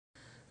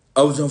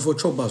I was on for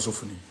trouble so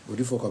funny. What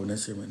do you for cabinet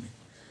ceremony?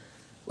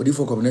 What do you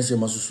for cabinet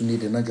ceremony? Susuni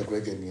de na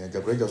Jagraja ni.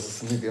 Jagraja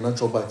Susuni de na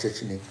trouble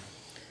church ni.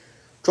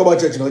 Trouble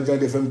church no join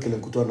the firm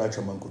killing kuto na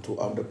chamankuto.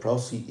 I'm the proud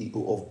CEO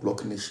of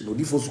Block Nation. What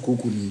do you for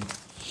sukuku ni?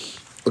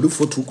 What do you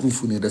for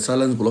tukufu ni? The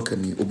silence blocker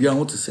ni. Obi an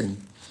what to say?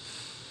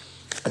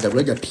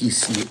 Jagraja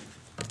PC.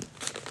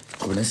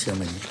 Cabinet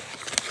ceremony.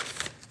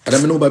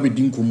 Adam no baby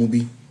din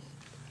komubi.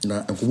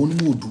 Na enkomo no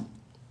mudu.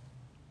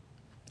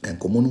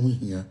 Enkomo no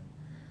hia.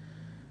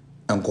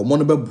 Enkomo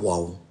no beboa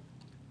wo.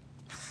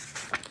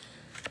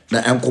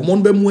 Na enkomo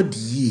no be mu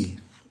adie.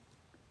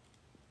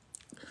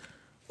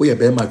 Wo ye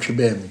be ma twe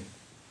be me.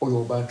 Wo ye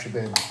oba twe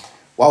be me.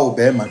 Wa wo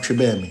be ma twe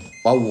be me.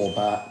 Wa wo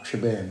oba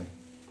twe be me.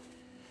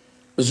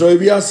 So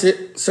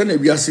ebiase se na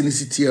ebiase ni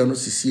sitie no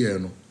sisie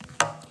no.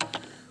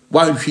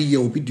 Wa nhwe ye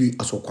obi di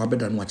asokwa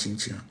beda no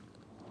achinchia.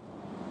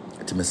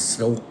 Ati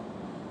mesrew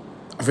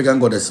African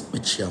goddess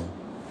mechia wo.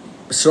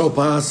 Mesrew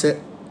pa se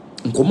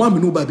enkomo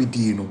amenu ba be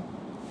die no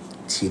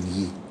tie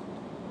ni.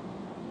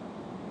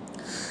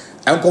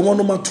 And come on,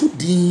 number 2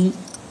 din,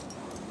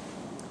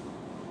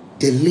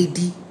 the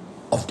lady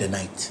of the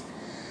night.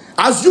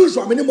 As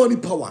usual, many money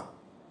power.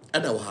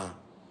 And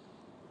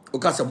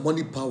because of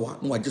money power,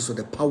 no, I just saw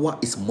the power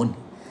is money,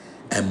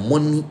 and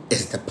money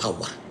is the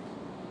power.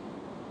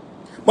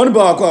 Money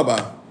power, what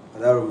about?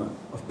 Another room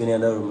of penny,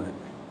 another room.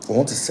 I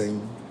want to say,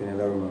 penny,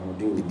 another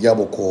room. The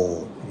diable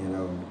call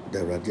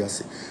the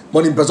radius.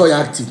 Money, person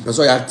active,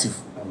 person active.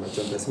 I'm not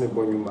just me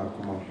born you back.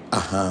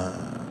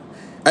 Aha.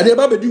 And the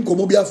Bible didn't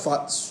come be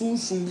fat soon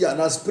be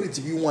an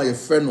spirit be one your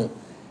friend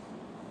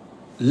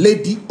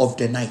lady of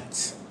the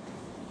night.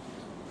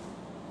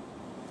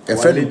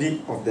 Our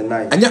lady of the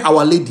night. And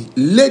our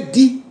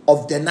lady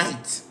of the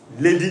night.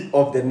 Lady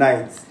of the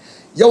night.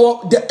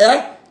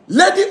 The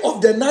lady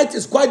of the night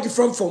is quite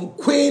different from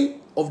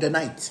queen of the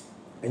night.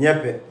 And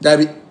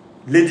David.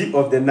 Lady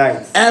of the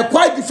night.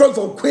 Quite different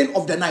from queen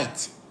of the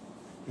night.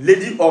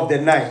 Lady of the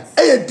night.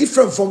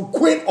 Different from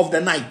queen of the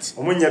night.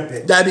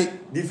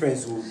 David.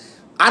 Difference.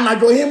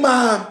 Anadwo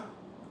hima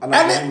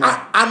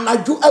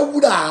anadwo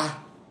awura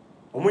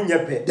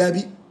omunyepe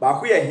dabi ba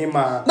ko ye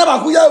hima na ba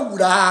ko ya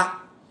awura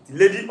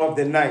lady of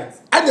the night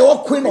and the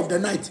queen of the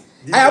night.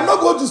 I am not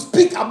going to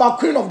speak about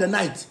queen of the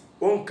night.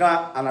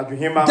 Onka anadwo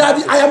hima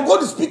dabi I am going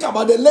to speak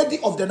about the lady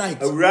of the night.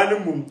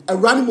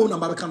 awura mum na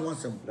ba kan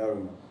wansem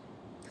daruma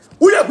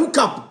we hook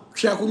up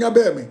hwe akonya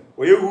be me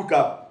we hook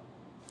up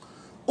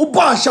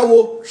uba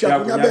ahyawo hwe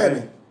akonya be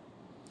me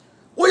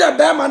we ya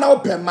be ma na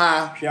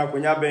opema hwe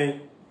akonya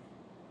be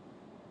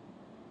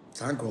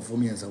Sanko for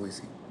me and so we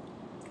see.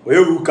 We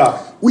hook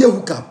up.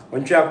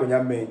 On track on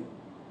your main.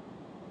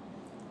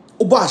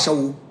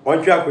 Obashaw.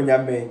 On track on your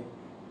main.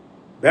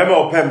 Bema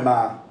open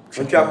ma.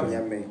 On track on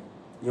your main.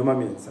 Your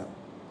mammy answer.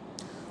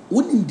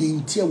 Wouldn't the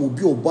interior will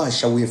be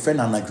Obashaw with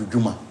friend and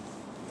Jujuma?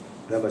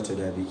 Never to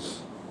Debbie.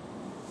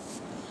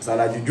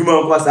 Sala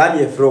Jujuma was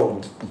only a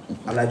from.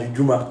 And I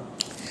Jujuma.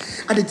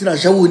 I did not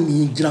show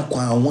ni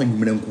Jacqua 1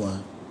 minute.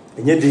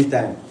 In your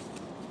daytime.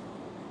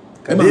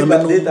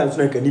 Daytime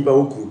so can nipa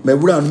oku. Me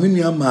wura no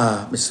nua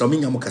ma me sro me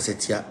nyam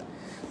kasetia.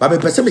 Ba be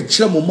pese me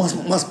kire mo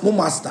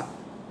master.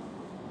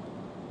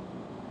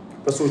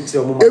 Pese o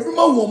kire mo. Ebi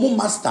ma wo mo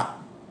master.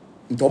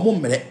 Nto mo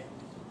mre.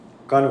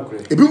 Kanu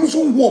kure. Ebi mo so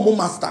wo mo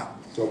master.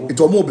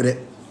 Nto mo bre.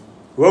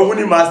 We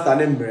wuni master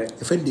ne mre.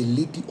 The friend the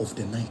lady of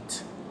the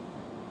night.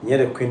 Near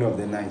the queen of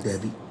the night.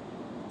 Baby.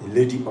 The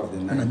lady of the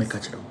night. Na me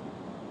catch it.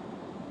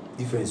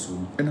 Difference wo.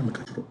 Na me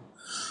catch it.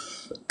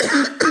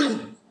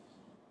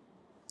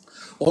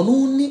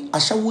 Only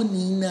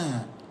ashawoni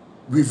na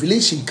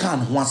revelation can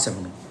ho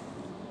asem no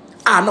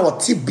na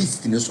what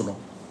beast ni so no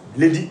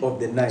lady of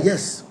the night.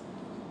 Yes.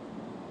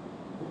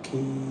 Okay.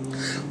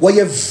 Why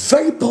a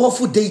very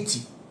powerful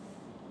deity.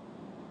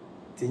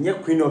 The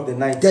queen of the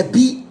night. There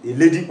be the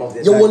lady of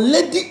the night. Your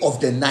lady of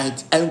the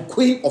night and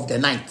queen of the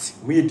night.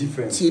 We are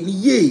different.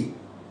 Ye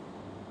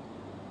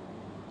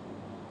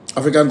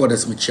African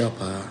goddess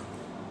Michapa.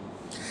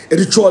 It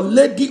is your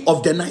lady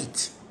of the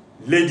night.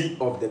 Lady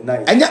of the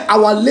night. And yet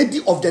our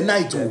lady of the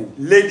night.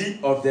 Lady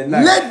of the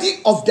night. Lady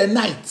of the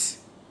night.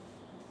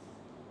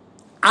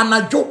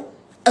 Anajo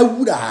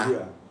ewura.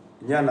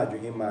 Nya anajo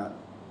hima.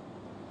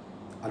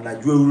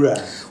 Anajo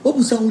ewura.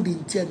 Obusa wo de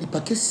ntia ni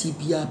pakesi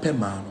bia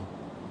pema no.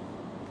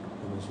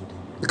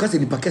 Because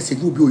ni pakesi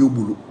ni obi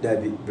oyobulu.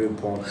 David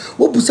Brempon.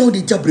 Obusa wo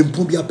de ntia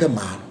Brempon bia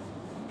pema no.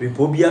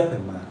 Brempon bia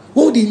pema.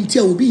 Wo de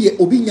ntia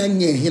obi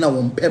nyanye hina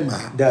wo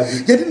pema.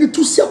 David. Ye de ni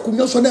tusia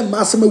kunyo so na ma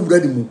asema wura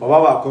ni mu. Baba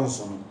ba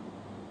konso.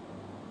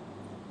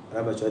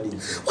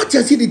 What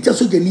you see the just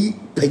so gani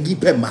pegi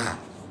pema.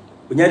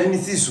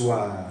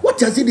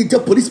 What you see the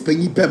police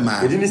pegi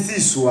pema.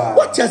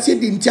 What you see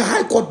the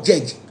high court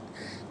judge,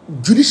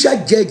 judicial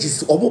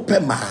judges omo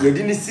pema.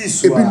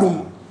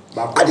 Ebinum.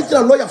 I did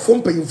a lawyer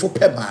from paying for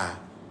pema.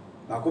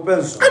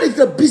 I did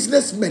a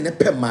businessman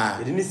pema.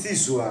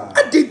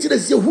 I did a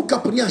hook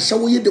up near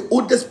show you the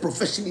oldest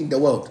profession in the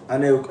world.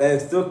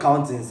 And still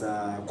counting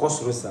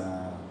cost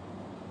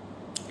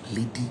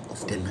lady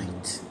of the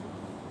night.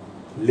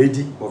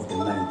 Lady of the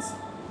night.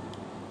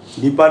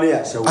 nipa ne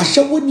ashawo.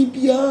 Ashawo ni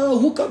bia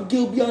hook up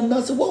girl bia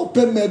na se wo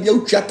pay me bia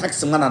utwa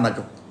taxi man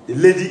anajo. The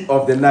lady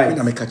of the night. Me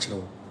na me catch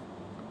no.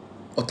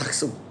 O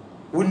taxi.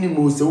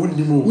 Unimo se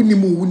unimo.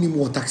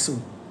 Unimo o taxi.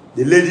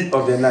 The lady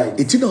of the night.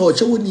 Eti na ho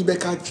chewo ni be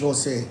catch no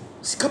say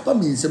sikapa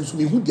me nsem so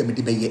me hu dia me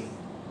de beye.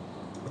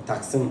 O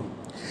taxi no.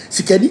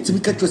 Sikani ti me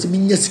catch say me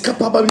nya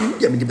sikapa ba me hu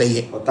dia me de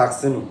beye. O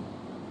taxi no.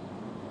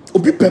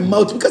 Obi pem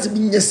mouth because me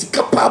nya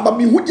sikapa ba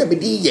me hu dia me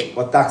de ye.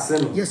 O taxi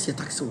no. Yes, ye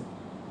taxi.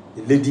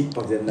 The lady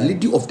of the night.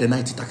 Lady of the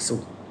night taxi.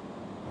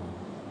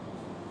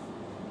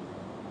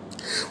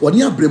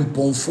 Wani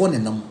abremponfo ne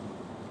nam.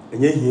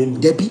 Enye hieni.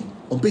 Debi,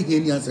 onpe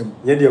hieni asem.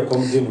 Nye de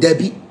komdino.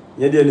 Debi.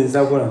 Nye de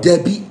ninsa kona.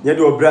 Debi. Nye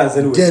de obra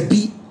anse.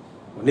 Debi.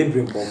 Oni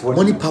bremponfo.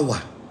 Money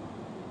power.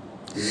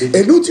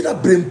 Enu ti na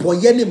brempon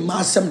ye ne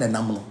masem ne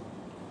nam no.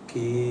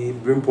 Okay,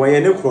 brempon ye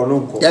ne kro no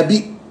nko.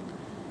 Debi.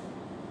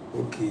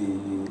 Okay.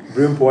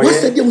 Brempon ye. What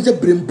said you say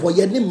brempon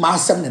ye ne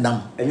masem ne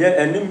nam?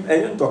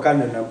 Enye ntoka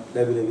ne nam.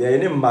 Debi ye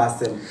ne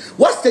masem.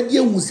 What said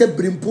you say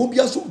brempon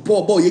bia so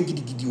po boy ye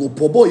gidigidi o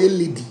po boy ye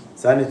lady.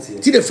 Sanity.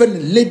 Ti the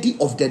friend lady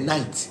of the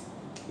night.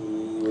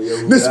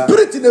 The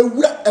spirit in a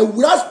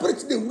wura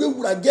spirit in the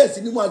wura guess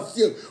in one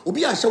say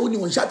obi a shawo ni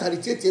won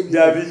shatare tete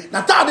bi.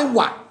 Na ta de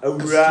wa.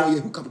 Wura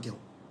hook up girl.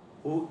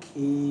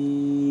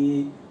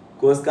 Okay.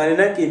 Cause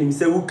kanina ke ni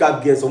say hook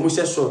up girl so mo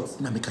share short.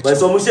 But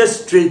so mo share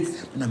straight.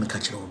 Na me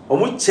catch no.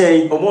 Omo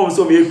chain, omo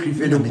so me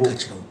creep Na me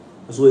catch no.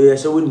 So ye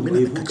shawo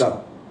ni hook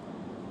up.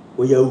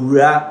 O ya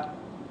wura.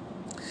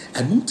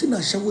 And nothing na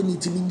shawo ni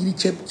ti mi ngiri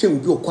che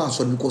obi okwa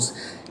aso because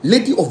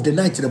lady of the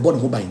night the born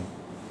ho ban.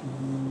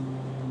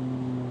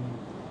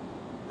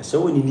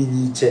 Ashawo ni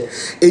ni che.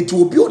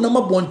 Etu obi o na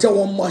mabonte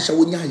won mo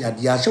ashawo nya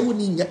ayade ashawo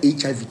ni nya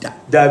HIV da.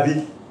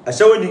 Dabi,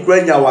 ashawo ni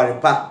kura nya ware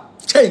pa.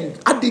 Chain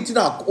aditi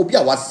na obi a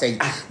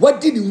wasai. What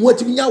did you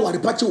want me nya ware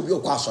pa che obi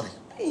okwa asore.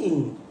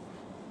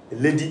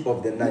 Lady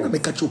of the night. Na me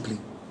catch you play.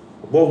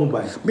 Obo hu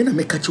ban. Me na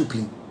me catch you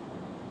play.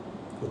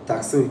 O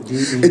taxi di.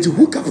 Etu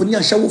hook up ni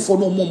ashawo for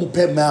no mo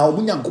pe ma o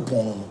nya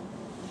nkopon no.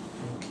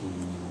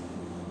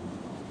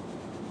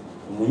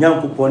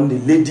 Munyankopon the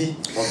lady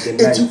of the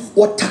night. Etu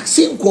what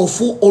taxi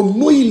nkofo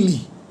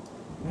unknowingly.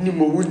 Ni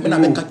mo wu ni. Me na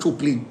me catch you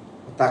play.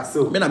 Taxi.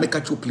 Me na me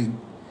catch you play.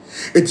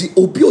 Eti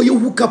obi o ye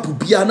hook up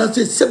bia na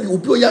se sebi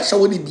obi o ya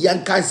shawo ni bia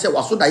nkan se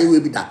waso da ye we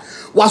bi da.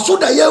 Waso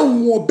da ye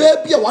hu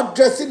baby a wa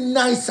dress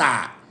nice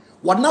ah.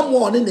 Wana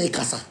mo ne na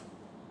kasa.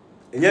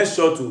 Enye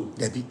short o.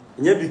 Debi.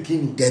 Enye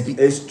bikini. Debi.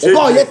 Oba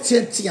Oba ye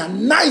tientia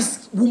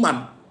nice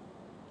woman.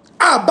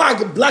 Ah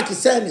bag black is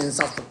saying in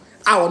saso.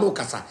 Ah wono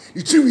kasa.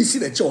 Itri wi si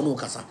na che wono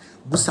kasa.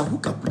 Busa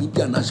hook up ni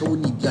bia na shawo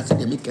ni bia se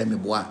de make me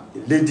boa.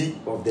 Lady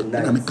of the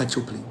night. Na me catch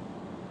you play.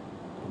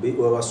 Be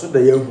waso da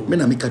ye hu. Me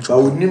na me catch you.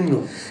 Ba onim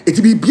no.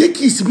 Eti bi bie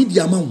kiss bi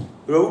dia ma hu.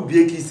 Ro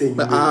bie kiss enyi.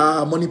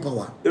 Ah money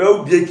power.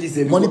 Ro bie kiss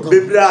enyi. Money power.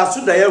 Bebra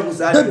aso da ye hu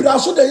sa. Bebra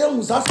aso da ye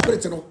hu sa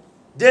spirit no.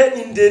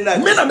 Day in day night.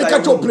 Me na me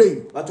catch you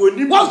play. But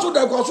onim. Once so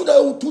da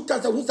two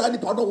times who sa ni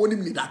pa no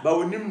wonim leader. Ba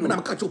onim no. Me na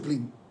me catch you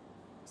play.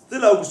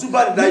 Still a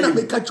super Me na die.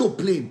 me catch you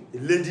play. The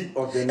lady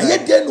of the And night.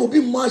 yet then obi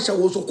ma sha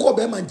wo so ko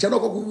be man che no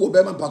ko wo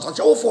be man pass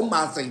sha wo for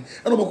ma sen.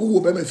 E no ko wo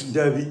be man fi.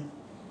 Dabi,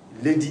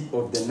 lady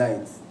of the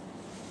night.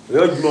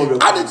 Yo jùmọ̀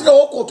be. Ade ti na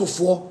wo ko to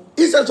fo.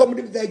 Isa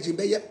somebody virgin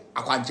be ye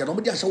akwanche no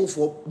mo dia sha wo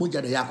fo mo ja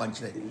de ya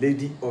akwanche. The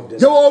lady of the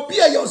night. Ye obi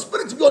a your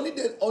spirit be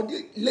on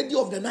the lady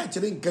of the night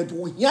rin kan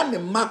to hia ne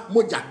ma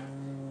mo ja.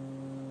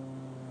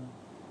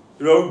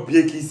 Ro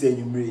bie ki se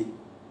nyumre.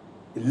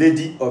 The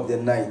lady of the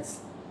night.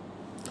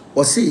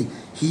 Or say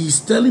he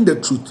is telling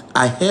the truth.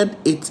 I heard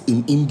it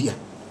in India.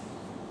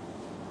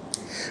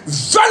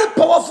 Very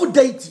powerful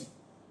deity.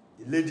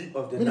 The lady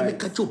of the Me na me night.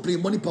 catch you play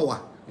money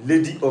power. The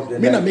lady of the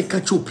Me na night. me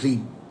catch you play.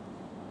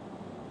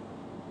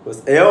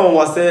 Because on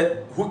was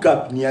say hook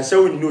up ni ahye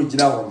woni no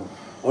gina ho no.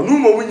 Onu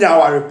mo munya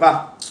aware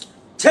pa.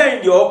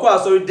 Chain the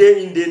okwa so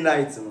day in day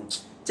night no.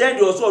 Chain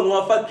the oso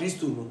no afa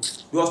Kristo no.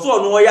 The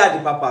oso no ya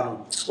de papa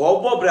no.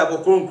 Obo bra bo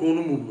kronkron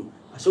no mum no.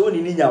 Ahye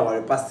woni ni nya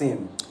aware pa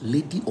sen.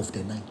 Lady of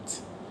the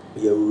night.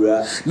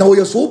 Yewura. Now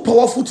you're so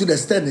powerful to the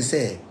extent they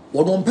say.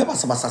 One on paper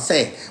sabasa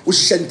say. We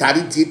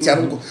shentari titia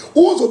no.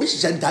 Ozo be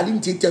shentari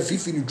titia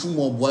fifi ni true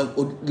mo boy.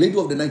 Lady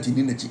of the night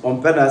in the chi.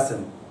 On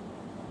penasem.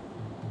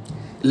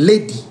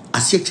 Lady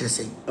asiechere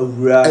say.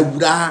 Awura.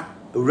 Awura.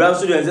 Awura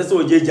so de say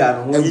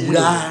ojeja no.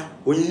 Awura.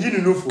 Oyiyi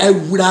ni nufu.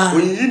 Awura.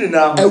 Oyiyi ni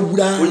na.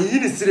 Awura.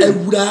 Oyiyi ni sire.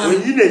 Awura.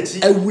 Oyiyi ni echi.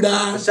 Awura.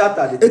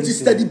 Shata de. It is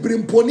steady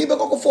brimponi be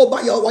go for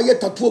ba ya wa ye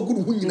tattoo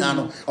ogu hu nyina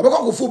no.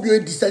 Obeka go for bi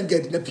decent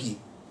get na pie.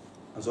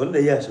 So na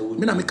ye ahye woni.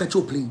 Me na me catch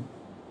you play.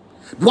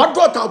 What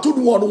daughter to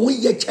do one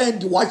when you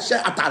change what share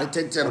atare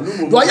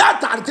tenten. Do ya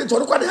atare tenten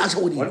no kwa na ahye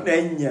woni. Won na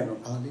enye no.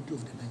 Our lady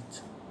of the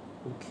night.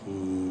 Okay.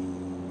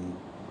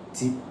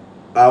 Ti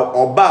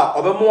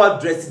oba mo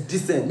address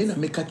decent. Me na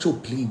me catch you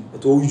play.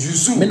 But o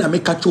yusu. Me na me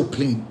catch you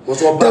play.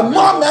 Was oba. The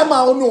more me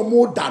ma onu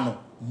mo da no.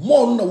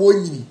 More na wo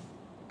nyini.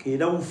 Okay,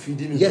 na wo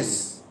feed ni.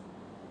 Yes.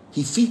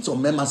 He feeds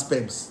on mema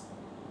sperms.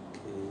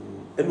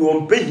 And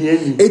won pay hia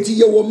ni. Eti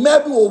ye wo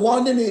maybe wo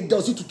one ne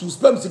does it to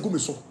sperms go me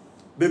so.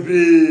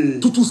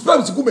 Bebre. Tutu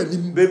sperms go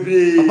menim.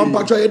 Bebre.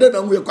 Papa twa yede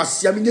na we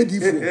kwasia me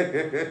nyadifo.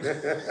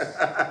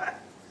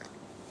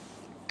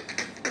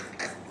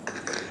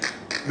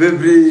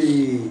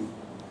 Bebre.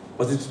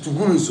 But it to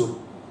go so.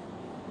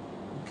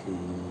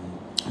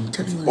 I'm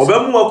telling you.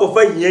 Obemu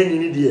akofa hien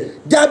ni die.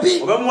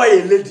 Dabi. Obemu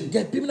aye lady.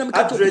 Dabi me na me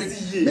catch up.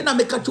 Me na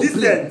me catch up.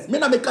 Me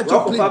na me catch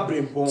up.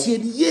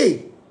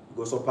 Tieniye.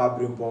 Because opa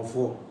brimpon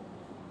for.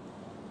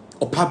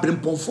 Opa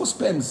brimpon for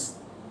sperms.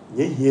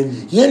 Ye hien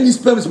ni. Hien ni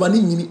sperms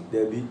mani nyini.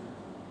 Dabi.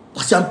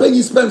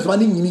 Champagne sperms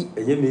mani nyini.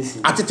 Enye mesi.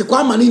 Atete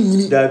kwa mani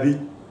nyini. Dabi.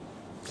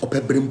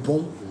 Opa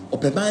brimpon,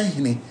 opa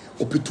mahine,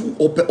 opetu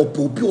opa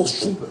obi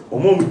osu.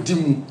 Omo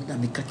mdimu. Na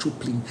me catch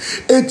up.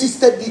 Enti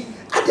steady.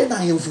 Ade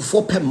na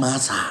yemfufo pe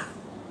masa.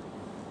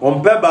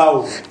 On pe ba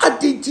o.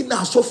 Ade ti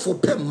na so fo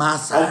pe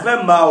masa. On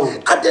pe ma o.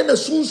 Ade na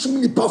sunsum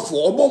nipa fo,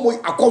 omo mo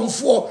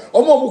akomfo,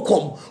 omo mo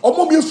kom,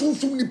 omo mo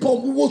sunsum nipa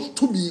omo wo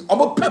tumi,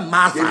 omo pe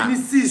masa. Ye ni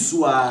si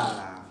so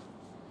a.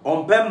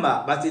 On pe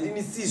ma, but ye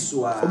ni si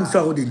so a. Omo fa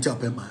ho de ncha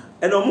pe ma.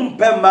 And omo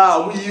pe ma,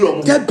 omo yi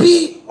omo.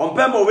 Dabi. On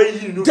pe ma we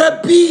yi nu.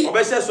 Dabi.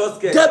 Obe she so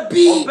ske.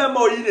 Dabi. On pe ma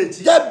o yi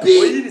nechi. Dabi.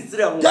 O yi ni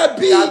sire ho.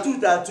 Dabi.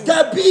 Tatu.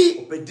 Dabi.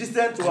 Ope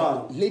decent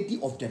one. Lady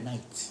of the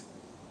night.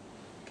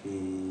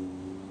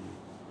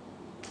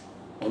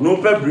 No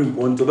problem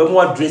on to be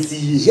more dressy.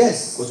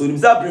 Yes. Because when you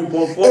say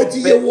brimpon for, eti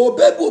ye wo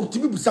bebo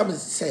timi busa me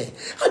say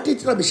ade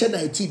tira me she na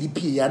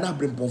TDP ya na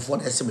brimpon for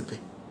na ese mepe.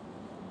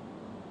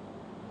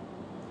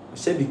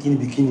 She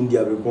bikini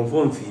dia brimpon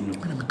for mfi no.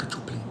 Me na me catch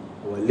up plane.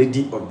 Or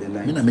lady of the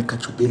night. Me na me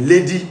catch up. The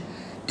lady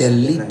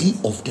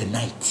of the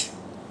night.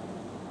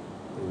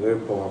 Very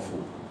powerful.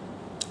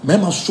 Me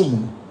ma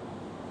som.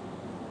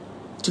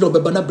 Ti do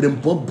beba na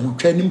brimpon bu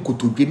twa nim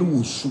kotodwe no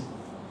wo su.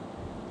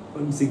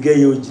 On se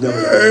gay yo jina.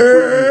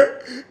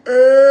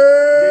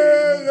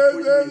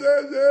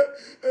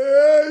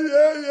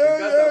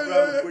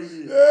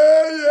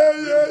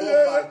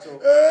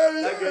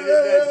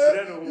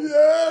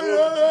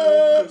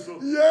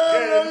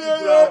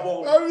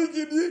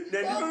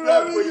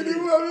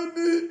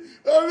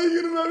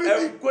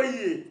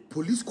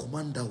 Police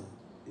commander,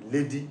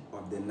 lady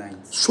of the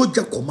night.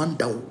 Soldier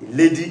commander,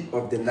 lady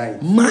of the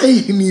night.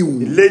 My new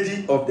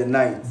lady of the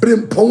night.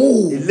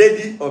 Brimpon, the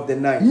lady of the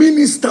night.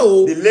 Minister,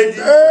 the lady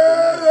of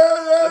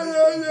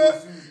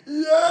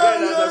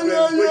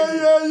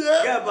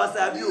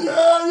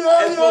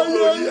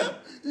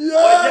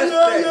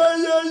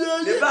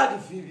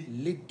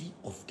lady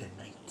of the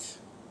night.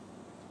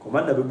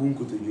 Commander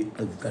Bebunko to you.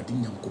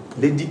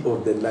 Lady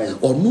of the night.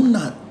 Or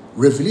no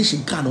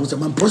revelation can was a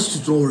man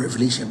prostitute or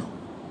revelation.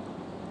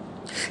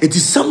 It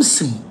is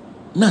something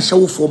na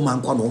show for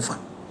man can offer.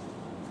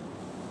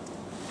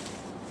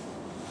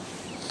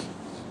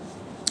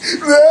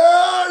 Yeah.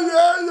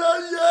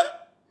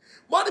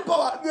 Money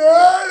power.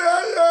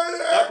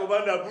 That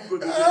commander Bunko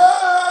to you.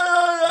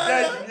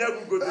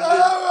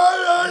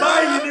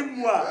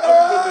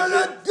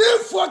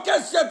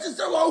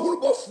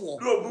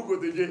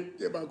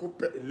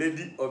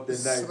 Lady of the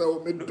night.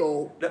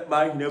 That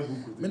man never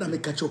me na me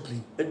catch up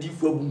plane.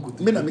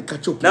 Me na me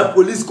catch up. That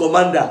police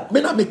commander. Me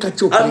na me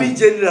catch up. Army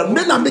general.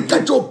 Me na me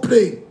catch up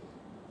plane.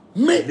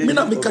 Me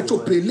na me catch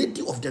up plane.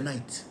 Lady of the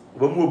night.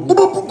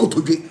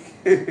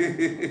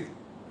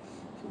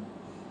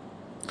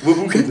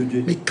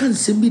 Me can't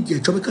say media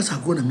job because I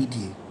go na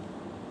media.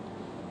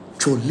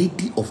 To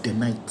lady of the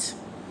night.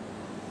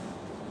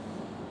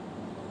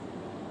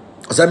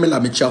 Osamela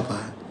me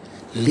chapa.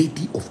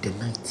 Lady of the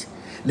night.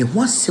 Then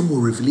one same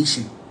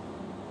revelation.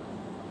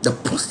 The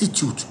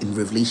prostitute in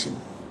Revelation.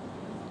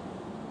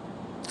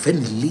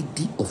 Then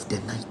lady of the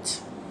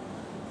night.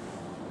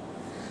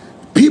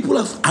 People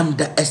have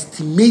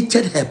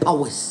underestimated her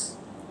powers.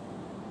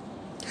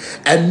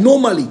 And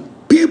normally,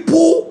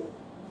 people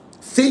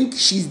think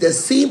she's the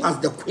same as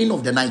the queen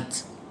of the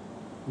night.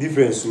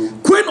 Difference.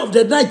 Queen of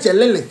the night,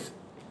 Lilith.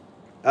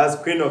 As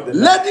queen of the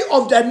night. Lady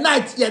of the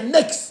night,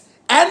 Nix.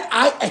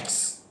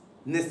 Nix.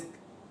 Next.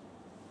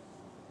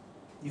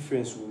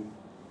 Difference.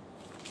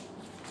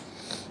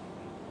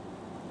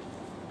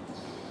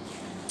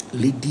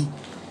 Lady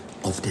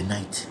of the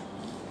night.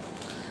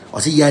 I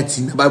say, yeah, it's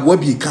in the Bible.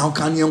 Be count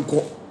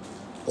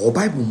or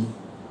Bible.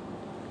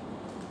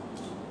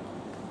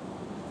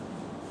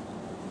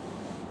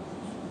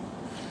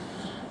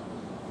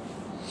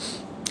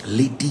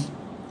 Lady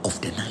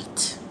of the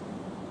night.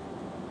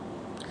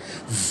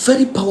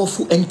 Very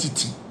powerful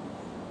entity.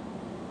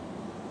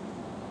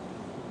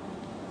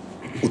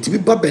 Utibi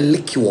baba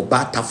leki wo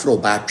ba tafre wo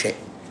ba twe.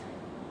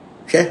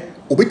 Hwe,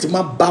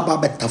 obetima baba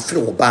be tafre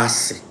wo ba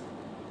ase.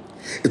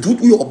 Etu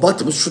wo yo ba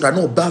tem so da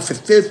na oba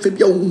fefe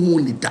bia wo hu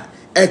ni da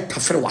e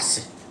tafre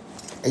wase.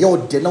 Eya o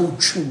de na wo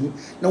twu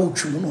na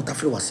no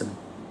tafre wase no.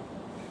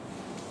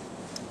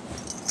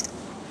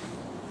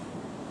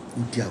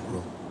 Udi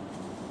agro.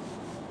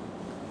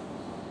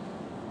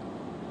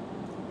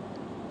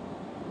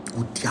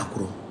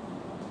 Udiagro,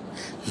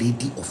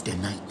 lady of the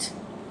night.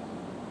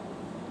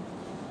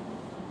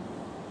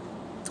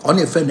 On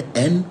your friend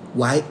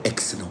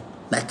NYX, no,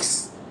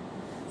 next.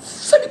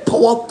 Very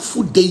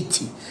powerful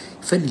deity.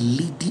 Friend,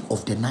 lady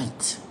of the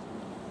night.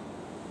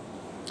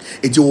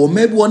 It's your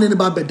maybe one in the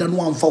Bible than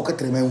one folk at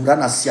the man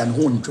run a sian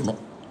home to know.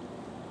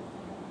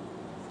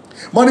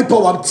 Money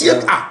power,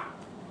 TMA.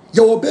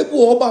 Your baby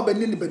or Baba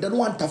Nini, but then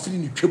one taffin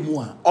in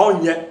Chimua.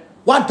 On yet.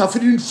 One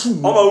taffin in true.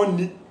 On my own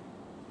knee.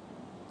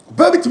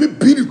 Baby to be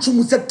being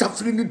true, said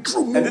taffin in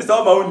true. And this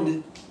on my own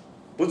knee.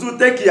 But you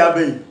take care,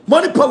 baby.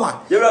 Money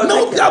power.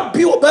 No, that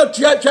be about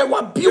church,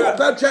 one be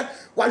about church.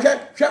 One be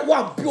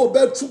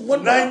about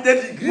 90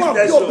 degrees. One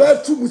be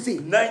about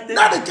 2.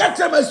 Now the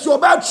catcher is your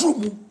bad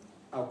true.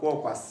 I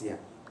walk past here.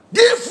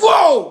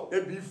 Defo!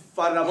 Ebi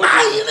fara mo.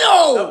 I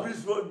know.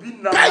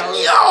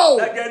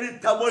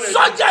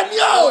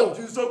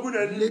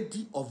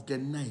 Lady of the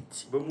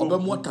night.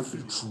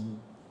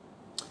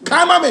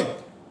 Come on, me.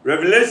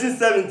 Revelation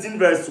 17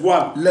 verse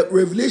 1.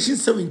 Revelation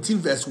 17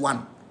 verse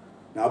 1.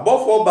 Na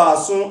bofo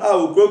baason a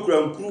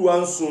okukura nkuru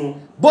wanson.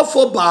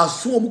 Bofo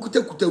baason omukute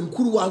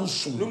nkuru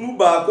wanson. Numu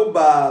baako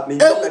ba me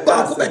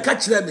baako be ka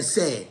kire me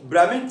say.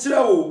 Bra me nkire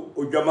wo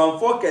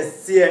odwamanfo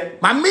kese.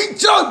 Ma me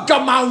nkire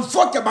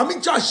odwamanfo ke ma me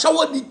nkire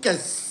shawo ni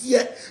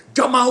kese.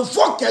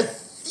 Dwamanfo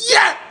kese.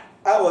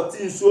 A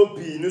woti nsuo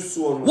pii ni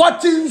so no.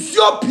 Woti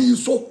nsuo pii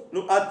so.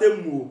 No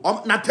atemu.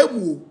 Na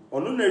temu.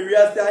 Ono na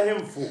wiase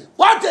ahemfo.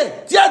 Wate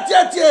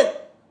tie.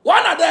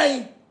 Wana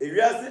den.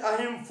 Ewiase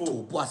ahemfo.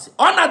 Obuase.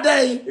 Ona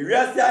den.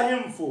 Ewiase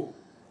ahemfo.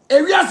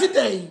 Ewiase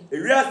den.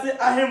 Ewiase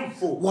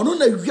ahemfo. Wono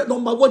na wi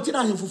number 1 tin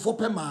ahemfo for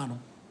pema no.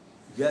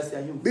 Ewiase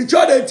ahemfo. Bi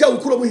cho de tia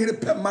okuro mo hiri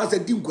pema sa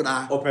di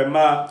nkuna.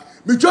 Opema.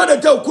 Bi cho de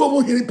tia okuro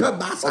mo hiri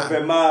pema sa.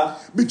 Opema.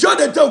 Bi cho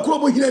de tia okuro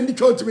mo hiri ndi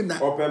cho ntimi na.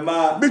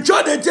 Opema. Bi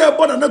cho de tia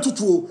bona na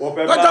tutuo.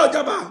 Opema. Dr.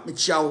 Ojaba, mi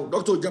chiao.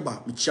 Dr.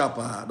 Ojaba, mi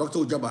chiapa. Dr.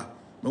 Ojaba,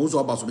 me unzo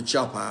abaso mi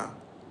chiapa.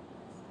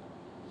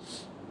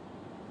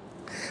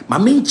 Ma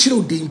min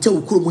chiro de ntia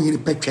okuro mo hiri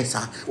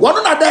petwesa.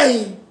 Wono na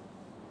dan.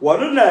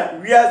 Wono na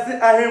wiase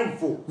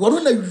ahemfo. Wono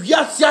na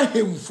wiase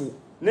ahemfo.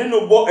 Ne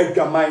no bo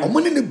adwaman. Omo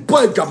ne bo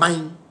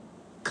adwaman.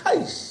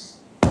 Kais.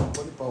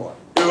 Body power.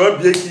 E wa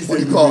bie kiss.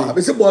 Body power.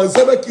 Be se bo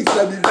ansaba kiss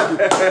na bi.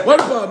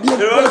 Body power bi.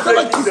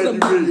 Ansaba kiss na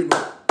bi.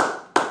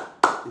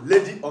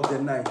 Lady of the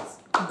night.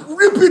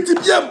 Repeat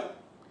it bien.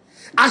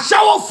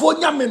 Ashawo fo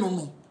nyame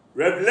no.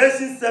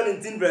 Revelation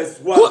 17 verse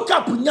 1. Who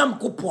cap nyam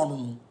kopon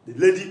no. The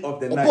lady of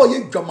the night. Obo ye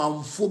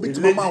dwamanfo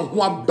bitima ma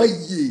ho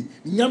abaye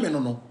nyame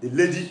no. The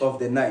lady of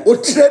the night. O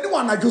tire ni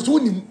wana joso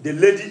nim. The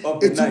lady of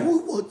the night.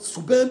 Eti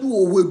subebi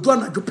o we do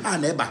na jo pa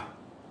na eba.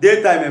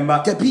 Daytime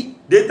emma. Kebi.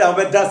 Daytime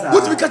be dasa.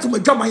 What we catch me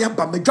dwama ya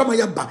ba.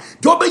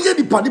 Jo be ye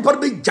nipa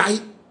be jai.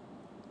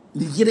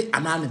 Ni yire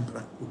anane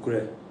bra.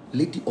 Ukure.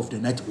 Lady of the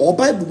night. O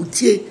Bible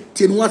tie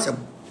no asem.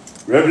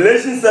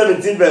 Revelation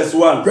 17 verse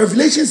 1.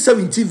 Revelation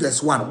 17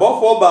 verse 1.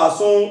 Bofo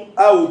baason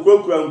a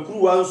okukura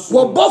nkuru wanson.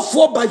 Wo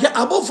bofo ba ya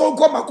abofo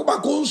ko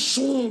makobako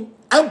nson.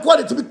 Anko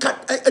de tibi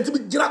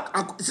gira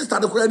sister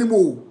de kura ni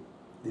mo.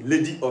 The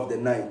lady of the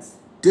night.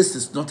 This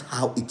is not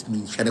how it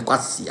means. Shene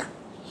kwasia.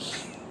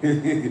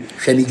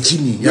 Shene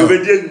jini.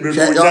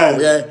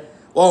 Yeah.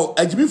 Oh,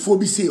 ajimi fo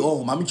bi say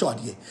oh, mami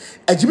chode.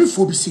 Ajimi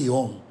fo bi say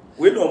oh.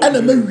 We no.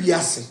 Ana ma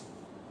wiase.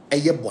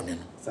 Eye bone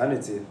no.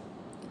 Sanity.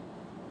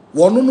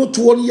 Wono no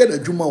to won ye na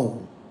dwuma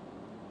o.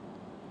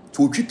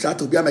 To twi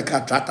tractor bi ameka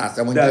tractor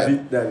asem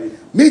nje. David.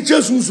 Me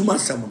Jesus nsuma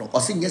asem no. O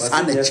se nye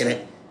sa na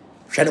kire.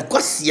 Hwede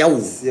kwasia wo.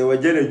 Se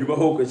waje na dwuma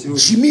ho kwachi.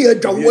 Jimi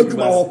adwa wo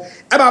dwuma ho.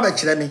 E ba ba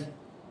kire me.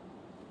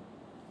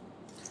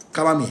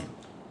 Kama me.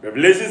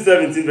 Revelation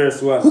 17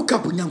 verse 1. Who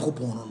cap nyankopon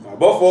no.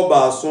 Bofo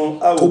baason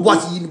a to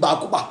what yin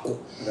bako.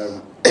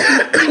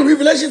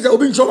 Revelation say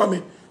obi nchoma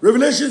me.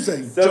 Revelation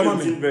say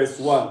 17 verse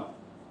 1.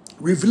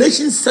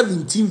 Revelation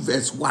 17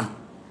 verse 1.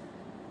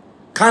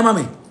 Kama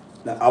me.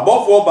 Na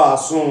abofo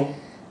baason.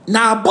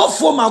 Na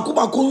abofo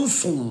makobako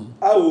nson.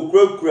 A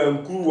okura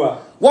nkuruwa.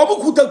 Wo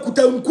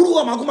bukuta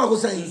nkuruwa makobako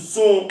say.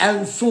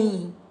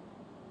 Nson.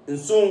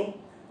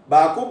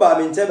 Baako ba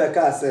me nche be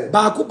ka say.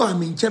 Baako ba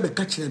me nche be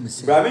ka kire me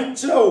say. Bra me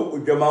nche o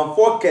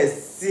odwamanfo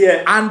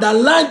kese.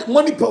 Underlined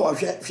money power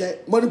hwe.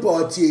 Money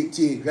power tie.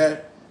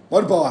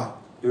 Money power.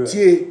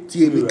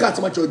 Tie me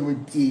cat ma cho do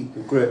tie.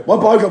 Money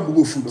power hwe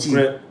bugo fu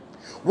tie.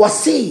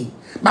 Was say,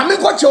 ma me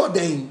ko cho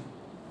den.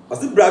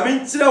 Wasi bra me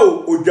nche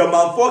o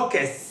odwamanfo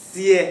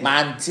kese.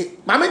 Manti.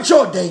 Ma me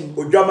cho den.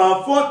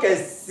 Odwamanfo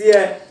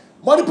kese.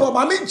 Money power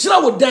ma me nche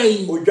wo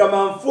den.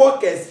 Odwamanfo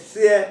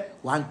kese.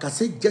 One can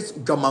say just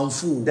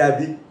odwamanfo.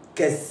 Dabi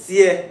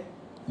kese.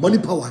 Money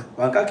power.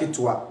 Wanka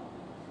kitwa.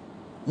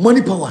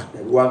 Money power.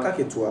 Wanka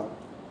kitwa.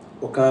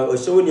 Oka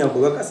oshawo ni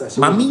amboga kasa shawo.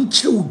 Ma me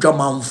nche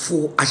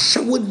odwamanfo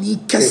ashawo ni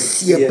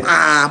kese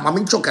pa. Ma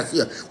me nche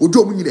kese.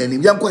 Ojo mu nyina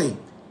ni yankwa yi.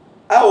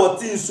 A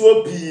woti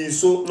nsuo pii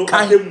so no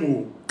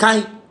atemu.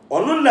 Kai.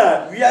 Ono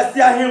na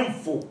wiase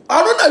ahemfo.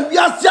 No na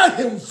wiase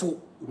ahemfo.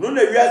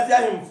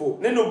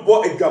 Ne no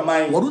bo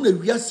adwaman. Ono na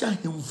wiase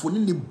ahemfo ne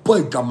ne bo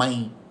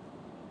adwaman.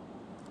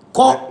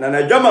 Ko na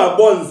adwama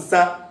bo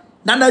nsa.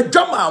 Na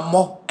adwama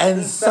mo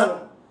ensa.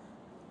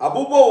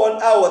 Abobo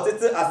won a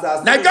wotete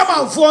asase. Na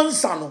adwamanfo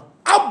nsa no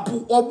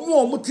abu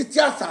omo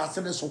tete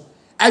asase ne so.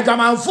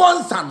 Adwamanfo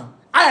nsa no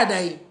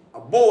ayadan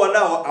abo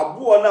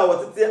na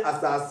wotete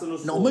asase no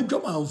so na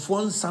omedwama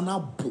anfo nsa na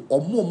bo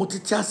omo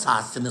tete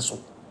asase ne so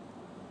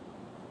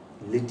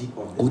lady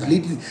of the night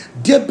lady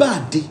de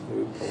bade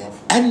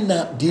and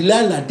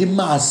Delilah de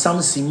ma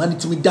Samson man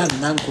to me dan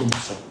nan krom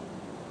so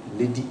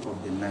lady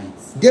of the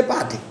night de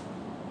bade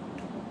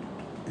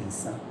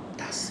insa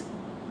that's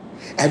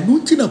and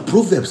nothing in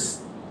Proverbs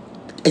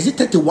is it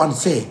 31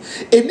 say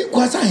eni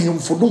kwasa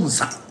hemfo no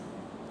nsa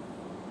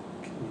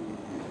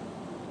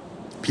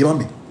pima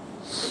me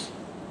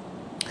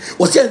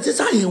Osi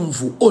ensesa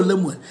hemfo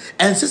olemu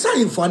ensesa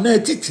hemfo na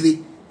titire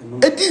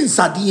edi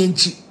nsade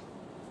enchi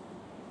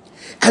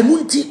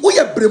enunti wo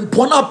ye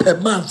brempo na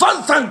pema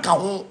fansan ka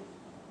ho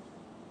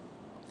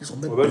eso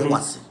me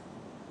was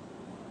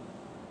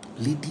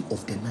lady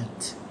of the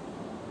night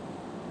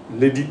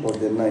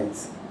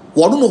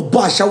wono no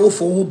ba shawo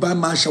fo ho ba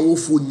ma shawo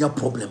fo nya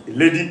problem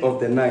lady of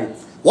the night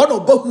wono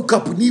ba hook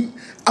up ni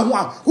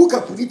ahwa hook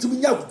up ni timi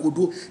nya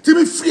kokodo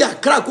timi free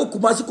akra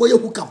kokuma si ko ye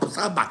hook up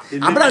saba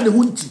abra ne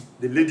hunti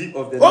the lady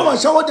of the night. Oh, my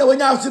show the when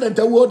you accident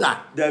a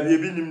woda. There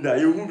be nim da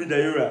you who be the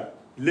era.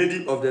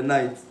 Lady of the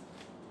night.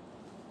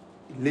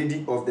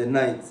 Lady of the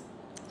night.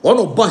 One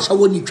of Bash I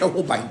won't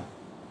travel by.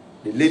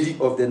 The lady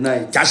of the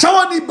night.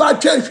 Kashawani ba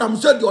change from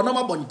said your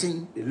number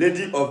bunting. The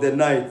lady of the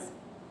night.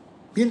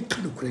 Being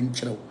kind of crank.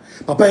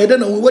 Papa, I don't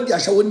know what the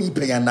Ashawani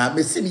pay and I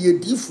may see me a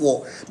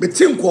D4, but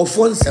think of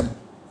one sem.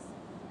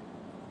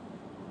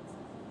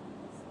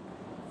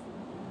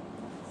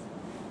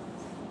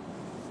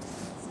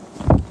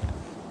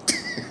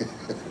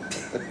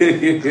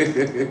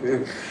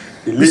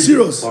 The lady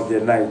serious of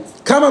the night.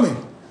 Come on, man.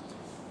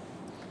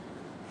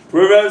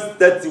 Proverbs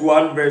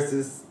 31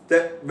 verses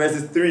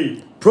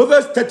 3.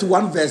 Proverbs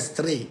 31 verse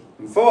 3.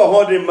 For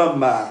holding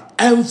mama.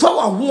 And for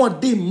a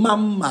holding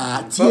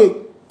mama. Tie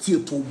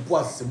to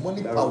boss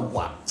money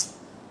power.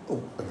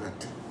 Oh,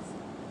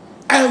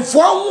 and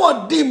for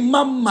holding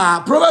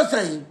mama. Proverbs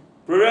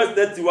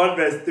 31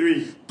 verse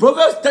 3.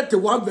 Proverbs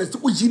 31 verse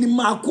 3.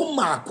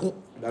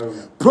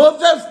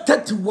 Proverbs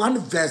 31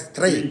 verse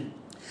 3.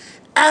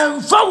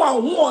 And for a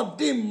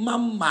holding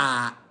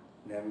mama.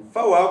 And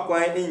for a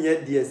coin in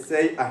yet, dear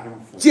say, I am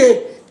for.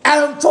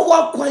 And for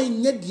what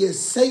coin yet, dear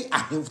say, I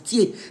have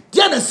tea.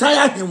 Dear, say,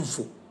 I am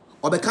for.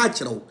 Or the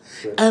catcher.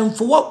 And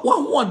for what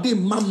one more day,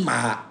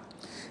 mamma.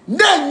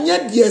 Then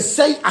yet, dear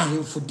say, I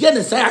am for.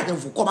 Dear, say, I am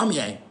for. Come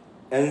here.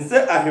 And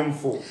say, I am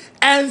for.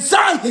 And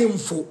say, him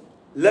for.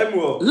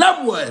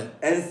 Lemuel.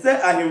 And say,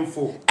 I am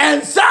for.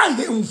 And say,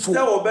 him for.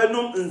 So,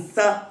 Benum and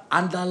Sa.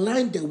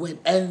 Underline the word.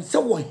 And so,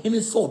 what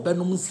he saw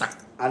Benum Sa.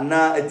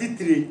 Anna a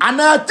titri.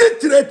 Anna a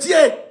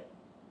titri.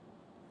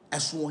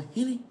 As one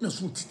hearing, no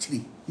soon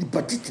titri. Ni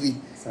patitri.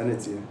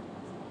 Sanity.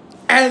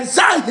 And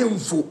say him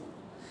for.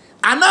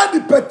 Anna the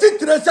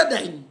patitri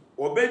said,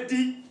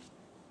 Obedi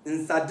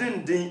in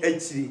Sadin din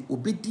Echi.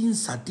 Obedi in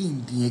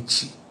Sadin din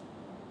Echi.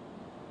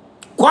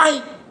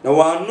 Quite. Now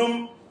one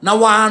num. Na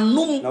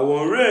wanum na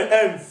wonre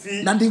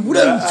emfi na de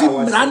wura emfi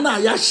mra na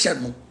ya hye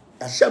no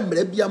ya hye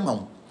mra bi ama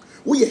wo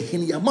wo ye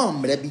hene ya ma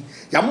mra bi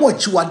ya mo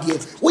achiwade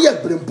wo ye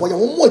brempo ya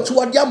wo mo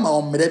achiwade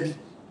ama mra bi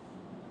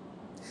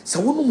sa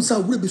wonum sa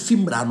wura bi fi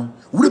mra no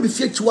wura bi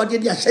fi achiwade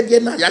de ahye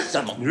na ya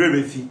hye no wura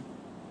bi fi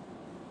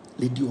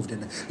lady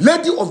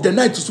of the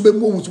night so be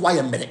mo wo so wa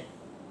ye mre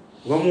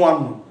wo mo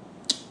anu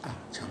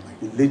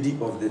lady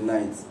of the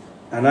night.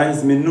 And I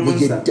is me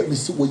numunsa.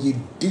 We ye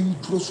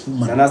dangerous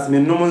woman. And as me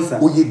numunsa.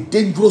 We ye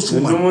dangerous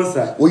woman.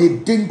 We ye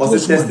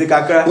dangerous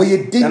woman. We ye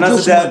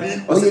dangerous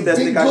woman. We ye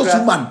dangerous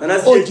woman.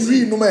 Oh,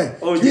 you no man.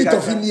 You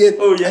tofinie.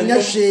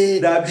 Anya she.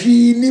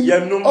 Jini.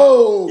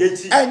 Oh.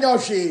 Anya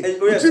she. You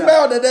be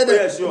all the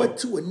day.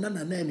 But you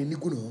nana na ni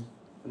guno.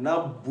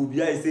 Na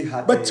bubia ise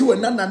hat. But you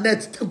nana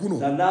net taguno.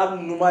 Na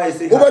numa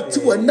ise hat. But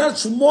you na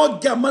small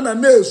gamana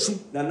na esu.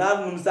 Na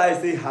numsa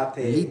ise hat.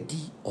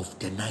 Lady of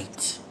the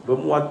night.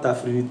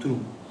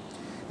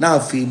 Now,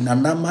 if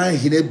Nana my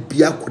hine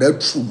bia kura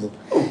trumo,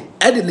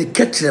 Eddie ne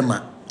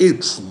ketrema a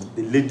trumo.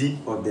 The lady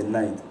of the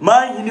night.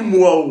 My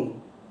hini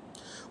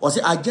or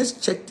say I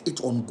just checked it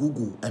on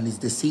Google and it's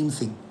the same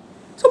thing.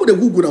 Somebody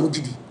Google na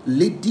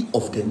lady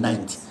of the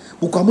night.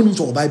 Bukamu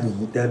nso Bible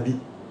mu. There be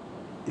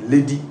the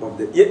lady of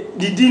the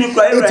the didn't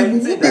cry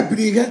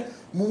right.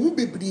 Mumu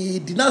bebri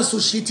did not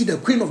associate the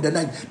queen of the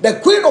night. The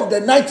queen of the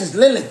night is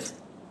Lilith.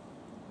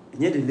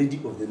 The lady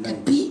of the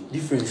night.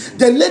 Difference.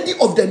 The lady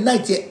of the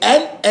night is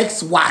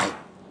NXY.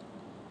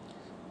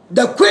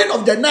 The queen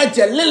of the night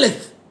is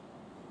Lilith.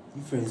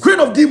 Difference. Queen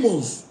of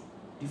demons.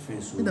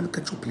 Difference. Let me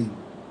catch you play.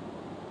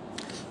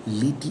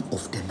 Lady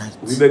of the night.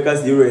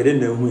 Because you already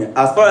know.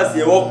 As far as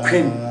you walk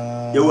queen,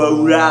 you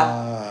will ra.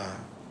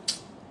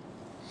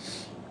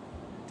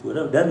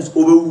 That is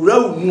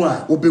Obewura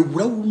Umwa.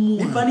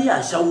 Ifani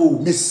ashawo.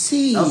 Me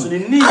see.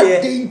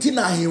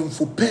 Adentina him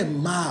for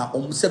pen ma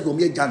said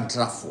we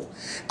jantrafo.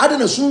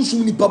 Adena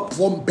sunsun ni pap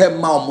form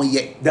pen ma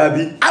omoye.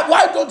 Dabi.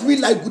 Why don't we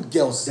like good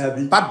girls?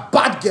 Dabi. But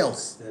bad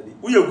girls. Dabi.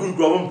 We a good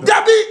girl.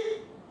 Dabi.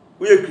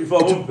 We a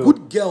krifa. A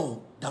good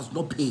girl does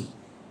not pay.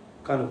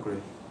 Kind of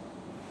correct.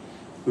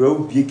 We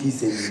will be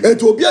kissing.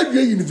 It will be a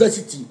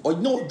university or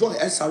no join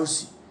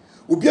SRC.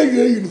 obi a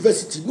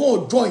university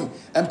no join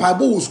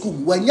empire school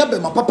when nya be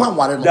ma papa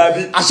nware no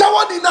Dabi.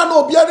 ashawo ni na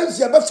obi a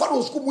nsi e be fa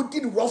no school mu di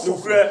ni rough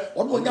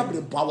ono nya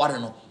brempo aware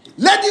no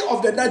lady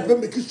of the night be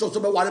make sure so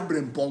be ware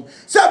brempon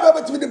say be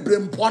betimi the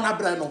brempon na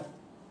bre no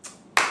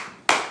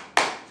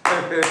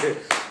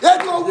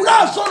go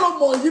wura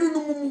Solomon yiri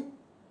no mumu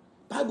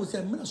Bible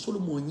say me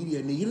Solomon yiri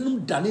e ne yiri no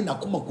dane na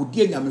koma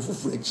kodi anyame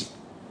foforo achi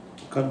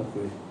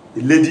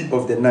the lady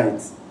of the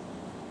night.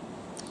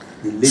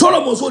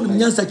 Solomon so the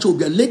nyansa che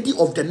obi lady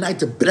of the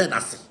night bread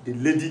as the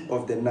lady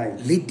of the night.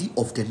 Lady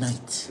of the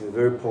night.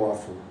 Very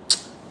powerful.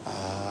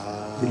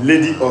 The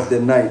lady of the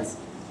night.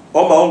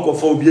 All my uncle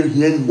for be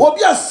here. What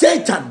be a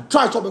Satan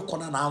try to be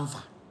corner na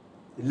amfa.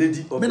 The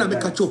lady of the night. Me na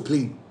me catch your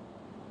plane.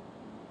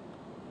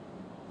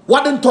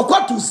 What then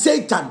talk to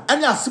Satan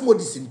and ya simo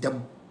this in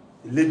them.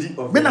 The lady of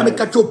the night. Me na me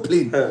catch your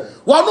plane.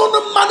 One on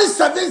the man is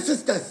 7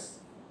 sisters.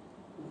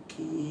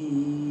 Okay.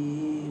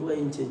 Why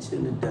in church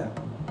that?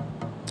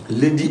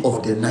 Lady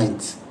of the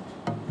night.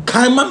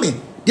 Kai mame,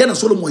 dia na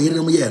Solomon yere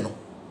no ye no.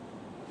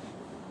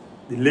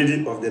 The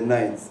lady of the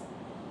night.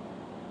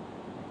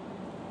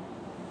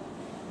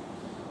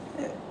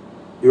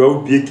 You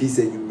will be a kiss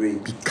and you ring.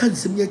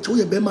 Because some ye cho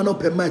ye be man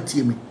up ma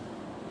tie me.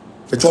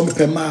 E cho me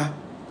pema.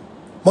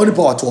 Money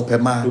power to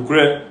pema.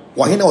 Correct.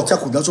 Wa hena o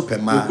chako so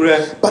pema.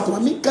 Correct. But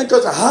when me can't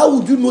just how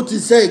would you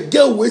notice say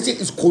girl we say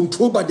is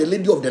controlled by the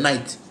lady of the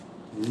night?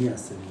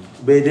 Yes.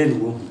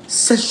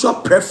 Sexual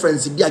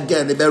preference be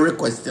again the very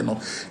question.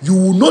 You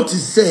will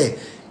notice say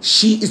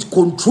she is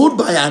controlled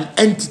by an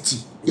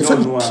entity. You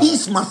no,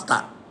 peace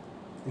master.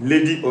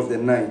 Lady of the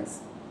night.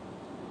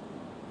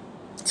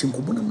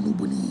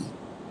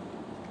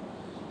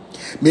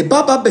 Me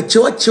baba be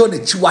chewa ne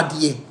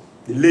chiwadie.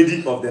 The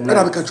lady of the night.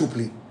 Can I catch you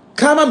play?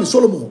 Kana me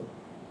Solomon.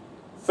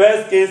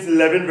 1 Kings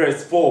 11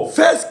 verse 4.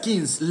 1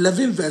 Kings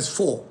 11 verse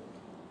 4.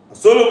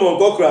 Solomon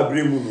kokra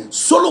bremu.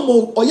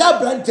 Solomon oya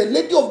brante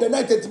lady of the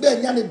night et be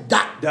nyane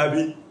da.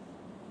 Dabi.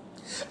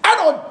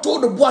 I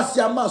told the boss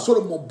yama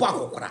Solomon ba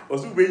kokra.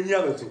 Osu be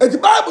nya beto. Et the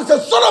Bible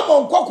says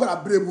Solomon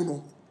kokra bremu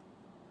no.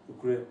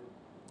 Okure.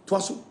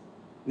 Twaso.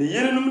 Ne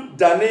yerenum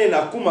dane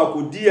na kuma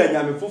kodi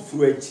anyame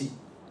foforo achi.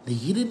 Ne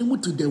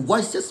yerenum to the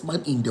wisest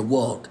man in the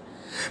world.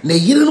 Ne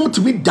yerenum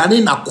to me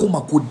dane na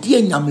kuma kodi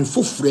anyame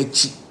foforo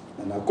achi.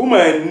 Na kuma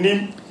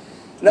nim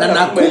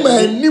na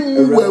kuma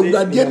nim wo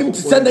awurade nim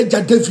ti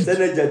Senator David.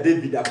 Senator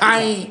David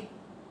kai.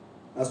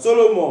 Na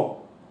Solomon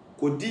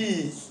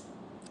kodi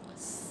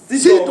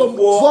Sidom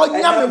for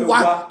nyame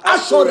wa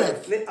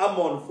Ashoreth ne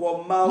Amon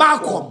for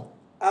Malcolm.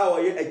 A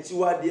oye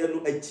achiwade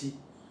no achi.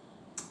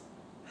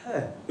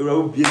 Ewura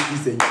obie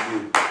kise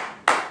nyure.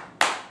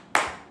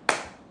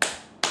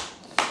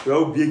 Ewura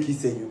obie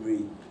kise nyure.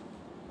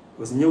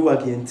 Because new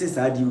work yenti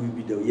saadi we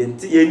be there.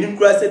 Yenti yenim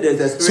kura say there's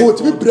a spirit.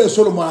 So to be bre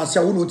Solomon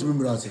asia wo no to be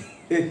mura say.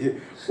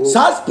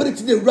 Sa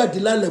spirit dey read the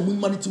land mu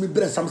man to be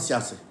bre sam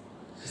siase.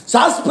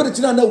 Sa spirit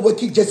na work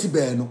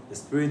Jezebel no. The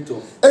spirit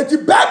of. Eti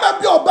bema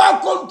bi oba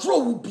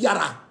control wu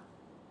biara.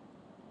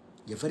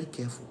 You're very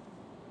careful.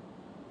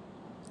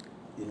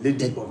 The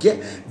lady of the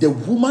night. The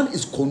woman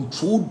is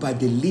controlled by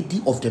the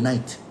lady of the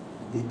night.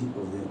 Lady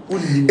of the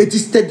night. It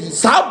is steady.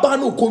 Sa ba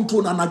no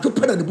control na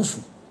jope na ne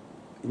bufu.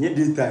 In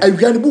daytime.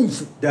 Awiane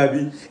bumfu.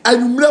 Dabi.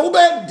 Anumre wo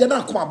be de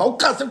na akoma ba wo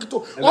ka sem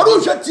kito. Oru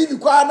hwe TV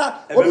kwa na.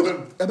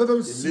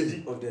 Ebebem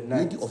lady of the night.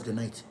 Lady of the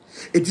night.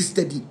 It is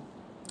steady.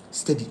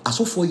 Steady.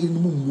 Aso for yiri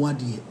mu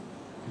muade.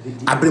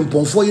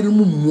 Abremponfo yiri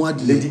mu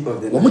muade. Lady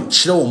of the night. Wo mo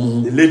kire wo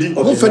mo. The lady of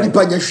the night. Wo fa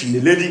nipa nya hwi. The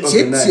lady of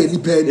the night.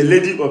 The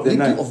lady of the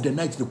night. Lady of the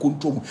night the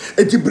control.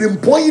 Eti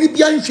brempon yiri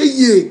bia nhwe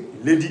ye.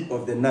 Lady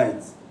of the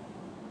night.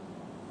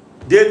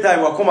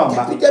 Daytime wa come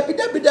back. Debi.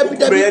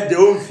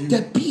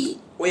 Debi.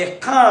 We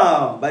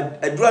calm,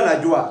 but adua na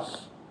adua.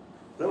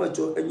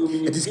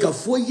 It is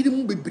kafo yiri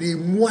mu bebre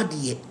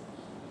muade.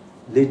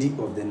 Lady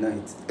of the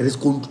night. It is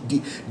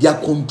they are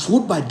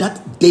controlled by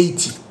that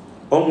deity.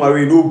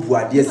 Omware no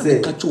buade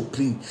say. Catch your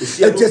plane.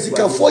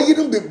 Jessica for yiri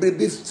mu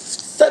bebre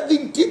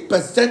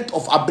 70%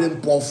 of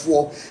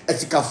abremponfo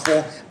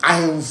esikafo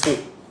ahemfo.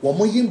 Wo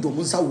mo yim do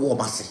mo nsa wo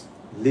mase.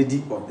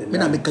 Lady of the night. Me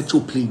na me catch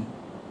your plane.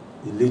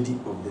 The lady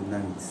of the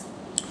night.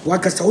 Wa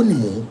kasa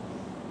onimo.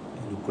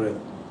 Correct.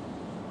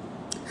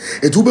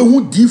 It will be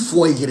who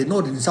D4 here, no,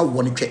 the inside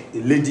one check.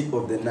 The lady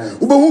of the night.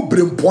 Ube who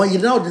brimpon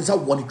here, now the inside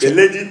one check. The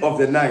lady of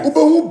the night. Ube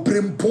who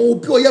brimpon,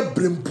 pure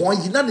brimpon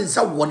here, now the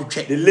inside one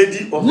check. The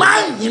lady of the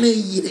night. The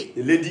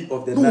lady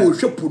of the night. No,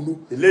 shepunu.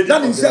 The lady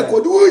of the night.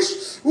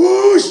 Whoosh,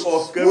 whoosh,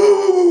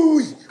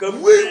 whoosh.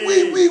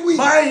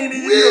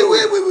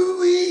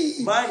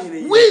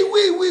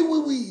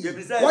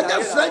 What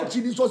the French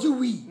in this was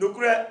we. No,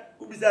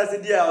 correct. Ubisa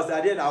said, dear, I was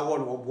a dear, I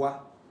want to bois.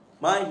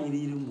 Mine,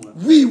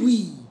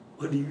 we.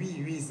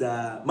 Oui,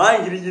 ça. Ma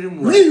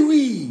yirimu.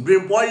 Oui.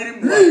 Brempo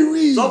yirimu.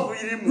 Oui. Sofu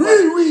yirimu.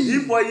 Oui.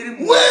 Ifo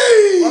yirimu.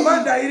 Oui.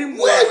 Mamanda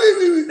yirimu.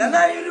 Oui.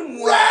 Nana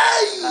yirimu. Oui.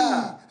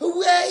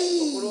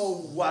 Okoro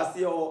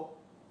wase o.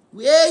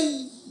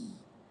 Oui.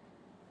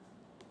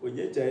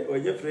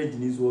 Oye French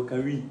ni so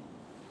kan wi.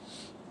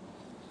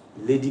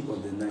 Lady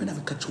of the night. When I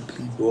catch you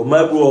play. Oh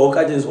my bro,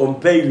 catches on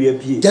pay we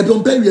appear. They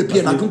don't pay you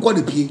appear. I don't call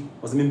the pay.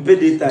 Was me pay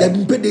data. They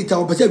been pay data.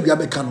 Or perceive we are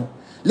mechano.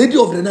 Lady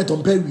of the night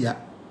on pay we are.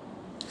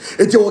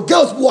 It's your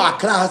girls who are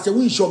class.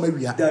 We show me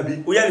we are.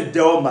 Dabi, we are the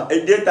Delma.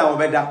 A daytime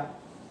weather.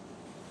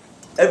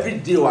 Every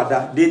day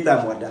wada,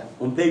 daytime wada.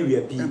 On pay we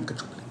appear.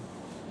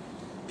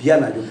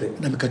 Piano you pay.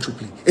 Na catch you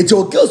play. It's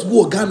your girls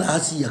who are Ghana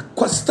as here.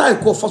 Quite style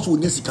call first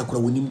when you see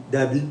kakura winning.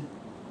 Dabi,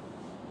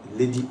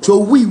 lady. So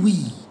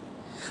we.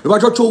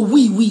 About your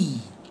we. We.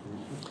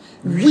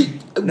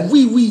 My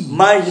we.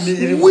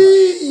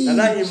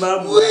 Nana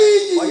hima.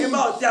 We.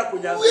 Ohima otia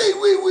kunya. We.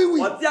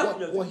 Otia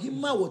kunya.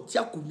 Ohima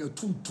otia kunya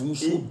tuntum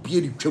so bie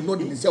the twem no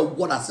dey say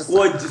what assess.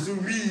 What jisu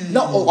we.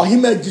 Na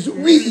ohima jisu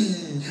we.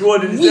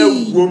 What dey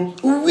say wom.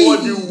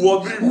 What dey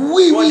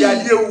wobri. What dey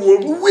ade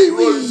wom. We.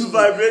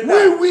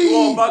 Vibrator. We.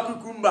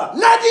 Bakukumba.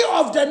 Lady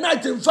of the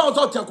night in front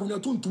of otia kunya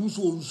tuntum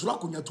so onsura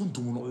kunya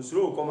tuntum no.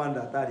 Onsura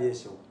commander tade e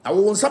show.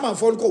 Awo nsama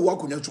fo ko wa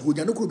kunya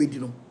chukunya no ko be di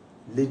no.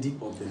 Lady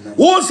of the night.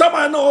 Oh,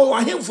 someone no,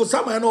 I him for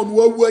someone no,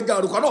 who are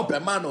down, who cannot per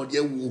man or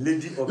dear.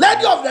 Lady of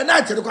the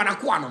night, you can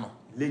acquire.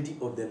 Lady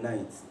of the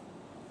night.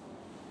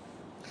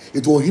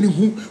 It was him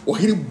who, or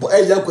him,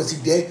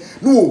 was there.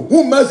 No,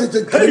 who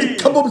message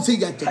come up say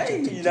that.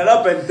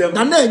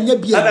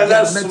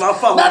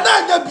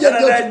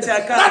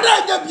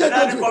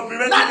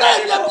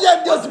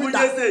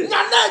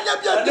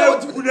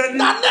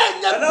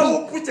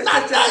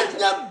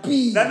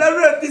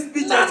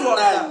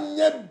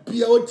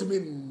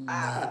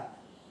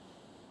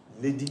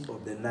 Lady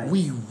of the night.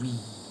 We.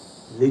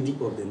 Lady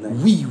of the night.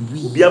 We.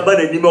 Obi aba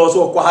na nime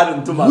also kwa ha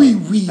ntoma. We.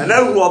 Na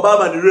hu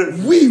Obama ni re.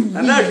 We.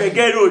 Na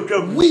hwege ro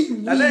twam. We.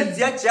 Na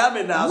tia chia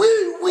me na. We.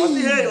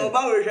 Oti he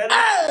Obama we hwe na.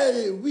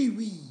 Hey, we.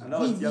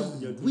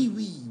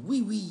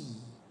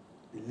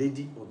 The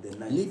lady of the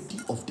night. Lady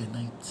of the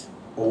night.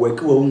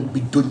 Oweki wa un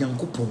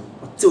Bidonyankopon.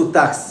 Till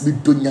tax.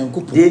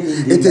 Bidonyankopon.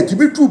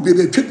 Etetibi tu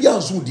bebe twebi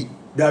ansudi.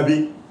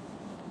 Dabi.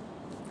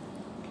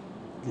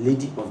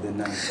 Lady of the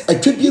night.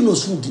 Etwebi no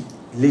sudi.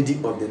 Lady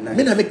of the night.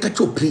 Me na me catch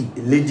your plane.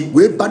 Lady.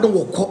 We ba no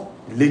woko.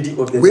 Lady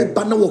of the night. We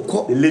ba no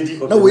woko. The lady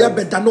of na the we night.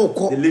 abeda no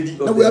woko. The lady of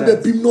na the we night.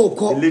 abebim no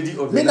woko. The lady of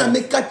the me na night.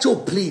 me catch your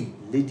plane.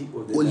 Lady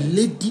of the or night.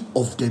 Lady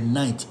of the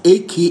night,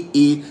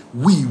 aka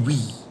we.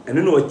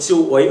 Eno no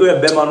chill or you be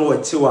man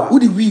no chill a. Who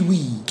the we?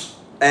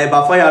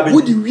 Ba fire be.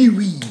 Who the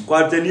we?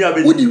 Kwanteni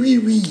abe. Who the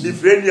we? The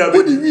friend abe.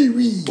 Who the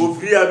we?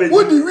 Ofri abe.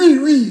 Who the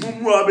we?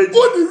 Mumu abe.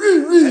 Who the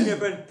we? And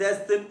even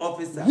testing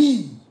officer.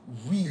 We.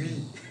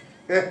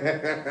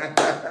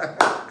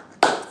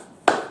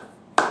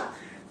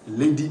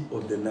 Lady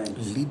of the night.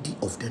 Lady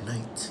of the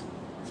night.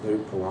 Very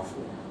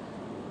powerful.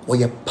 Or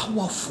you're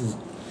powerful.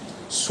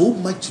 So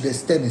much to the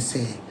extent they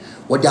say,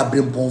 what they are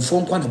bring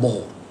phone kwa na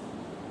ball.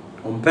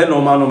 On pen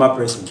no man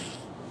person.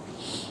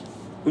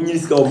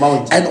 Unyiska o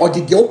mount. And or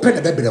did they open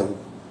the baby?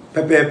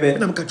 Pepe.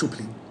 And I'm catch you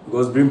play.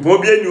 Because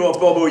Brimpo be new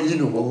poor boy you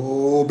know.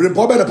 Oh,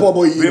 Brimpo be the poor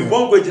boy you know.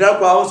 Brimpo go jina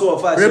kwa also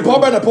of fashion.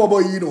 Brimpo be the poor boy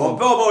you know. On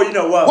poor boy you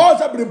know what?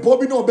 What's up Brimpo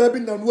be no baby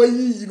na no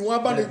yi know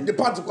about the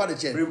part kwa the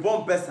chair.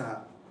 Brimpo pesa.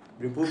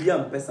 Brimpo be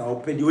am pesa o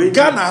pe di we.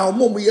 Ghana o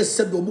mo ye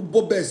said o mo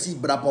bobe si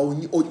brapa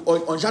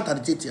on shata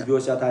de tetia. You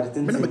shata de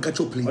tetia. Me na me catch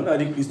you play. What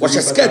What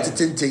skirt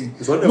tintin.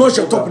 No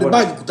she top the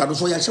bag kuta no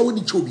so ya she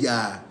woni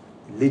chobia.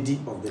 Lady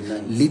of the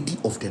night. Lady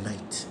of the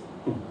night.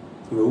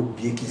 We will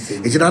be a kiss.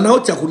 It's an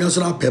out ya kunya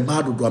so na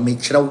pema do make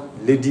chiraw.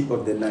 Lady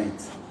of the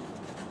night.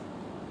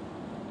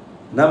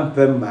 Nam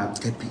pema.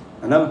 Tepi.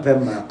 Anam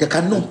pema. They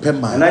can no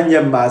pema.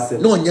 Ananya masse.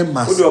 No nya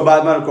masse. Who do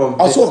bad man come?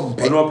 Also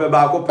pe. Ono pe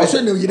ba ko pe.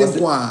 Also no yire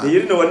kwa.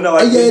 You know when na wa.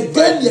 Eh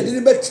then ye dey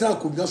be tira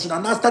kunya so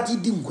na start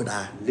di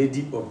nkoda.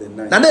 Lady of the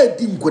night. Na na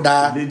di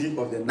nkoda. Lady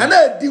of the night. Na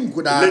na di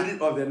nkoda. Lady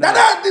of the night. Na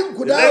na di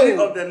nkoda. Lady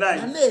of the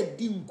night. Na na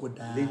di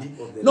nkoda. Lady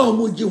of the night. No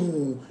mo je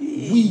hu.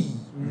 We.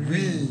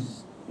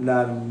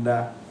 Na.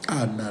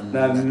 Na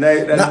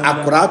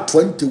akura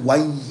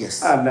 21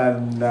 years.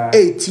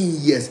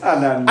 18 years.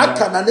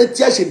 Aka na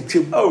tia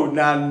hwetwem. Oh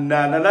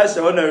na she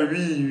wona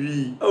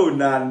we. Oh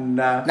na.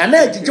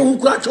 Na ejije hu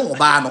kura twa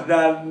oba no.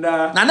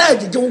 Na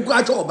ejije hu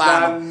kura twa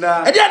oba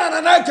no. E dia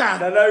na ka.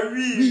 Na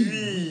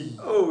we.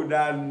 Oh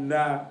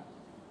na.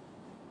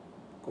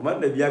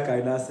 Commander bia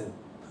kai na sen.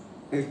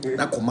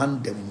 Na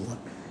command them one.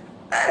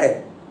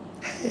 Hey.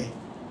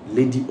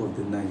 Lady of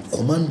the night.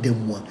 Command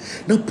them one.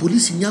 Na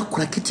police nya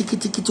kura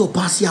kiti o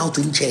pass out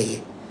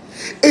nche.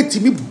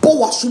 Etimi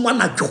bo wasuma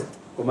na dwo.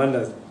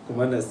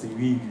 Commander say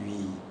we.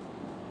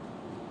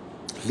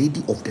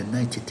 Lady of the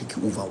night take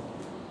you over.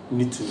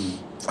 Need to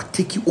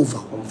take you over.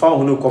 I'm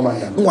found no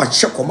commander. No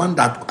check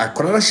commander. I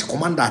corner she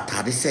commander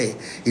atade say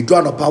e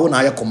do no power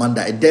na ya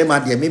commander. E dem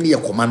ade me me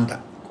commander.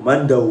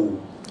 Commander o.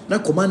 Na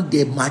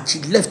commander march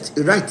left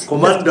right.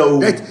 Commander o.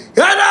 Right.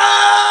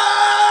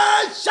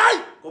 Yana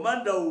shai.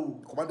 Commander o.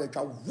 Commander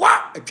twa wa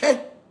etwe.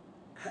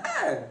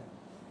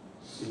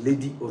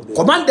 Lady of the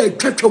commander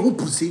twa hu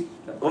pusi.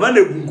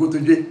 Commander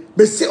gunkotoje.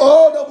 Me say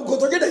oh no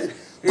gunkotoje dey.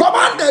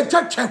 Commander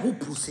twa hu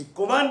pusi.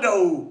 Commander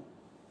o.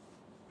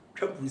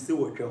 Twa pusi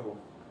wo twa ho.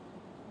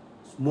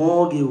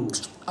 Small girl.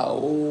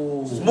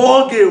 Oh.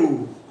 Small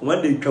girl.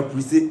 Commander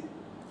Caprice.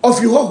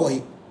 Of you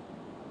hoy.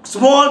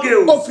 Small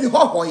girl. Of you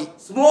hoy.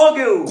 Small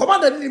girl.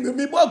 Commander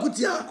me boy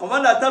kutia.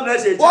 Commander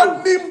Tamna.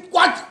 What me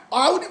what?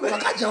 I would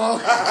catch you.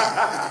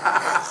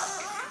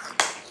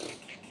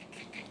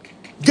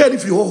 Get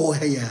if you ho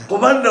here.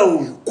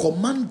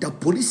 Commander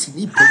police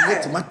ni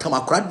permit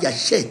matama akura dia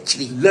share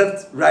chiri.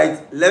 Left,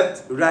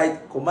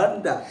 right,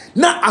 commander.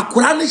 Na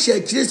akura ni share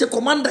chiri say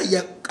commander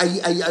ye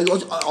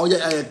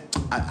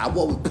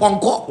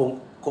ponko.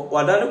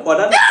 Wadane.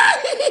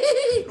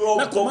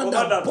 Na commander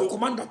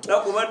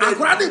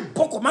akura ni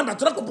commander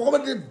to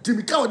commander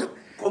dimika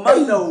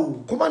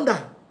commander.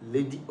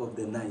 Lady of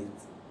the night.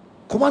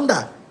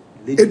 Commander.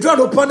 Edward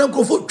upon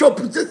go for chop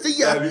say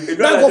ya.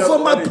 Na go for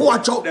my poor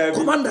chop.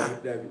 Commander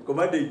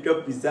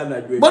chop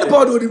pisana. What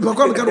about the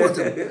Pocom can what?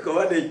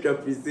 Commander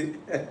chop pisi.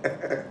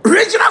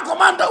 Regional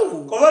commander.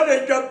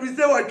 Commander chop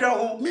pisi what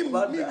you me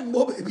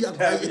mo baby.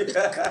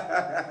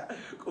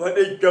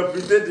 Commander chop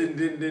pisi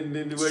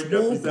din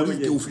chop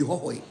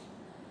pisi.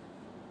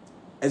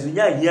 As we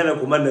hear na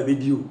commander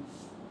video.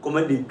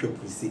 Commander chop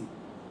pisi.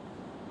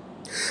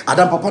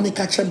 Adam papa ni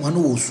catch him one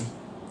osu.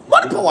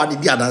 What power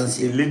did you dance?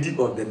 The lady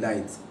of the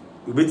night.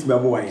 You bet me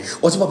amo why.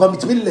 What's papa me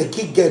to me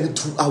like girl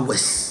 2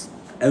 hours.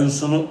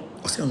 Enso no.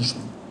 O se enso.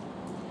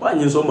 Why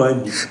you so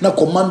man? Na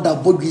commander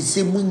body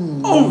say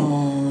mun.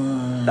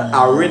 The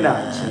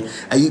arena.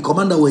 Ayi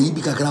commander we yi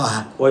bi kakra wa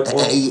ha.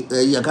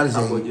 Ya kan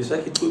say.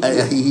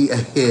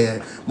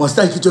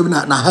 Mosta ki to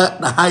na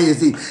ha ye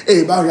say.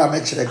 Eh ba ya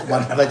me chere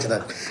commander ba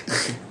chere.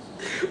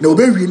 Na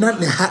obewi na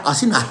ne ha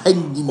ase na ha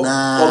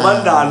nyina.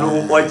 Commander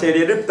no o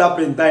chere de tap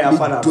entire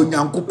afana. To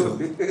nyankopo.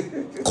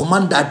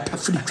 Commander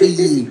tafri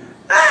twe.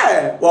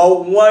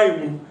 Well,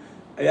 why?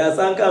 I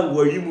sanka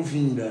ngori mu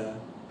fina.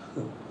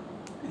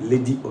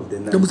 Lady of the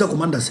night. The Musa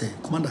commander say,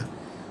 commander,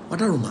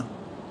 what are Roma?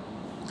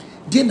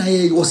 Then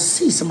I was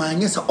see some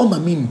yes, all my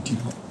mean.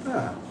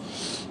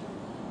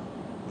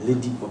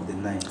 Lady of the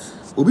night.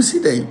 We see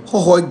them,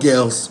 ho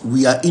girls,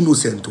 we are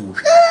innocent too.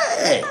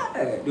 Hey,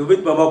 you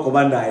with Mama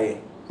Commander,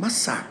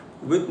 Massa,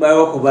 with my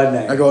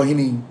commander. I go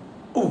in.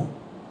 Oh,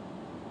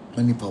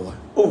 money power.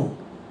 Oh,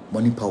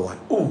 money power.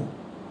 Oh.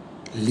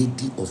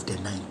 Lady of the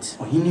night.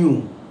 Oh, he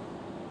knew.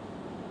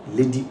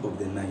 Lady of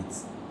the night.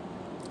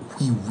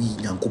 We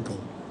nyankopon.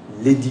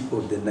 Lady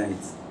of the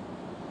night.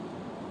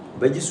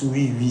 But just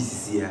we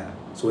here.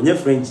 So when you're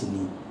French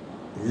ni,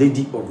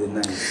 Lady of the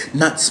night.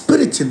 Na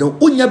spirit no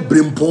onya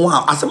brempon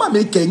a asema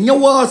make nya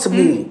wa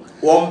asemu.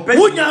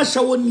 Onya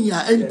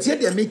shawonia entie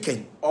de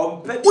make.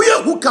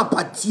 Oye hook up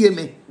atie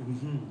me.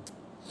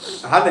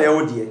 Aha na ye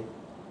wo de.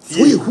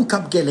 Oye hook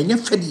up girl nya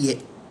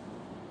fede.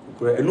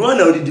 No one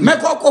now did you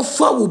make a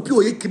far will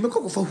be a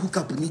chemical for hook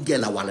up in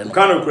Gala Wallen.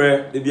 Can't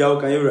cry, the Biao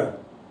Caira.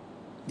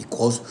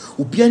 Because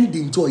Upiani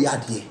didn't enjoy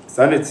yadi.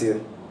 Sanity.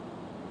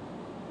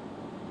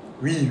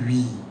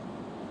 We.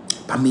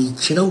 Pami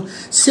chino,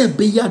 say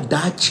be ya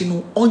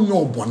dachino on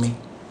your bonnet.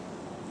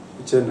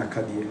 Chena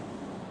Cadia.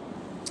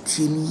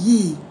 Tin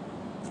ye.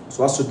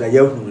 So I should die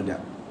out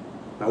that.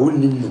 I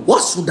wouldn't know.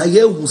 What should I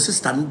hear who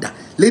sister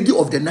Lady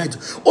of the night?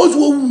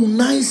 Also,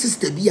 nice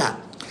sister Bia.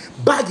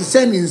 Bag is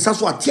sending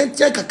Sasso a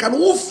tia can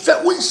all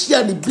fat when she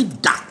had a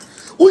big da.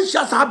 When she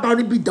has a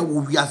body big that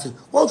will be asking.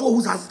 Also,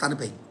 who's has to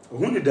pay?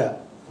 Who did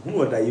that? Who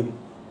would I am?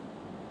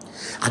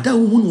 I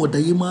don't know what I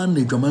am, and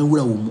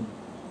the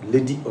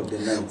Lady of the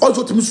night.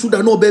 Also, to Miss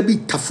Sudan, no baby,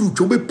 Tafru,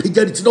 you may pay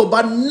it, no,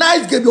 but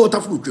nice give you a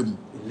Tafru.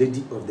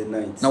 Lady of the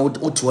night. Now,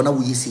 what one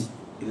will you see?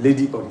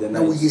 Lady of the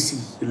night. Now you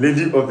see.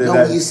 Lady of the night.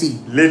 Now you see.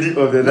 Lady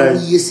of the night.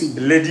 Now you see.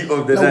 Lady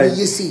of the night. Now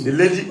you see. The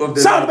lady of the night.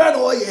 Sound bad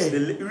oh yeah.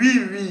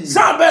 Oui.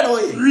 Sound bad oh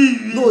yeah.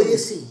 Oui. No you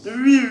see.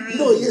 Oui.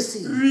 No you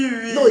see.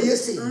 Oui. No you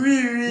see.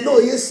 Oui. No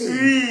you see.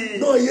 Oui.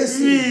 No you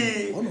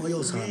see. Oh no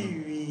you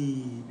see.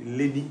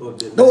 Lady of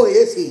the night. No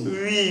you see.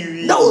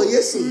 Oui. No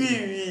you see.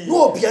 Oui.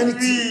 No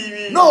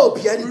pianity. No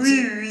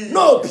pianity.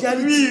 No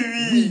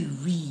pianity.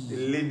 Oui.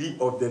 Lady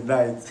of the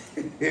night.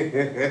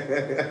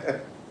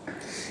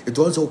 It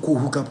also cool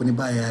hook up and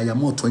buy a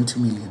more 20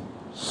 million.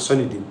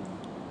 Sonny did.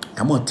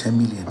 A more 10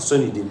 million.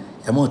 Sonny did.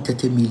 A more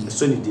 30 million.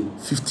 Sonny did.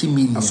 50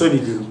 million. Sonny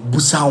did.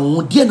 Busa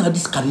on dear na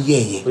this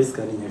career. This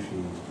career.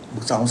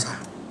 Busa on sa.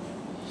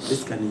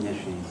 This career.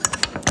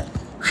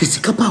 She's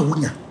a capa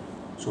winner.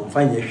 So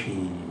find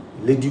she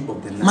lady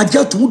of the night.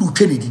 Major to do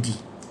train didi.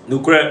 No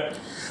correct.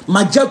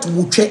 Major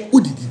to check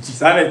who did it.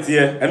 Sanity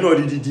and what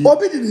did it?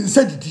 Obi didn't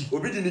say it.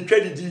 Obi didn't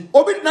trade it.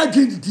 Obi did not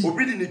get it.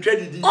 Obi didn't trade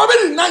it. Obi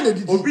didn't nine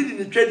it. Obi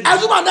didn't trade it.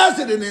 As one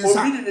answered in the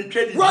Obi didn't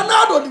trade it.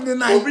 Ronaldo didn't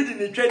nine. Obi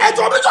didn't trade it. And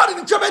Obi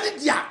didn't trade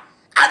it. Yeah.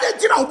 And then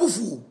Tina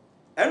Bufu.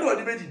 And what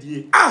did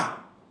it?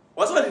 Ah.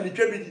 What's what did the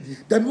trade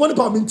it? Then one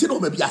about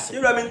Mintino maybe as you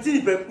are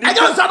Mintino. I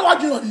don't start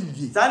watching on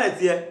it.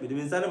 Sanity with the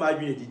Vincent of my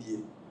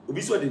dream.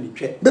 Obi saw the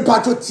trade. The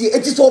party,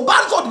 it is so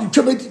bad for the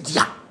trade it.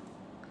 Yeah.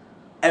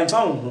 And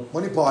found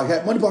money power.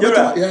 Money power.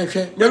 Yeah,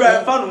 you're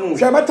right. Found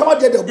share my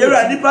tomato. You're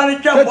right.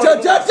 Nipani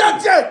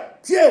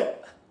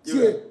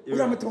we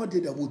are met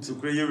did the wood to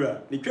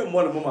Grayera. The came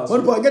one moment.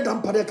 One boy get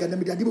them Padek and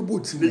the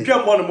boots. The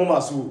came one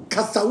moment.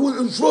 Cassa will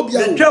and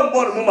Frobia. The came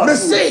one moment.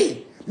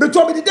 Say, Me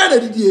to me di na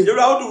didie. You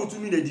ra do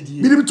tumi na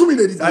didie. Me di tumi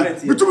na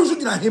didie. Me tumi so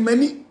gina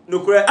hemani. No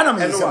kure. Ana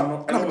me se.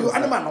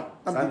 Ana ma no.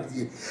 Ana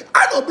didie.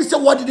 Ana obi se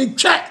what did it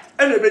check?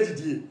 Ene be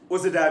didie. O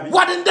se da bi.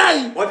 What did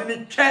they? What did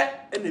it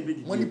check? Ene be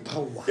didie. Money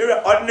power. You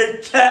ra on the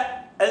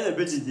check. Ene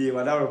be didie.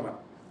 Wadaroma.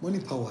 Money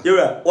power. You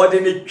ra what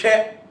did it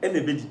check?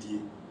 Ene be didie.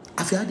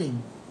 Afia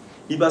den.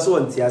 Iba so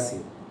on ti ase.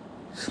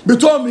 Me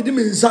to me di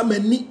me nsa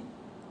mani.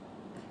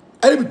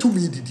 Ene be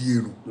tumi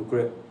didie no. No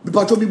kure. Me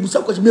pa to me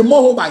busa question me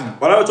mo ho ban.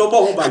 Wala to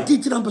bo ho ban. Ati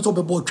ti na person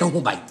be bo twa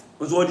ho ban.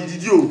 Ozo odi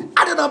didi o.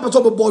 Ada na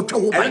person be bo twa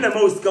ho ban. Ene na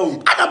ma osika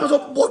o. Ada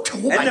person bo twa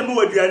ho ban. Ene ma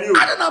waduane o.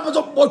 Ada na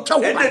person bo twa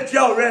ho ban. Ene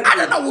tia o rent.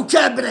 Ada na wo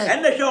twa bre.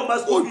 Ene hwe o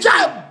mas Wo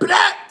twa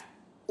bre.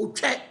 Wo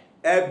twa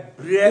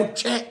ebre. wo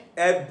twa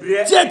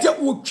Ebre. Tiete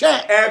wo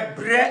twa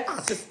Ebre.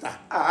 sister.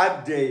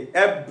 Ade.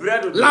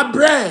 Ebre do. La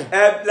bre.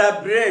 La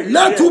bre.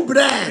 Le tout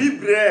bre.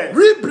 Libre.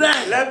 Ribre.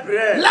 Le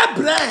bre. La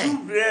bre. Tout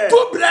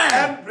Tout bre. bre.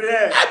 Ebre.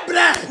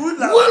 Ebre. Good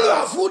la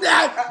Wolo food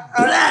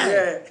bre.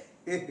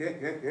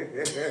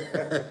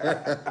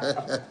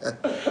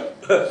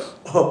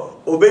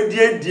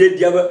 Obedie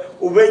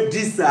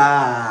obedisa.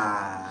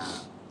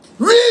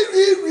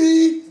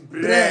 Oui.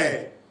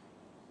 Bre.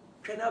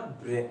 Kena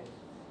bre.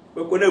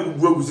 We kona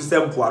bubu agusu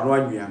sempo ano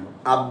anwea no.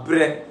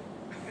 Abre.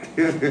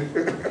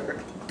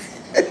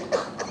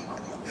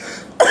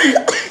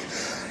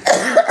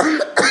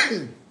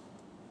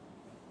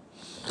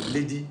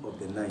 Lady of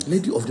the night.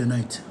 Lady of the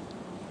night.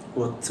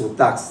 What to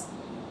tax?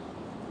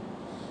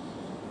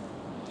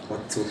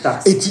 What to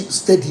tax? Eti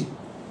steady.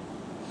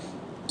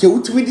 Ke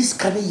utimi dis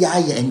kan ya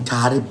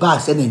entire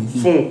bags and en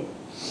Phone.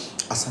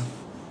 asa.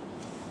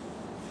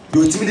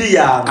 You utimi di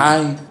ya.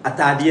 Ai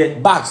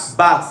Atade. bags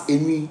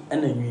Eni.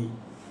 Ena nwi.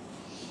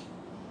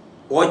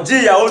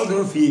 Oje ya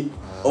onduru fie.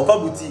 Ofa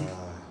boutique.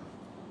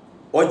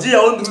 Oje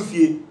ya onduru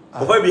fie.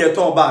 Ofa bi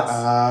eton bags.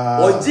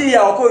 Oje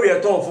ya okọ wi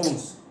eton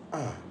phones.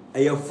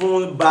 A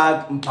phone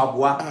bag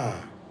mpaboa.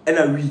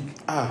 Ena wig.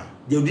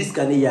 The this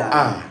kan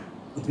ya.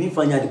 It mean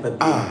fanya de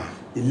papi.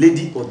 The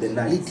lady of the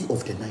night. Lady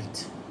of the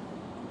night.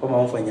 Oma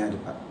won fanya de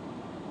papi.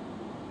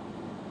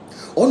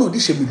 Ono di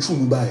she metru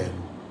mu ba ya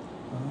no.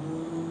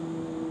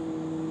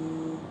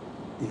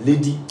 The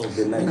lady of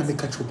the night. Na me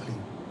catch you play.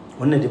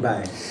 One de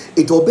buy.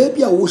 It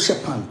obaby a wo she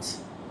pant.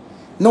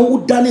 Na wo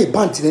dane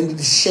pant na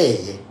ndi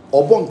share.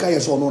 Obo nka ye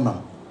so no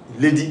nam.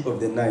 Lady of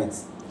the night.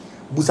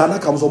 Busana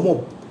kam so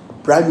mo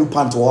brand new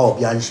pant wa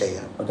obi an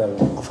share. Other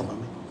Ofa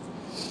mama.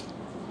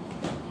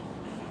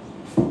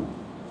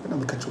 Na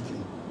me catch you play.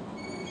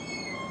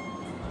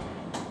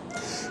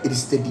 It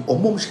is steady.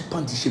 Omo she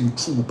pant she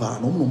metru mu ba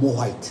no more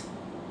white.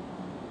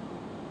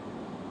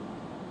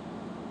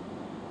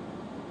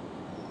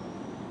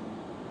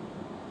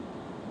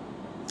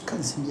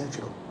 Can't see me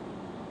actually.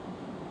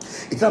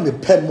 It's not a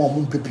pen more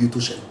moon paper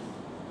to share.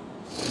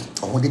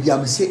 I want to be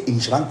able to say in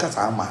Shrankas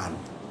are man.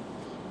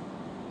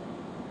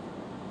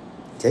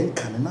 Then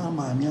can now,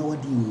 mammy,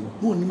 what do you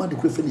know? No, the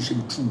great finish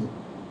him true.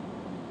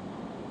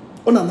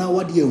 On an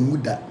hour, dear,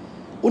 would that.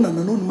 On an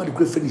unknown, the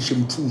great finish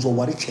him true or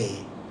what a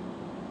chair.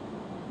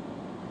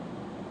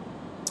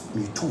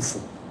 Me too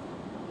full.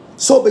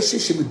 So be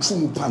she be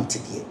true pant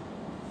here.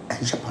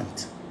 And she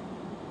pant.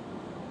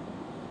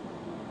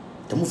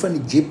 The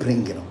mufani J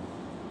pringing.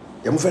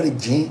 The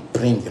mufani J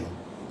pringing.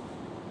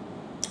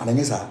 And then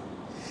yes,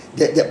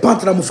 the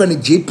pant na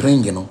mufani J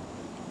pringing.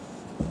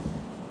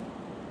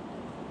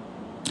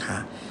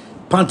 Ha,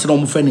 pant na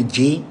mufani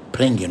J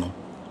pringing.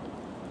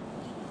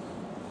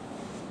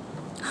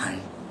 Hi.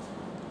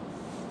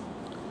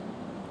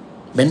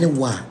 Benny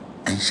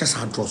and she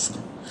sa dross.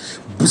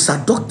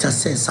 Busa doctor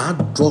says sa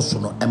dross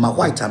no. Am I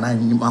white and I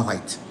am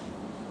white.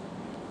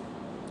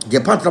 The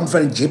pant na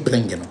mufani J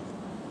pringing.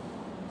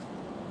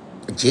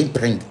 J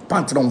Pring,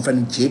 Pantron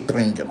friend J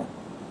Pring, you know.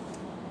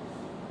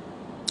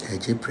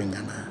 J Pring,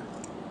 and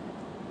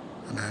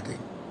I did.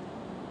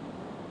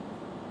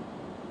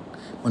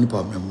 Money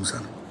power, my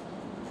musan.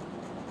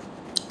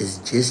 It's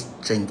J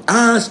String.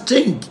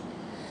 String.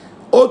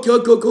 Okay.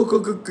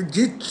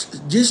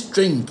 J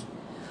String.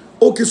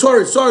 Okay,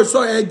 sorry.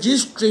 J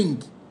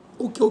String.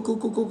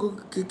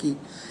 Okay.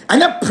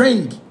 And a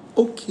Pring.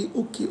 Okay.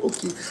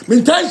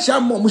 Meantime,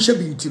 Sham, Musha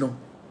Beauty, you know.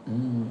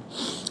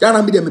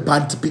 Yana me them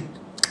panty pick.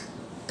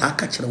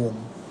 Catch the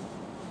woman.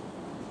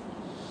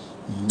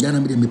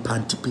 Yana me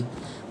panty pick.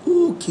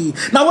 Okay.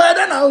 Now where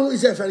then now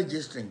is a very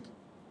J string?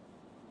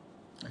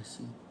 I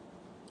see.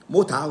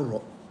 Motor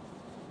rock.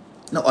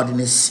 Now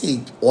ordinary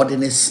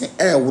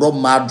rob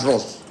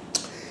madros.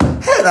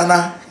 Hey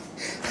Nana.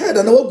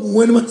 What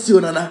when man see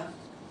Nana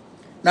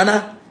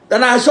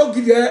I shall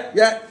give you.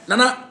 Yeah.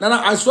 Nana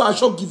I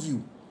shall give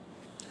you.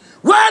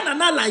 Why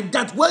Nana like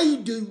that? Where you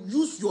do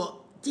use your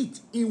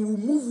teeth in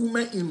remove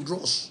women in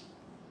dross?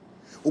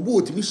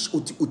 Obo otimi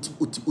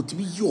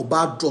your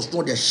bad dross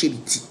no their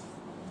shady.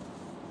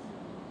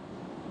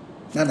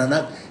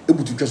 Nana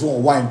able to just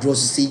one wine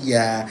dross say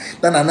yeah.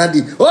 Nana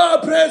the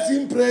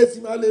praise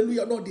him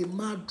hallelujah no the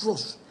mad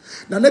dross.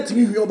 Nana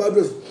timi your bad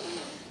dross.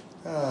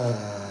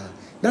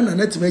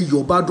 Nana timi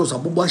your bad dross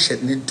abobo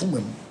shed ne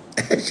tomem.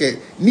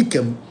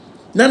 Nikem.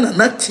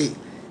 Nana te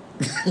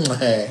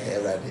Ready.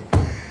 Ready.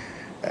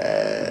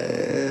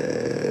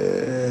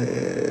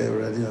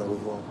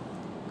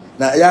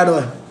 Now,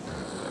 yeah,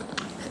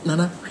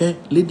 Nana,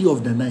 lady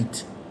of the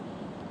night.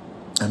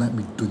 Nana,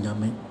 me do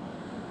nyame.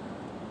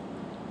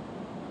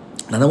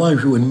 Nana, one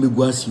show when me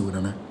go see you,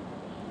 Nana.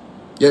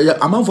 Yeah,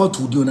 I'm out for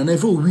to do, Nana.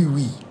 If we.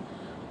 Me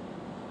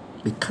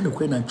can't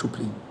go na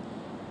chopping.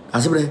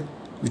 As we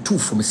two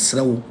from a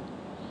slow.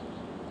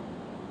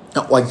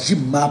 Now, what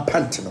Jim ma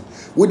panting?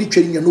 What did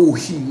you know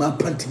him ma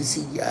panting?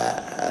 See,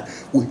 yeah,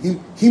 with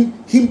him.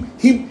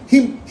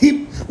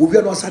 We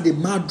are not sad the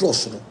mad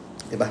dross.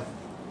 Eba.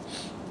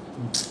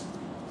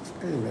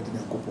 Ready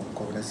now, go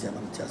on, let's see.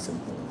 I'm just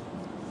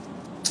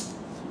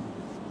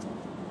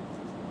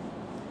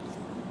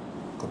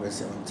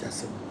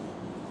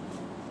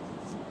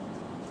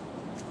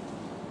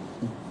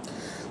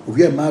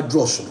we are mad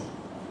dross.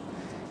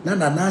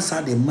 Nana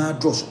sad the mad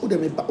dross. Oh, they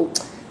may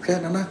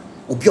Nana,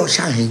 Obi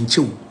Osha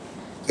Henchu.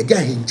 A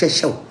guy in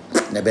Cheshire,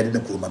 the bed in the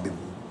Kurma Bibu.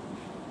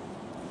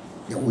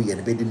 We had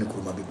a bed in the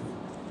Kurma Bibu.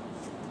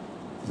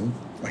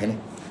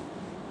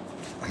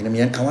 I am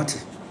young Kawati.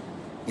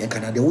 Yan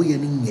Canada, we are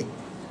in it.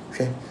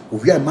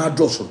 We are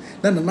madros.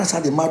 None of us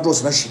had the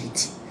madros rashid.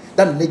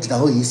 That makes the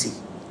whole easy.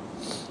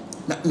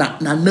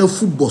 No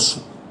football.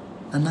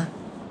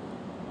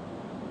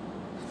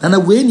 Nana,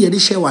 when you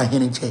share one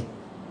hen chair.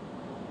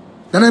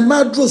 Nana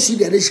madros see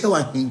the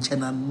shower hinch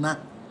and Nana.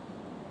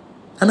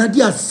 And I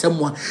dear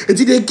someone, it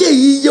is a gay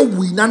ye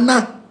we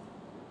Nana.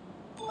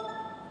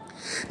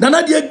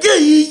 Nana dear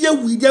gay ye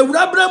we, the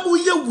Rabram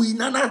ye we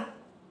Nana.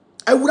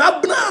 I would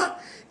abra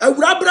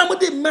with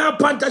the mare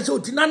panta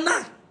shot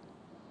Nana.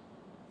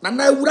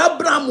 Nana would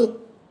abramo.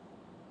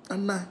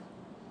 Nana.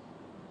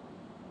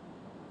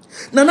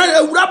 Nana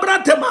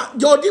Rabra tema,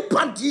 Jordi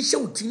panty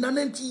shot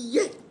Nana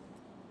ye.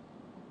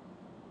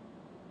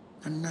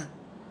 Nana.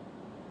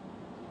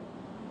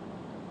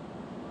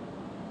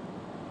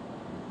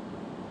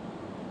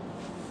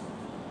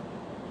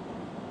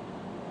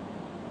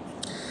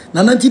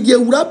 Nana ti dia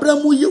urabra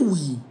mu ye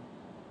wi.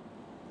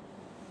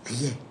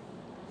 Eye.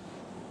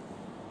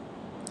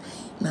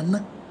 Nana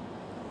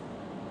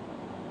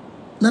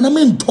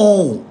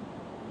menton.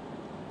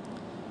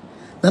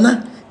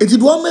 Nana eti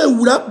do ma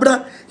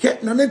urabra, he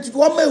nana ti do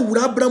ma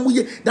urabra mu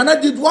ye. Nana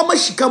di do ma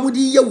shika mu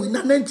di ye wi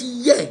nana ti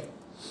ye.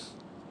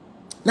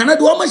 Nana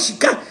do ma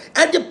shika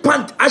e di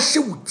pant ahye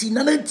wuti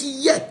nana ti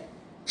ye.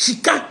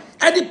 Shika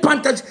e di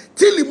pant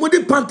tili mu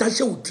di pant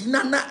ahye wuti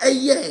nana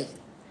eye.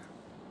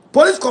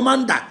 Police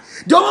commander,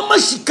 the mama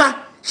shika,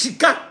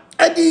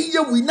 Eddie, ye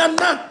we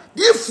nana,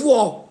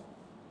 D4.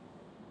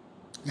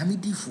 Yami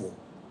D4.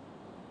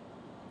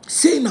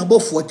 Saying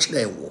above for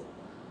chilewo.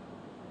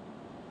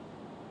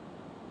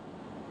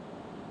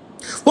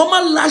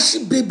 Woman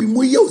lashy baby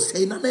mo yo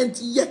say na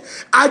 90 ye.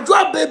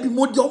 Adwa baby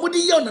mo di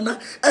omudi yo nana.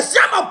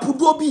 Esiama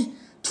pudobi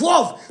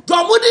 12. Do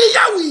omudi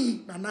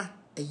yawi nana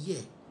a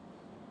year.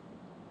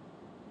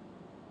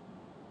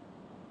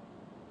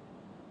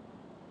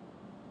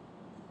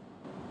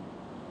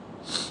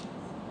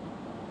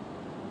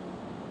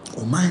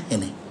 O man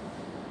hene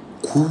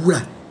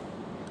kura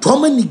to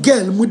many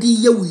girl mudi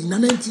yewi na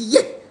 90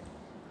 ye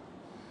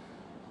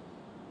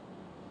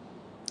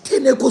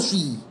tene ko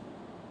sui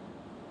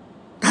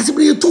that's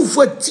be too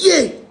for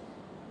tie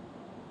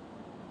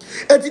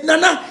et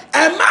nana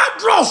e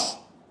madros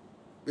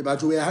be ba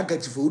to we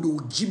handkerchief wo do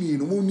Jimmy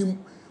no mo nim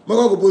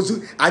mo ko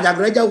bosu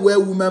ajagraja wear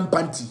woman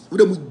panty wo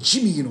do mo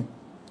Jimmy no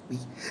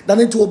dan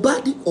into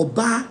oba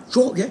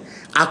so ye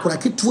akora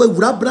keto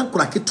awurabra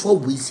akora keto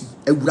wesi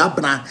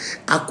awurabra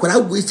akora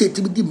wesi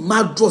etimi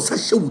madros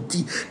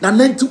ahewuti na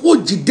nanti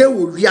ogide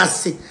wo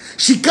wiase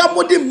shika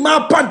modi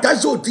ma panta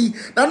joti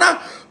nana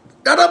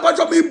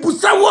bajo mi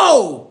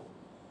busawo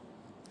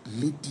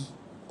lady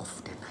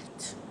of the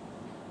night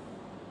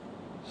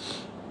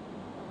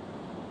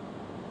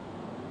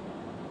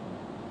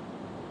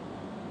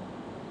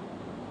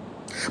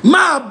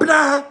ma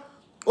bra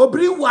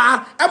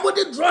obriwa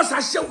emodi dross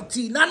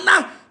ahewuti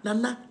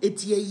nana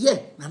etie ye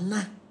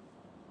nana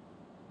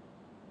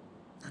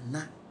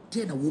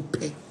tie na wo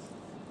pe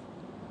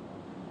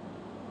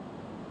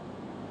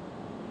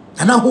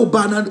nana ho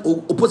ba na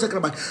opose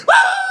kraba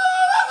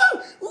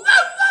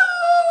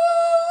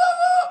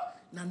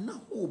nana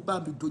ho ba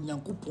bi do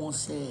Nyankopon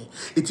se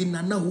eti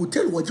nana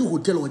hotel waji wo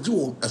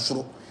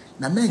esoro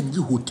nana nji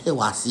hotel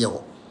wa ase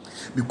ho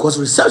because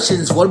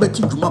receptions for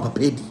beti djuma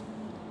papa edi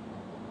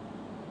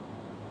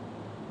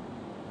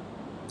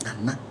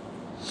nana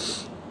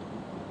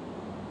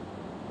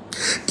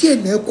tie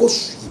na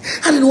ekosu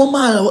and no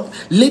man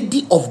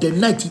lady of the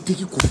night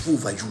take control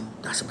over you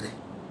that's it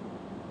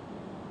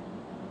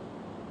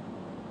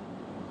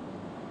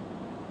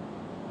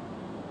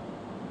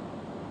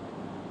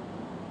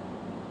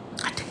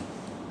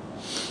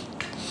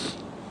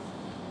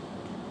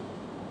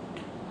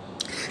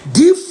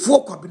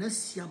D4 cabinet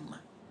siama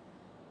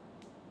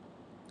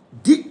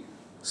D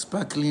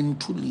sparkling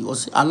truly or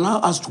allow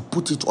us to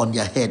put it on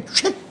their head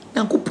check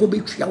Nyankopon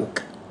be twa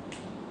woka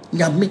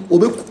nyame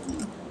obeku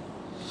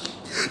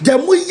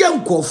Demu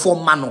yanko for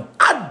mano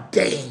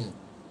aden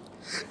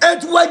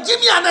It was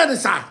Jimmy and then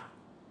sir.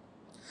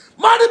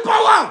 Money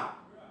power.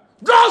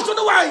 Draws to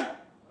the way.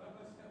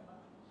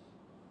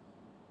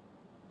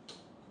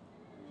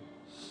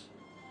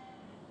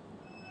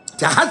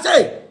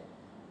 Jahase.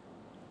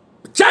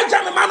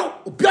 Jaja me mano.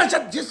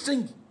 Ubiaja just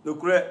sing. No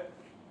correct.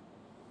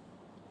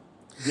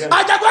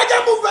 I just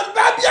movement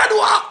baby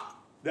adwa.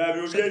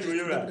 There will be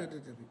you.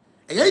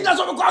 And he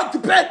doesn't go to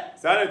pay.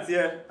 Silence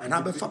here. And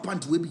I'm a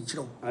fapant to be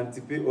chill.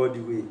 Anti-pay all the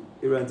way.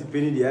 You're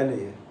anti-paying the end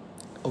here.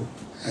 Oh,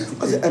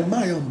 and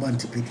my own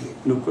antipay.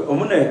 No, I'm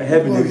gonna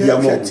have a man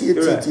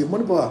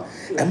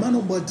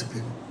on board to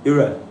pay.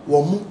 You're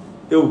Woman,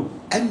 you,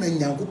 and then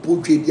you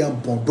put your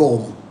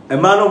bondom. a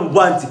man on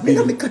one to pay.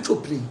 Let me catch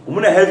your play. I'm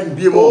gonna have him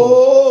be more.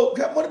 Oh,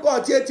 what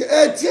about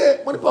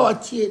what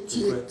about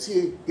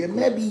there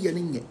may be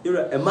an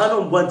You're a man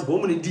on one to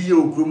woman in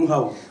Dio Grum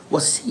House. Well,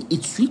 see,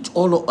 it suits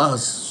all of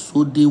us,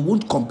 so they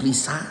won't complain,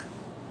 sir.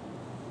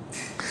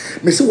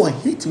 Mr. One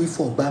hit me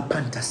for bad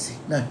fantasy.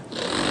 Now,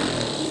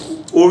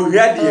 oh,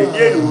 yeah,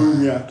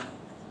 dear,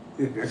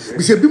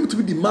 we should be able to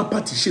be the map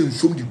party show and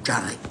show you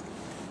dry.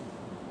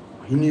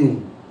 He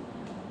knew.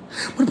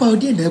 What about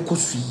the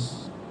Necosi?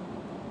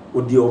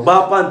 Or the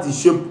Oba Panty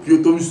shop,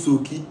 you told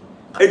Suki,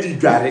 Eddie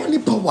Dry. Only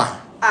power.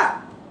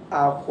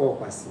 I'll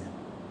call us.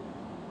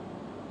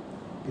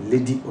 The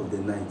lady of the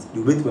night.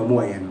 You wait for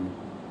more.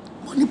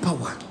 Only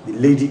power. The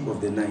lady of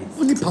the night.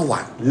 Only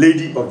power.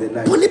 Lady of the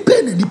night. Only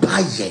pen and the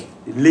pie.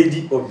 The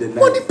lady of the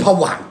night. Only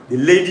power. The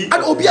lady.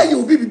 And Obia, you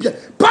will be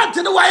part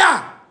in the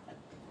wire.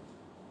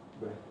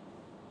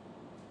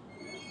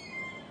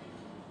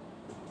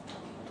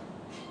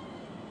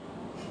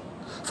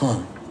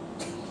 Fine.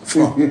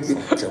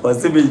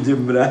 What's the big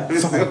Jimbra?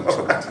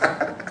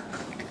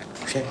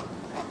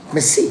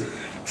 Merci.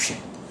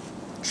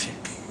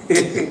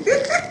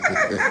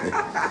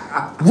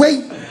 Wait.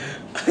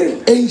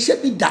 And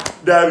should be that.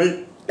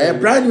 David. A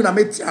brand new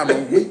Nametiano.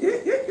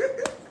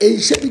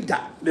 And should be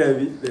that.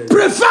 David.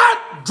 Preferred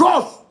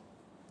draws.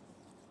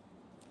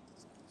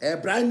 A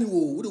brand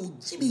new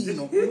Jimmy, you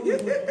know.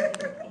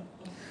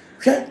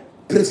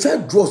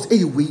 Preferred draws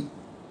anyway.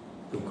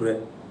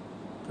 Correct.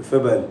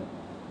 Preferably.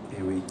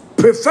 Away.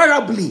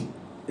 Preferably.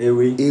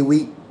 Away.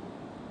 Away.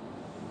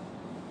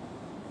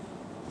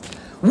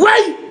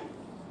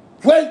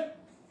 Wait.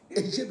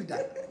 It should be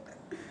that.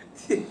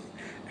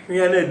 We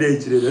are not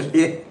dating.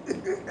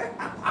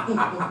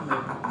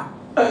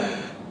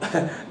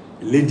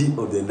 Lady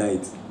of the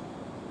night.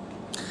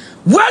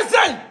 What's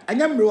that? I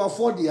am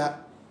afford ya.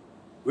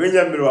 When you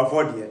are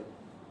afford yet.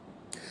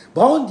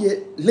 But on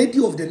the lady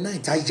of the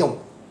night, I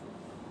know.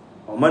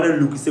 O man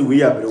look say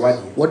we are one.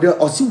 What the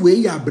Ossi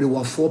way are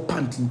brewer 4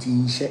 pant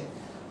in share.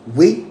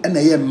 Way and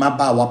I am my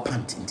bower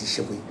pant in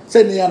the way.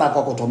 Say me and I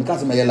cocoa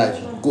because my life.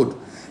 Good.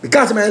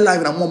 Because my life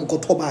and a mom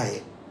got to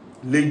buy.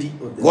 Lady of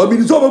the night. What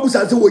be so much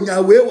as when you are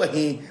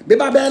away. Maybe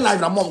my life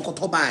and a mom got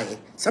to buy.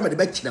 Some of the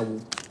bachelor.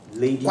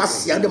 Lady.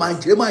 What's the other man?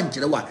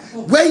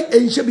 Way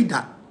and she be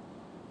that.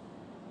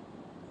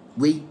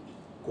 Way.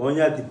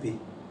 Konya to pay.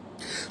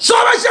 So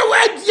much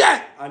away,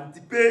 yeah. And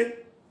to pay.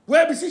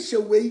 Where be she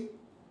way?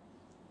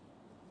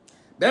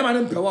 Beman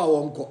on power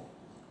won't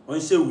on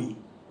Shewy.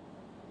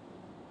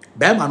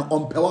 Beman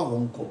on power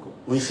won't cock.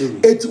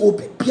 It will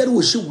be Pierre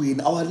was win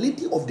our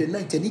lady of the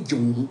night and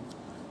June.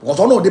 Was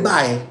on the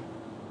buy.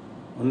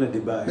 On the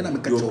buy. Then I'm a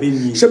catch.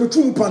 Shall be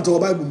 2 pounds or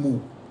Bible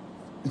move.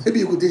 Maybe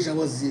you could take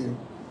was here.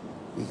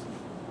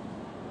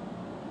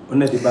 On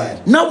the buy.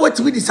 Now what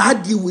we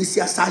decide you will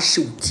see as I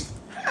shoot.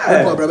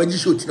 I'm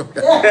shooting up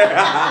there.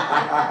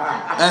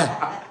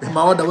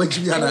 My other way,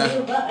 Juliana.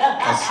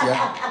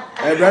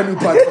 A brand new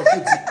part for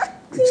shooting.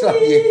 It's not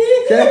here.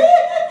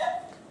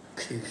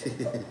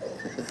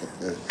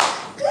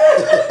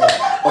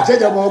 I'll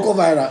take a walk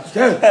over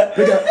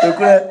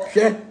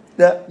here.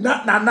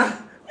 Nana.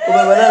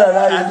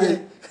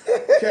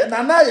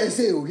 Nana, you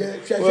say,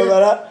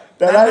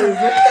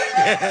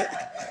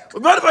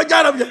 what about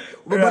Janam?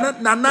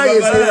 Nana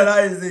is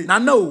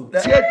Nano. Oh,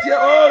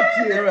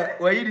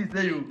 where you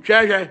say you?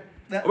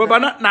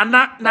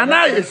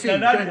 Nana is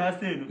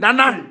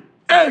Nana.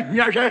 Eh,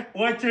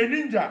 what a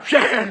ninja.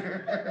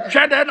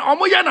 Share then,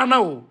 Omoya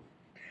Nano.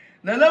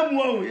 Nana,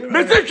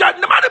 Mr. Shad,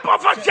 the money for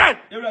share.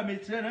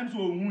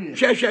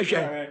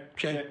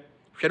 Share.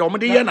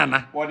 Domodiya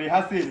nana.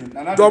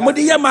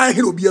 Domodiya man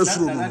he obi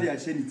asuro.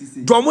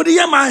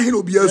 Domodiya man he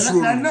obi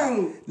asuro.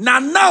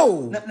 Nana.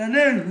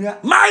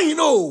 Man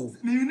no.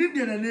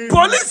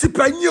 Police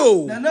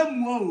panyo.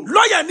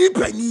 Lawyer ni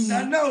panyi.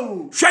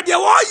 Hwe de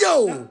wo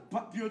yo.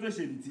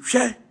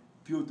 Hwe.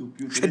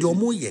 Hwe de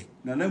omo ye.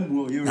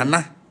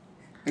 Nana.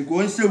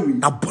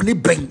 Na boni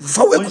ben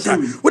fa we kuta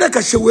we da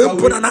ka hye we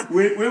po nana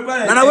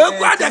nana we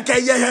kwa da ka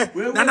ye he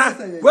nana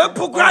we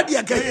po kwa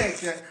da ka ye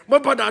mo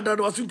pa da da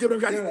wasu ntebe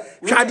hwa de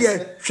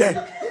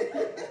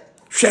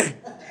hwe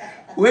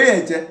we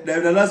ye che da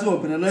nana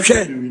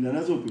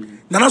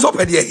so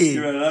pe he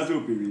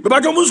be ba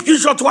jo mu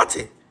screenshot what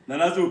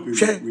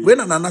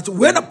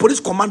When a police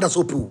commander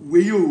so people.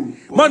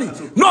 Money.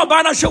 No,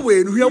 bana show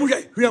way.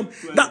 Him.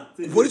 That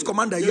police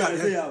commander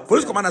here.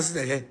 Police commander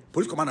sit there.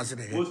 Police commander sit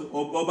there.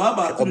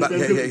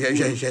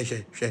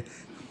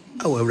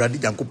 Oh, already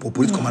janko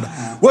police commander.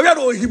 We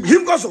are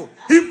him also.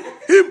 Him.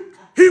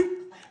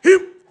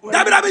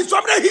 That be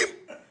something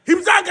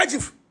him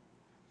handkerchief.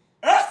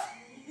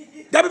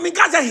 That be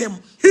kaza him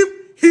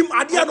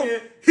adiano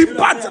him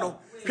pants no.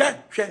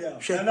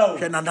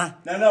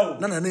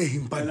 Nana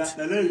him pants.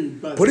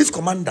 Police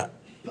commander.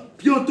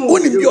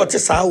 Only be ote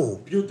sa o.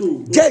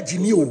 Judge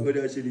ni o. Hwe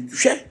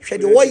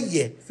the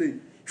woye.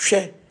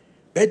 Hwe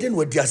beden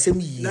wo di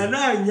asem yi.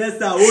 Nana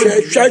nyesa o.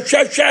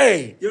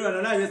 Hwe.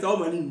 Nana nyesa o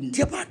mani ni.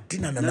 Tie ba di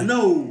nana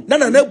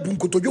na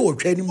bunkotojo wo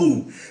hwe ni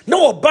mu. Na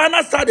oba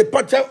na sa de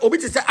picture obi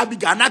ti say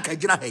abiga na ka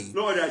gina hey.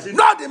 No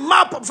the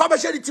map fa ba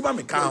share ti ba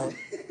me ka.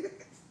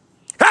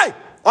 Hey,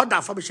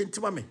 order fa ba share ti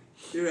ba me.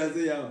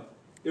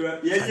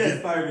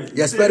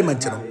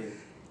 Experiment no.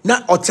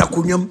 Na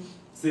otakunyam.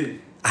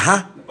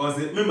 Aha.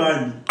 Ose me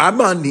mani.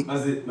 Amani.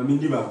 Ose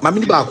mamindi ba.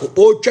 Mamindi ba ko.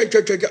 O che.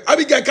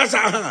 Abiga kasa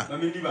aha.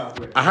 Mamindi ba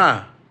ko.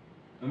 Aha.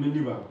 Mamindi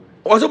ba ko.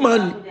 Ose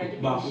man.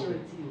 Ba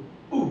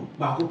ko.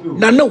 Ba ko pe o.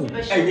 Na no.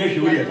 Enye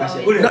hwe o ye fa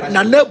she.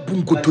 Na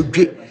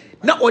bunkotodwe.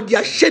 Na odi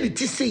a share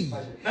ti sei.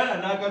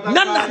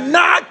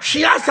 Na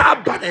twia sa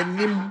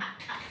banim.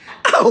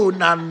 Oh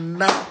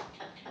nana.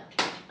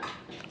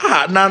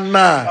 Ah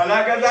nana.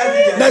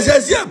 Na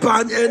sesi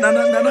apa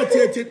nana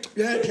tie.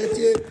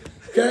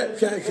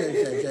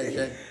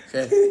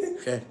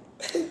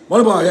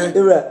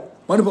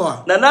 Money boy.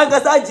 Nana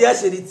kasa je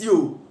asheriti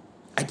o.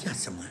 Adi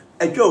asema.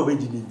 Etwa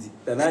obedinidi.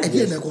 Nana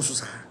je na ko so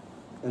sa.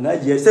 Nana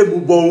je se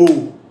mu bon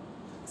o.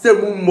 Se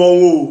mu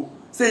mon o.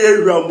 Se ye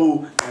ram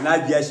o.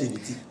 Nana je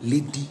asheriti.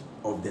 Lady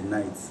of the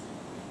night.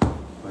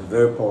 But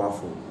very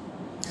powerful.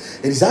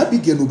 It is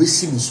Abigail no be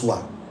sim so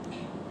a.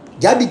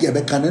 Abigail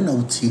be kan na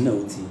uti.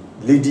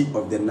 Lady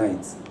of the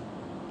night.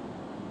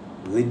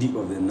 Lady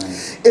of the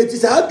night. It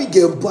is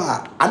Abigail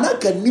ba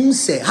anaka nim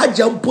se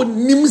hajampo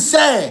nim se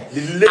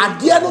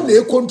ade no na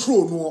e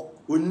control no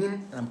onim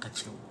am ka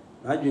chew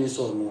na adwin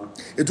so no a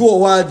eto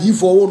wa di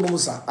for wo no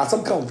sa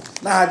asam ka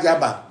na haje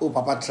aba o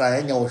papa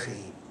try enya wo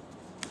hwe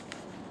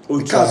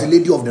because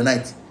lady of the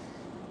night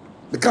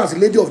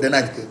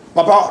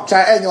papa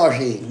try enya wo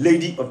hwe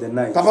lady of the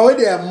night papa we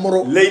dey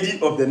moro lady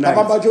of the night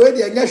papa we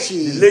dey enya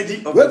hwe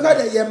lady of the night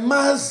we dey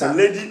mansa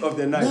lady of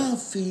the night na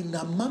fi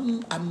na mam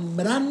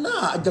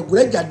amrana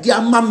ajagureja di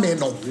amame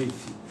no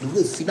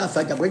we fi na fa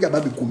ajagureja ba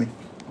bi kume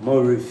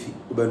more refi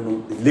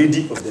obenu the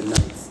lady of the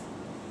night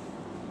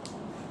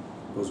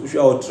because we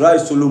shall try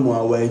Solomon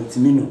our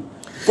intimino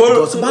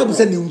because Bible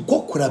say ni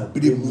nkokora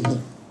bremu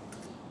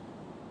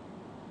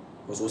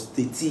because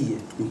stati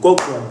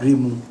nkokora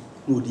bremu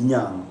no di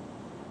nyam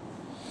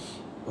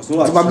because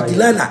no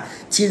dilana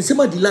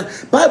tiensema dilana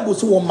Bible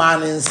say wo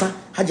man nsa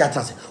haja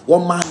tase wo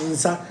man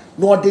nsa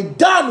no de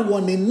dan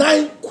won ni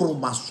 9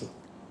 kromaso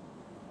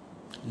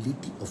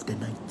lady of the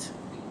night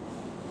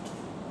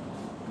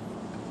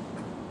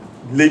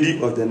lady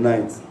of the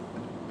night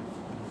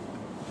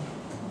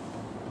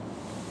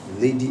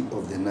lady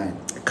of the night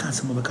can't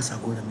some of us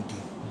go na me dey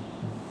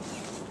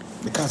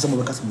because some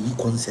of us me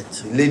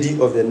concept lady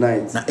of the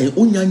night na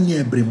onya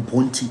nya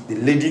bremponti the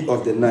lady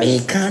of the night e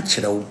ka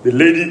kirewo the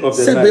lady of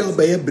the night se be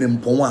obeye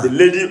brempon a the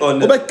lady on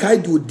the obe kai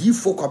do di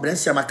for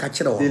kwabrensia maka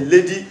kirewo the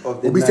lady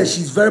of the obi night say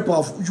she's very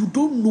powerful you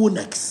don't know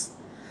next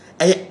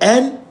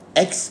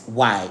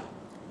NXY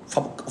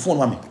phone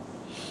mama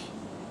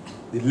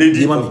the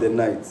lady of the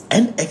night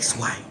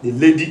NXY the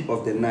lady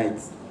of the night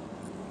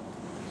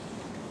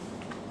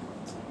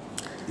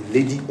the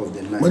lady of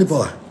the night money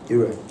power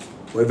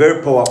we're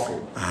very powerful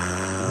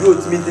you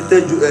to me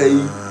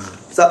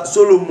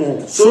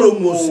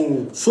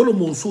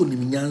Solomon so ni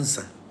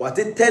nyansa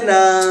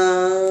watena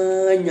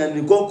nya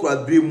ni kokura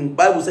bremu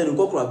Bible say ni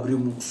kokura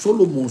bremu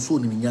Solomon so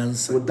ni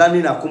nyansa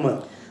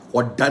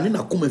odani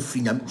na kuma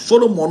finya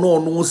Solomon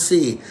no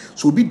say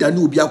so obi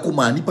dani obi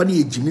akuma nipa na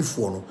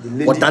ejimifo no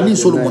odani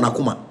Solomon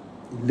akuma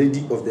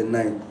lady of the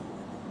night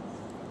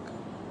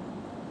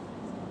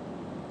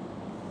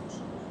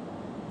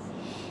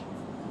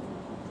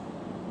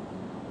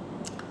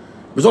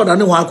bizo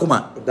odani ho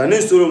akuma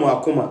odani Solomon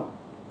akuma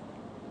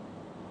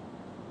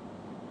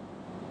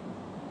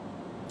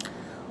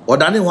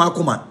odani ho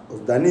akuma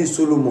odani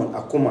Solomon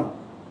akuma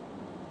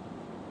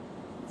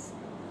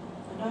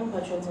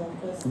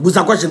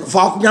busa question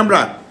for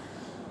akunyambra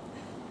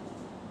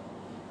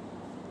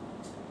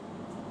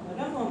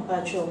madam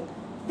pacho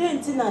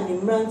denti na ni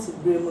mranti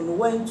bremu no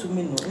went to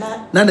me no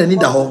na ni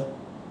da ho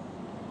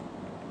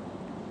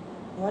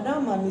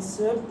madam ma mi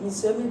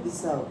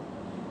bisao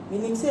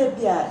minim say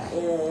bia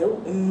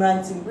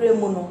mranti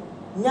bremu no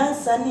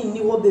nyansa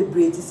ni wo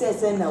bebre ti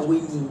say na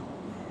wenyi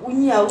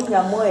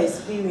unya more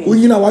experience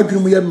unyi na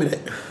wadwum ye mere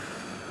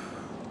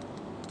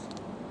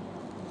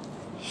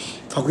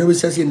akwa be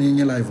sese ni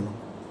nye live no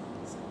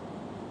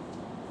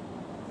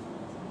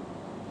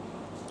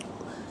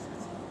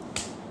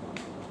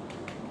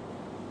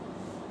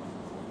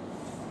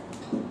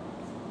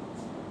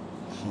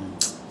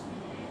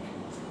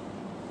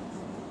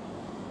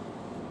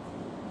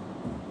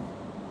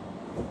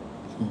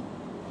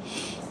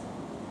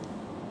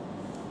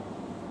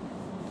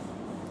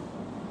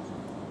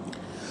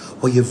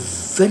Or a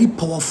very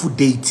powerful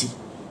deity.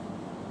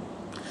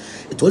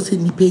 It was a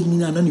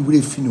nipping and any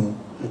way fino.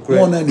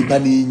 One and the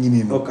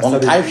on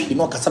Kaishi,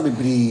 no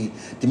Casabi,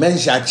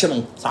 dementia,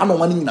 channel, some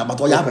money,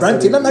 but I have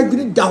branching and I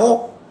didn't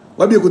daho.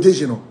 What be a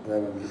quotation?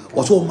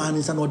 Was all man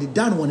is an order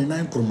done 1 in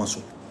 9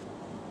 chromoso.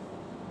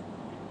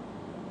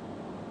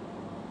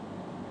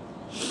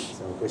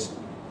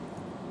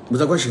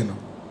 Was a question.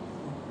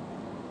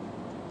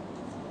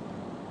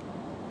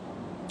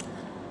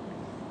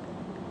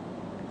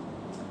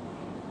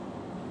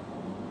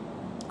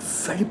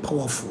 Very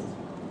powerful.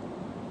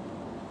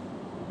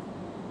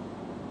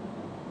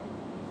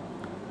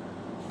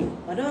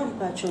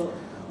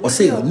 Or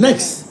say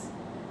next,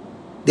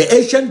 the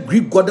ancient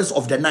Greek goddess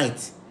of the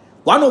night,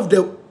 one of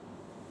the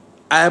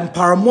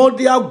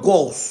primordial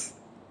gods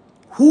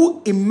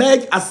who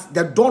emerged as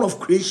the dawn of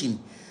creation.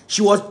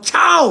 She was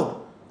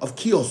child of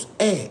chaos,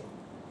 air.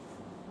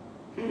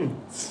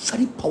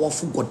 Very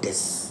powerful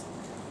goddess.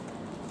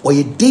 Or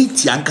a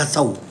deity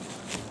ankasa.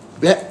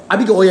 Where I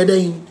be go or a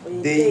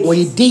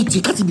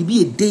deity, can't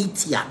be a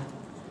deity.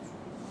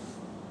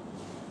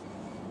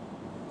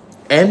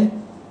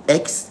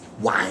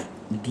 NXY.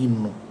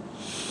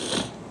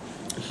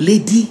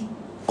 Lady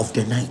of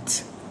the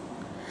night.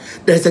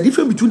 There is a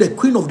difference between the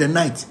queen of the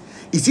night.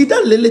 It's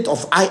either Lilith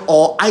of I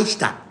or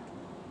Ishtar.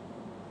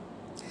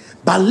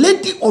 But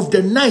lady of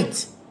the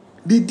night,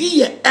 the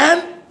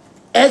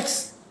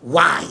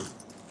NXY.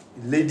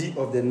 Lady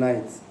of the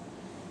night.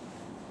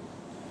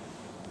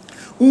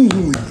 We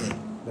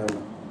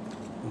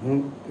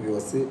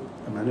will say,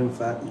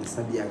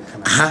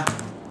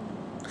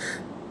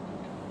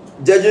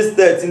 Judges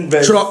 13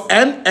 verse.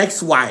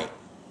 NXY.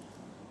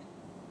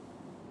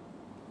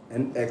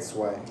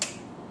 NXY.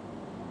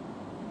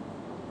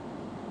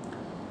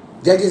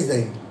 Judges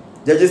then.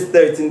 Judges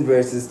 13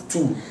 verses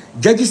 2.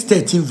 Judges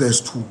 13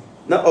 verse 2.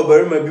 Now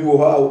Oberima be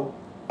wo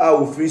I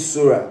will free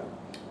Sora.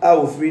 I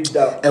will free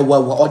that.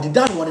 Or the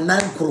dad 1 in 9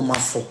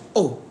 chromoso.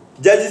 Oh.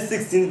 Judges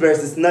 16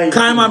 verses 9.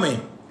 Kai mame.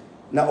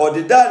 Now or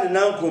the dad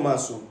 9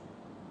 chromoso.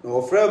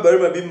 Now friend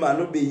Oberima be man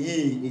no be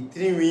ye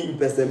 3 win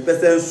person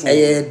so.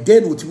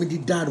 Then what me the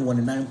dad 1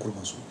 in 9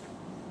 chromoso.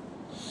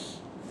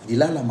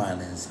 Delilah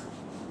manens.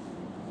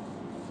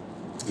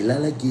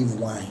 Delilah gave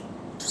wine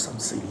to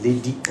Samson.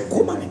 Lady of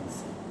the night.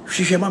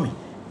 She mami.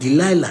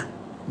 Delilah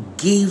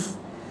gave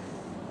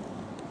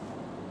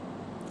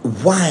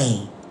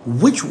wine,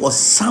 which was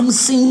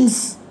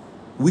Samson's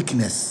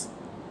weakness.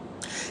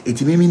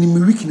 It may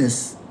mean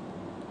weakness.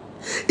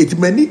 It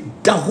may need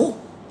daho.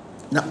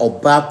 Na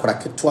oba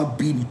kraketwa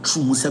be the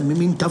true. Say me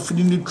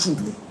ntafini ni true.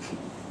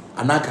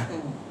 Anaka.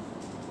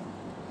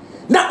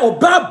 Na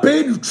oba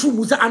be the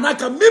true. Say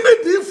anaka.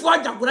 Mimi di fu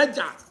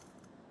ajagureja.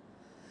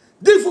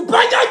 Di fu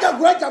banya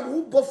ajagureja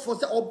who go for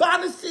say oba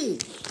ni say.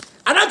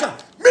 Anaka.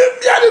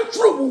 Mimi di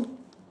true.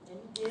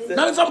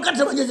 Na le fam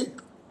katre manje say.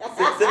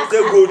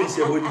 Say go di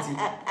shehonti.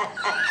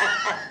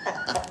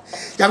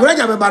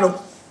 Jagureja be bano.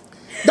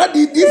 That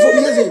di for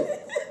me say.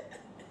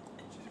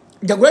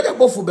 Jagureja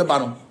go for be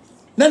bano.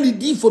 Na ni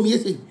di for me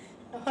say.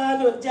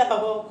 Hello,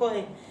 jawo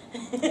coin.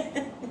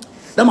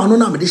 Na ma no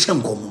na me de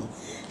hyem kom.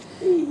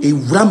 E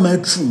wura ma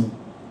tru.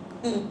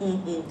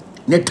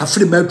 Ne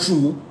tafre ma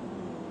tru.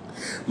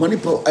 Money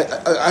po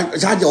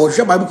haja o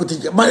hwe Bible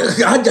kote.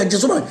 Haja je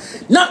so ma.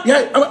 Na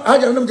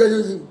haja no me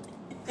je.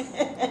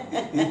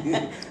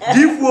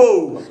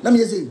 Difo. Na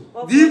me say.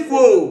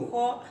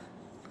 Difo.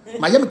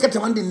 Ma yem kete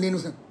wan de nenu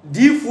say.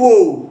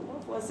 Difo.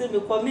 Say me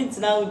comment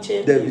na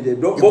uche. David,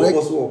 don't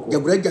go so work.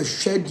 Jagureja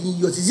shed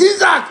your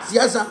zizak.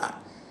 Yes sir.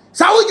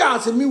 Sawuja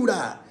se mi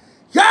wura.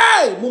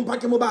 Yay! Mon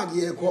pack mo bag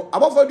ye ko.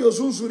 Abofo de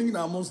osunsun ni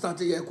na mon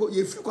start ye ko.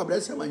 Ye free kwabra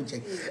se man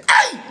chen.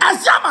 Hey!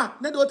 Asiama!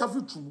 Na de wata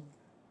fi tru.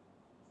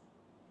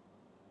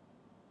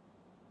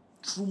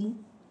 Tru.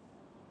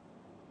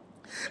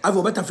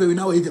 Avo beta fe we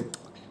na we dem.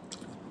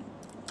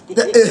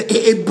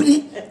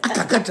 Ebri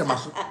akakatra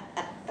maso.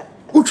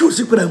 Uchu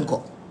sikura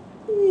nko.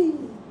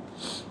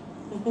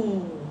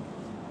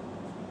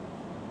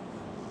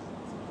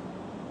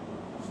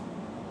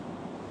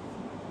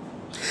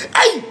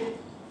 Hey!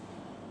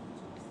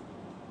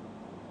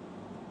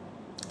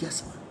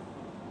 Yes, man.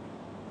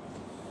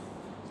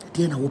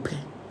 Dear na wope.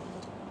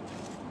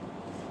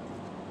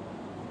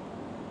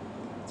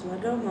 So I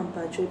don't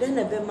want to then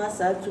a be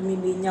massa to me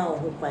be now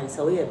who finds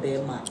away a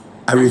bear man.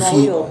 I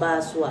refuse. Your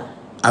baswa.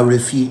 I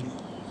refuse.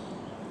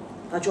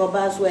 But your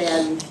baswa,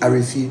 I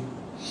refuse.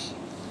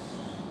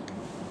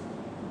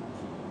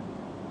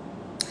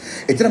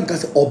 Etam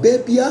kase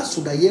obebia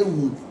so da ye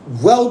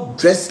well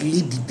dressed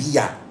lady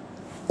bia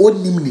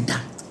onim ni da.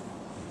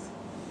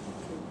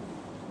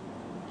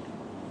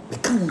 We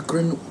can't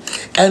crown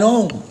and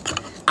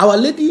our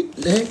lady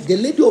the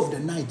lady of the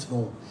night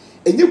no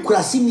enye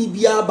kurasi ni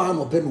bia ba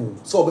no pe no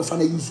so obefa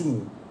na yusu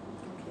no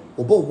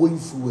oba wo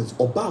influence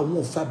oba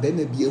won fa be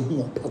na bia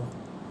hu ope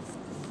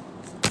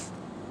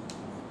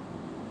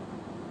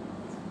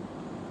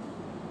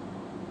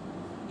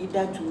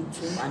either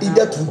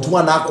tuntum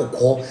and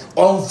akoko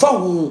on fa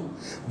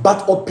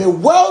but ope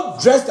well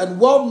dressed and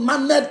well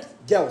mannered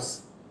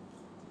girls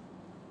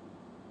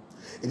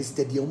It is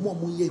the more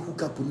ye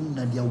hook up and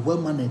they are well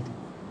mannered.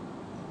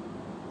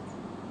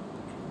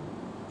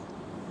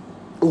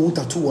 Oh,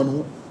 tattoo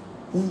one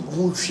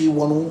who she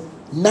one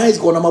nice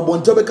gonna my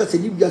bon job because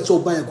you are so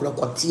by a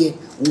quartier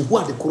who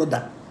are the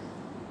corridor.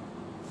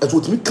 As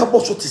what me couple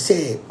so to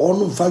say, or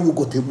no value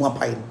got a more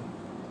pine.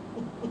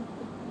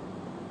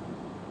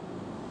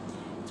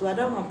 So I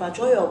don't want to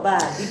patrol your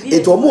bag.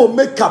 It will more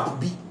makeup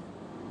be.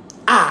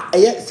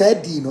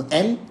 Said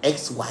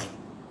NXY.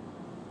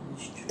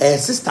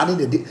 Sister in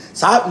the day,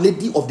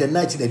 lady of the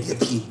night in the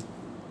day.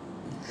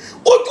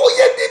 Oh,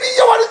 yeah, baby,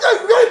 you want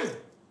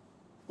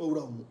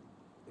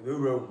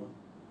to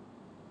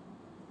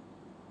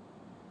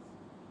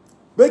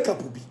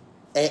makeup will be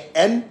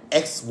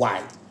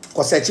NXY.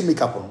 Cause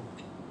makeup on.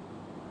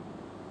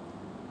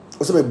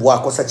 Also, my boy,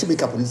 cause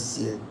makeup on this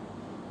year.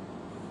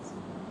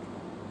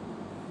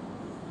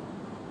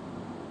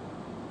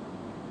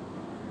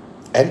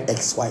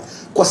 NXY.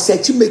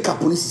 Cause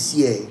makeup on this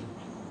year.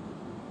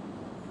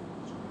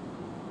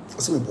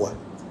 Also, my boy.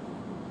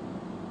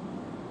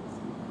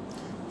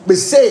 But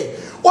say,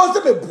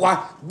 also, my boy,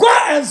 go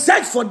and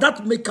search for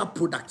that makeup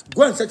product.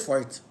 Go and search for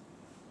it.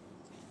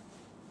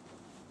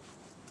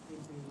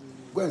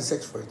 Go and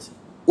search for it.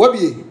 What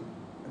be?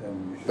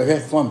 Okay,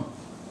 fun.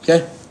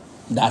 Okay,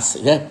 that's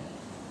it. Okay,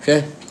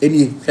 okay,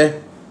 any, okay,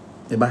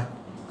 bye.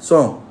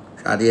 So,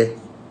 Shadia.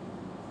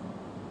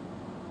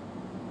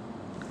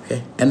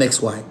 Okay,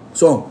 NXY.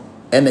 So,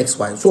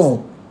 NXY.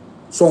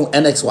 So,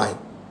 NXY.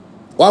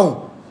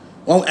 Wow,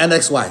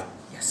 NXY.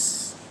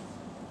 Yes.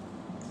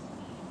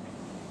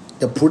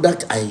 The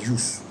product I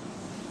use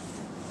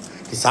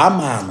is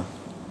Samano.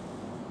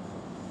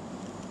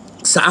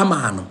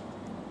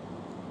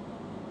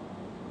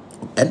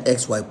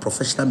 NXY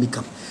professional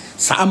makeup.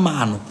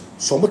 Samano.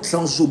 So much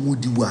transfer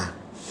mudiwa.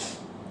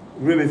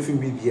 Rebe fi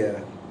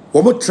bibia.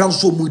 Wo mo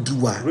transfer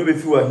mudiwa. Rebe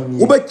fi wa hini.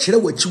 Wo be kire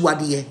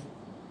wachiwade.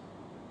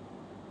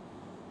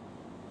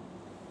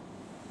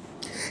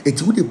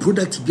 Eti wo the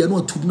product bia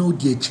no to no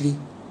di akire.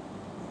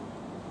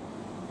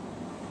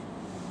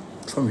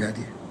 From here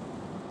there.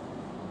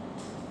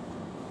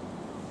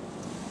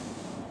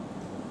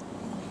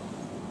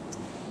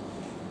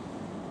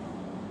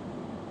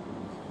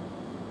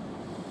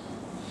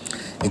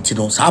 Eti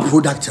no sa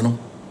product no.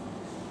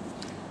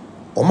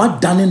 O ma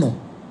dane no.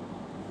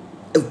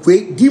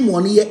 Ekwe di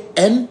money ye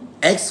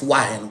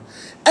NXY no.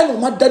 E no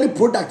ma dane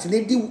product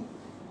ne di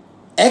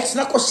X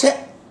na ko she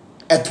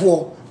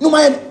eto. No ma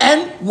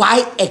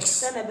NYX.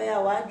 Sebe ya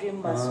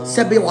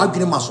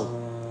wadwene maso.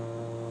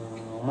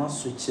 Ma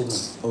switch no.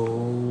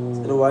 Oh.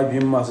 Sebe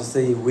wadwene maso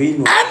say we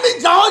no. Any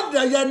down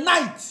the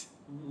night.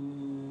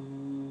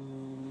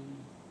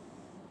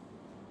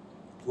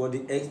 What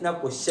the X na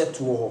ko she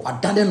to.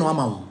 Adane no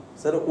ama.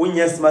 So when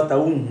yes matter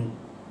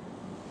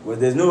well,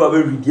 there's no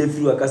other redeem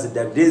through because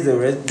that there's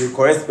the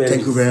correspondence.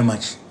 Thank you very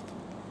much.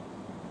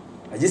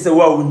 I just said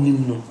what we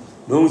need no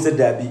one said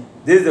that be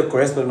this is the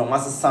correspondence no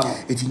master summer.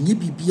 It need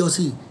be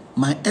say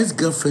my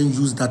ex-girlfriend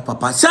used that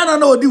papa. Sana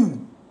no do.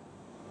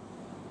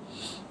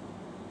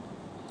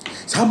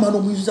 Some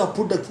man use that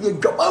product for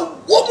job.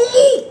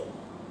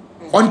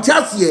 On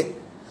task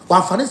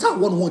wa fanisa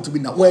one want to be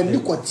na we ni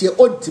kwatie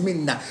ontimi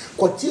na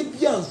kwatie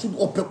bia nso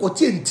opɛ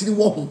kwatie ntini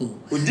wo ho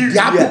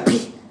ya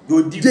pepe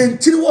de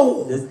ntini wo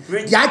ho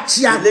ya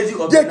chia de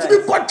timi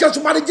podcast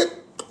so manage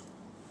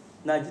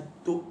na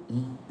to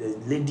the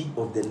lady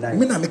of the night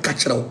me na me ka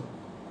kyerɛ wo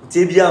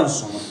tie bia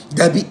nso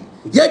dabi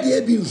ye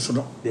de bi nso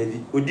no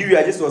dabi odiwi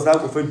a just was that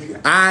for dua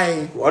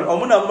ai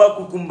omo na mma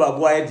kukumba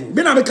boa ye de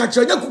me na me ka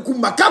kyerɛ nya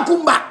kukumba ka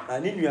kumba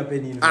ani nua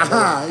pani no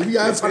aha wi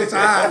ya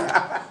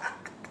fanisa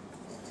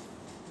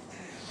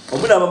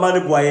Omuna mama ne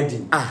boye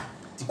din.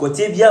 Ti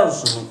kotie bia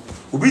nso no.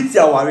 Obi ti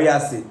aware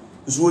ase.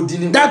 Nso odi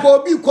ni. Da ko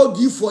obi ko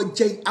di fo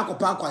nchen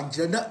akopa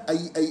akwankyere na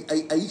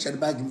ayi hye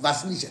bag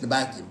vaseline hye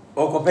bag.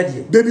 O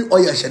kopedie. Baby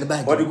oil hye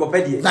bag. O di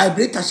kopedie.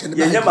 Vibrator hye bag.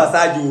 Yenye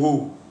massage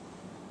ho.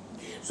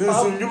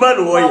 Sunsun nyuma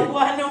no oil.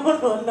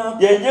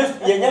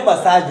 Yenye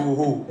massage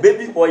ho.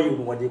 Baby oil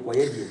no wode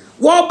koye die.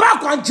 Wo ba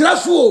akwankyere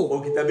so o.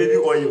 O kita baby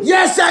oil.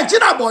 Yes, I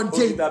kina bonte.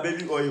 O kita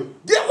baby oil.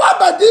 Di wa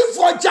ba di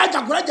fo charge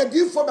akora je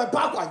di fo be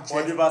pa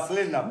akwankyere. O di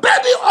vaseline na.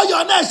 Baby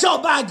oil na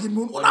hye bag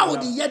mu. Una wo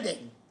di ye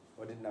den.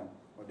 O di nam.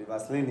 O di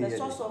vaseline ni ye. The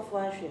source of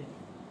worship.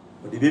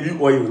 O di baby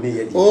oil ni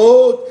ye.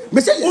 Oh,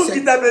 me say yes. O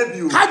kita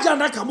baby o. Haja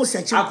na ka mo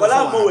search.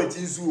 Akola mo we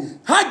tinsu o.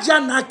 Haja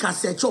na ka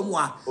search mo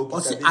a.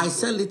 I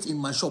sell it in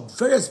my shop.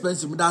 Very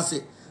expensive. Me that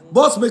say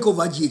boss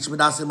makeover GH. Me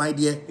that say my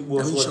dear.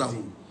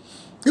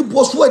 It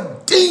was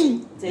what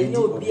ding. Say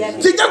no be a.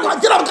 Think I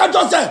get up can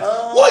just say.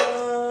 What?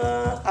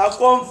 I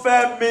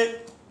confirm me.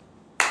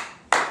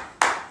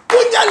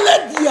 Unya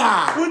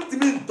ledia. Put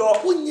me in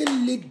top. Unya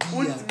ledia.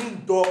 Put me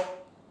in top.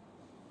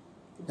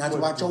 That's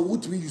what you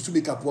would me used to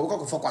make up.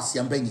 What for kwasi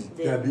ambenyi.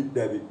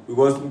 Dabi.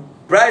 Because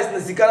price na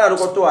sikana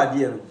ro to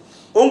adie no.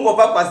 Unko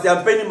papa si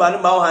ampeni manu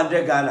ma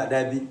 100 Ghana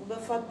dabi.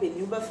 Ubefa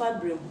penny, ubefa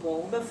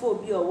brempon, ubefa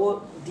obi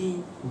owo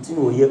din.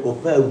 Ntino ye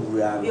opa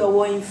awura. Obi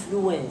owo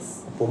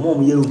influence. For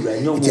mom ye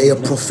awura nyo. It's a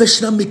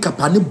professional makeup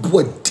and a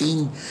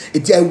boarding.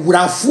 It's a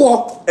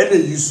wurafo. And they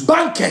use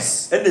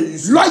bankers. And they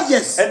use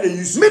lawyers. And they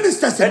use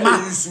ministers and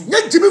man.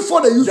 Yeah, Jimmy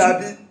for the use.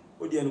 Dabi.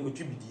 Odi anu ko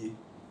twibidie.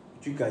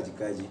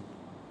 Twikaji.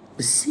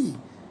 See.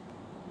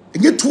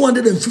 And you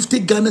 250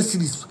 Ghana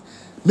cedis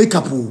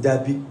makeup.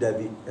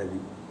 Dabi.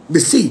 Me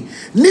see.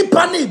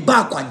 Nipa ne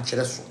ba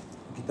kwankyere so.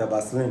 Okita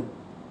Vaseline.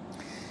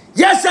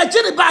 Yes, I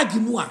check the bag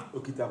mu a.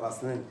 Okita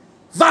Vaseline.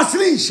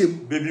 Vaseline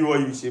shim. Baby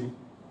oil shim.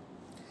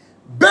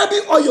 Baby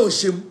oil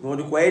shim. No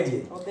de kwaye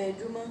die.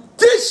 Obeduma.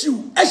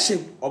 Tissue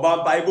shim.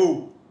 Oba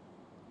Bible.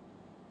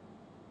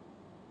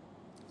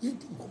 Ye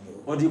di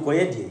ngomo. Odi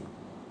kwaye die.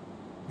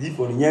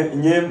 Before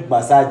nye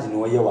massage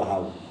no ye wa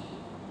hawo.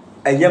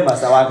 Enye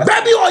masawa.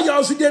 Baby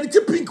oil so dey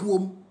pink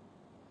wom.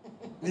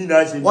 Ni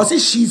na shim. Was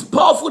she's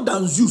powerful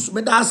than Zeus.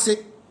 Me that say.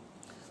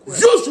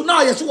 Zeus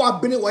now yes we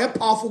been a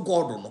powerful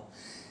god no.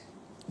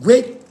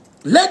 Wait,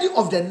 lady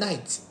of the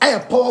night. I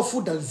am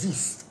powerful than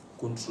Zeus.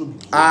 Control me.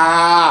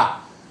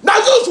 Ah,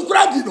 now Zeus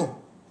cry no.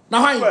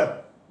 Now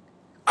how?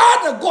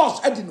 All the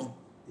gods I did know.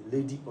 The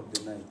lady of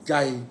the night.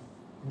 Guy.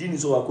 Didn't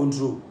so our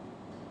control.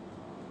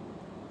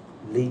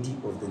 Lady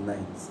of the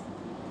night.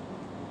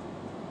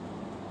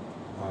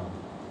 Wow.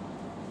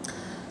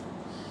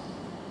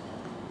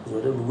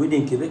 So we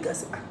didn't Quebec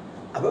as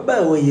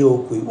ababa we ye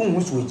okwe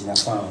unhu so gina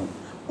fa ho.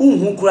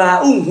 Unhu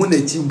kura unhu na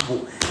chimpo.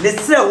 Ne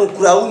sre wo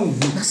kura unhu.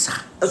 Nasa.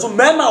 So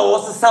mema wo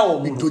sesa wo.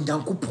 Me do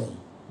nyankopon.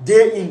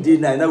 Day in day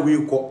night na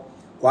we ko.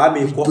 Kwa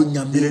me ko.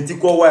 Dineti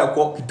ko wa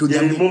ko.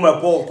 Dineti mo ma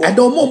ko. And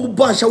the mom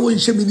bo asha wo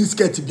nhye mini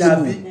skirt bi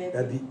mu.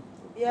 Dabi.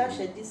 Obi a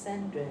she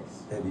decent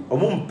dress. Dabi.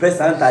 Omo mpe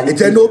santa.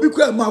 It no obi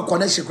kwa ma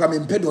connection kwa me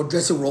mpe do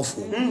dress rough.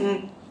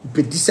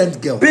 Be decent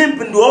girl.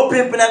 Pimp ndo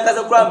pimp na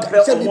nkasa kwa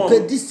mpe Say omo. be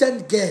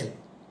decent girl.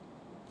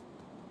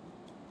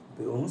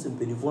 Almost in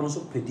penny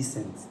so pretty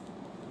decent.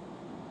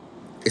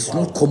 It's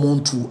not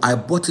common to. I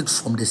bought it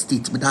from the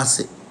States, but that's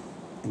it.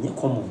 And you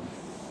common.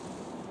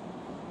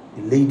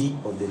 The lady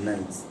of the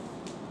night.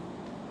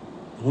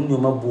 Who you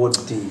my board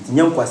thing?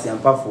 Nyam kwasi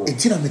ampa for.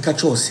 It's in a make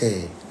a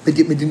say. But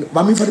me didn't.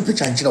 But me for the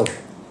picture and chill.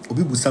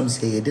 Obi bu sam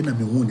say. Then I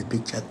me won the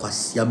picture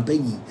kwasi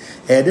ampenyi.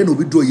 Then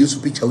obi draw you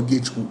picture. Odi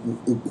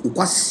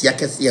kwasi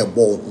akese e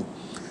ball.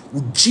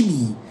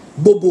 Jimmy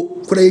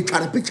Bobo. Kura you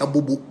try picture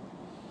Bobo.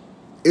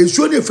 And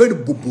show the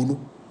friend Bobo no.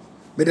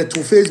 Me the to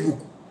Facebook.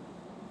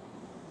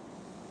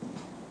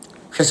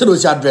 She said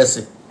what's your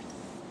dressing?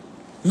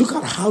 Look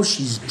at how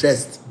she's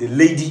dressed. The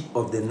lady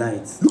of the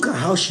night. Look at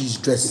how she's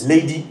dressed. The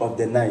lady of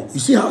the night. You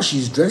see how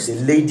she's dressed? The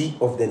lady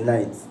of the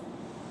night.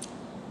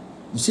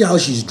 You see how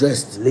she's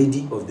dressed? The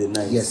lady of the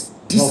night. Yes.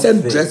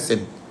 Decent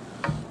dressing.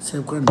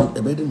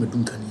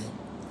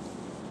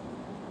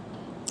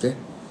 Okay?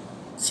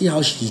 See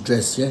how she's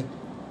dressed, yeah?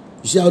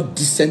 You see how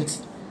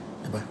decent?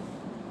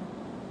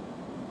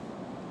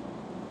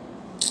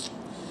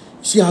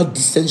 See how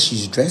decent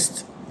she's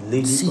dressed?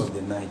 Lady of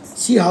the night.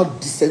 See how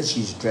decent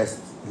she's dressed?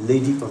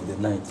 Lady of the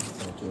night.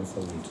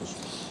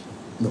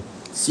 No.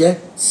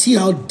 See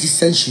how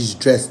decent she's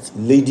dressed?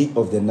 Lady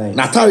of the night.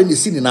 Natari ni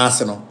seen in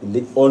arsenal.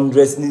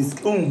 Undressed ni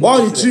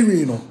Why you treat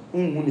me, no?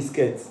 Ni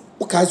skirt.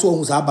 Okay, so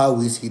who's about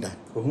we see that?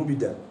 Who be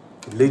that?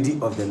 Lady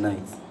of the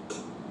night.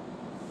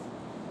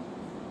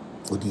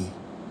 Odi.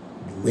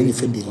 When you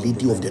find the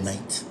lady of the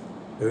night.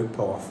 Very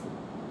powerful.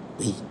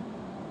 Wait.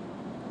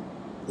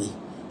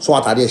 So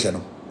what are they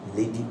saying?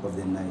 Lady of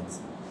the night.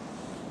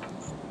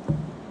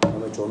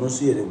 No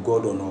see the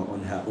God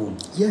on her own.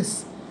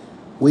 Yes.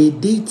 We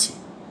date.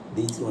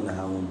 Date on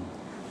her own.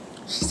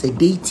 She said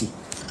date.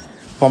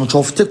 From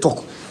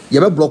TikTok. You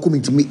ever block me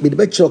to me the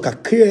better ka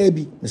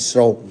krebi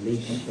misro.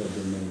 Lady of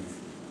the night.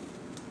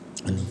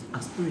 Ani.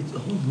 A spirit.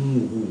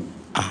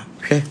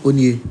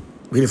 Onye.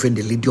 We defend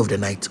the lady of the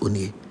night.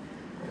 Onye.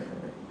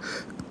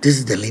 This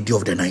is the lady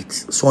of the night.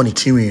 So on the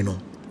tree, you know.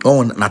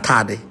 On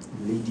Natade.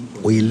 Lady.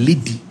 Or a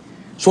lady.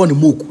 So on the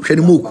mook.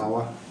 Shani mook.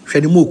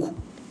 Shani mook.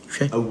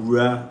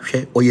 Awura.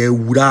 Or ye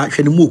wura.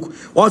 Shani mook.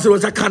 Also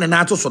was a can and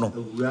ato sono.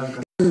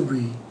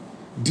 Every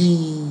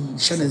D.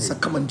 Shannon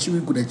Sakaman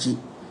Chiwi Gudachi.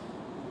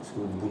 So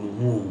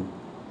bunu.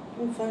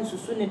 Fan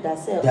susune da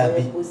se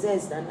or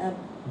possessed and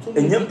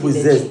Enye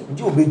possessed.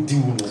 You be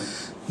diu no.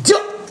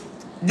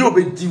 You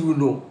be diu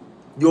no.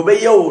 You be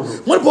yo no.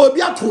 What boy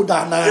be a told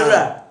that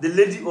the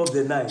lady of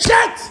the night.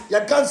 Shut!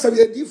 You can't say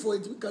a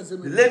different because the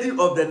lady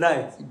of the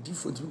night.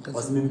 Different because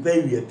was me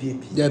pay we a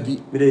PP. There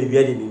be. We dey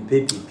ready me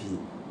pay PP.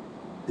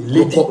 The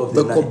lady of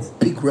the night.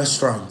 Big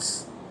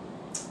restaurants.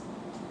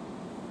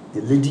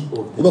 The lady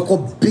of the night. We call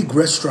big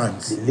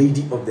restaurants. The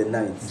lady of the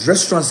night.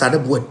 Restaurants are the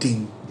board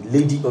thing. The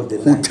lady of the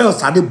night.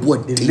 Hotels are the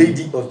board thing. The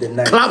lady of the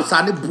night. Clubs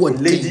are the board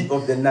thing. The lady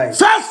of the night.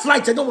 First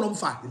flight, I don't want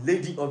to The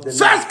lady of the night.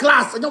 First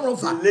class, I don't want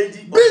to The lady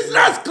of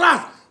business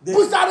class.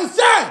 Who's that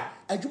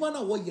say? Ejuma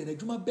na wo ye na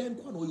ejuma ben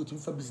kwa na wo you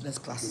for business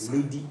class. The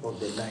lady of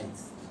the night.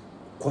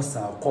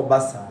 Kosa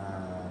kobasa.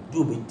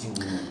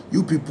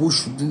 You people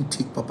shouldn't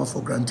take Papa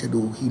for granted,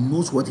 though. He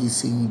knows what he's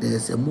saying.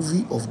 There's a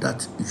movie of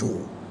that,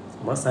 Joe.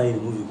 Must I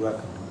movie go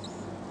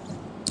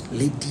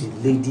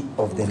Lady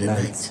of the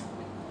Night.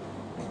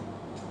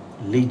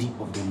 Lady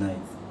of the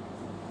Night.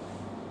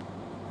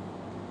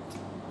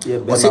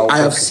 Yeah, I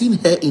have seen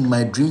her in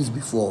my dreams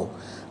before.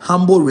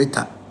 Humble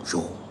Rita,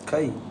 Joe.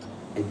 Kai,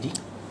 Eddie.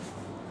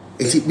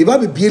 It's me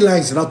baby be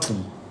lines not to.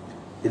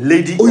 The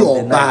Lady of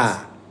the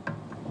Night.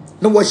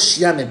 No, what's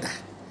she aneda?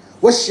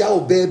 What's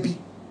your baby?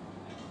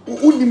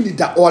 Unim ni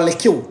da or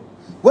kill.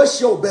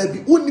 What's your baby?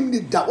 Unim ni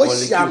da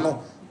what's she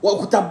no? What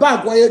could a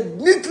bag why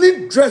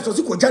neatly dressed or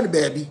equal Johnny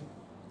baby?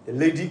 The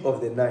Lady of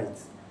the Night.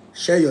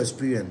 Share your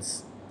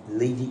experience.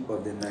 Lady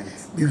of the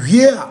Night. We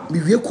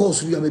hear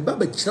calls you. I'm a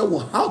baby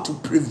how to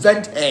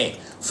prevent her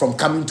from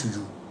coming to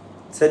you.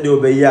 Said the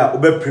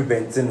obey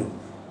preventing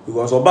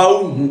because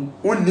about unim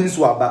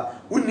swaba,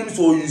 unim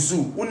so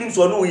yusu, unim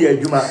so no ye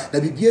juma. Na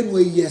bibia no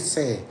yes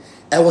say.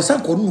 I was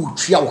an konu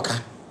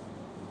triauka.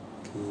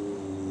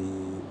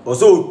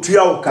 Also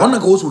triauka. One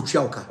go also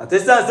triauka.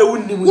 Atesta say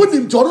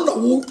unim to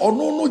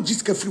no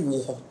jiska free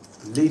wo.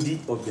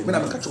 Lady of the Night. Me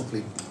na catch up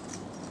play.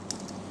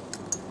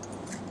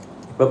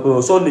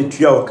 Papa so ne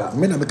triauka.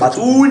 But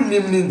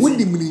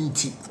unim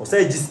nti. O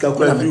say jiska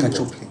kwa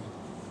free.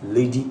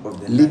 Lady of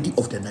the Lady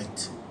of the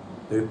Night.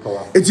 Very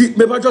powerful. Eti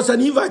me ba just an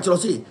invite you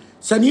say.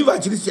 Send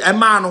invite this e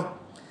ma no.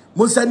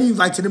 Mo send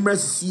invite ni mra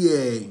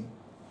sisi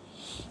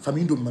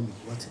Famindo mami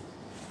what?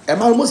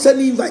 Am I almost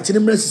sending invite to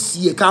the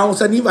see account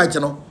send invite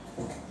no?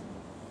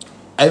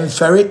 And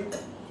ferry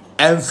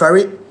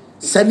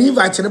send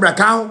invite to the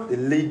account. The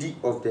Lady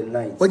of the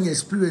Night. When you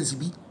experience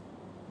be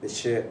the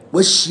share.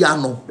 What she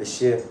no? The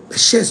share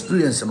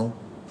Experience no.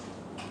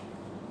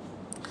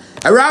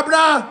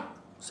 Arabna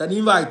send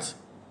invite.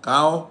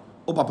 Count.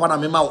 O papa na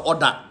me ma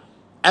order.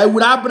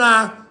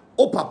 Arabna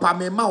o papa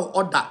me ma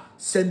order.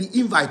 Send the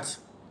invite.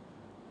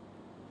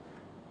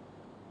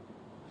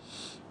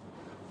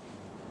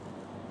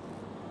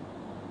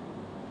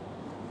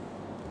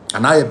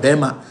 And I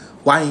Bema,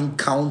 why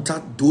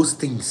encounter those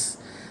things?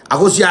 I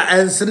go see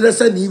and send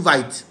an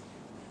invite.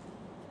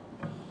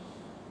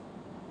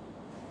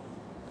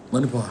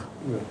 Manipa.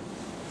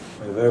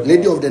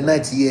 Lady of the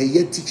Night here,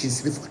 yet teaching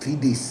for 3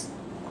 days.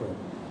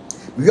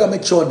 We are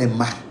make sure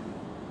ma.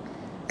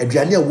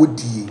 Adriania would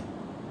ye.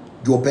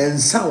 Your pen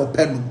sour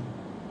pen.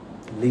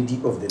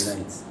 Lady of the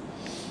Night.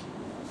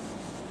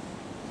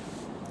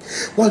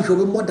 One should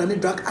be more than a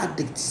drug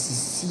addict.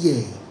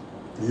 See,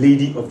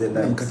 Lady of the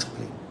Night.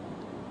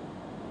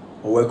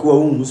 That's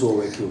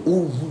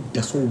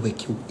all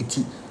work you.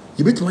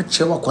 You bet my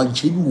chair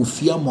quanchi will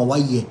fear my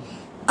way.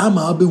 I'm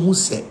a be who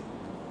say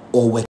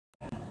or work.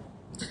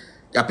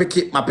 Ya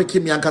pick my picky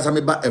me and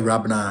Casameba a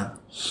rabna.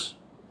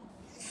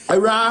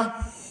 Ira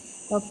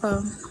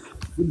Papa.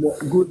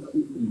 Good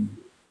evening.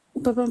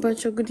 Papa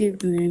Bacho, good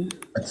evening.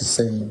 That's the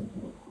same.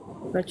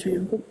 Bacho,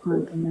 you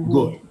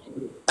good.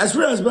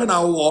 Experience been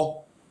our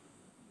war.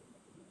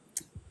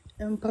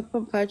 Papa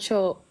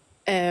Bacho.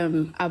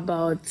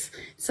 About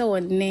so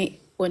when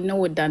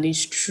no that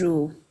is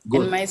true.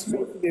 Good. In my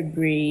spirit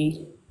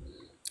be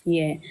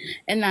yeah.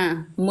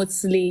 And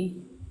mostly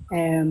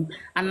and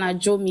I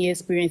join me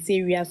experience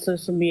area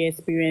social me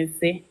experience.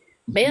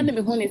 But you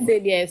know me say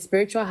the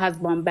spiritual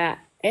husband back.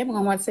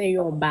 Everyone say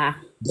your ba.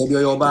 Baby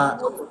your ba.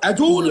 I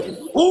told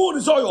who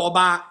is all your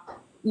ba.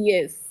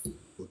 Yes.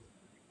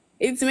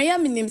 It's me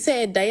him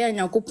say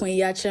Diana Yakupon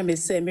ya che me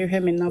say me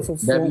hwe me na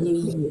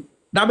fofo.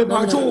 Now me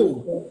pacho,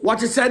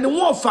 what is saying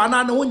more fun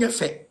and when you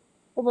say?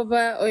 Oh,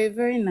 Papa, oh, you're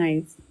very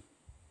nice.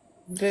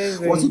 Very,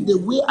 very. Was it the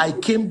way I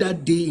came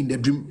that day in the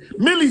dream?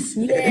 Millis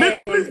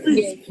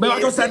beats. But I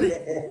just said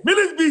it.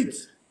 Millis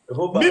beats.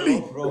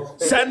 Millie,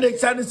 send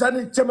it.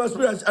 Chema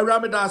experience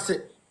around me that say.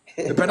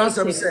 The penance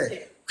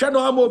say. Chano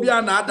amo obi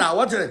anada.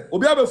 What it?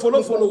 Obi abe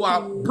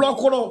follow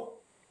block no.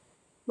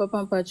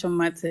 Papa Pacho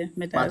mate.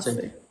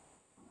 Mate.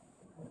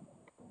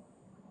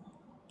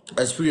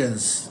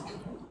 Experience.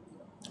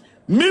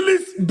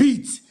 Millis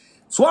beats.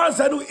 So I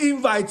said no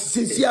invite.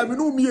 Say I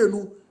binu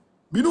mienu.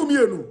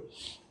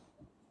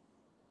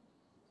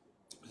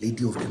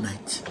 Lady of the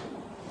Night.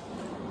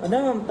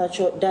 Madam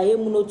Pacho, daye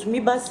muno to me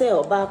ba say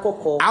oba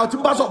akoko. Ah, to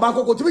ba so oba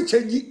akoko to me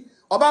change.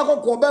 Oba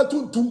akoko oba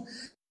tuntum.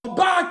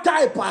 Oba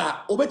type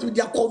ah, oba to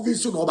dia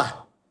convince no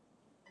oba.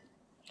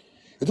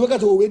 It work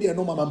out we dey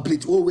normal man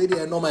plate. Oh, we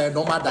dey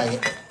normal daye.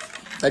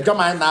 E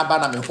joma na aba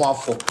na me ho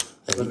afọ.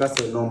 That's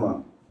a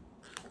normal.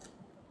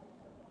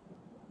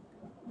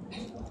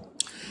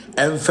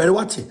 Ferry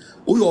what?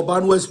 Oh, your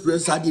ban was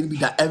experience I didn't be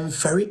that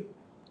ferry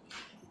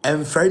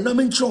no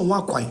mention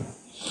one coin.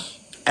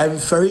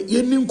 Ferry,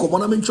 you name come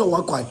on, I mention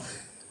one coin.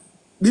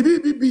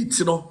 Bibi beats,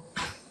 you know.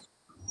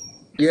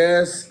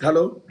 Yes,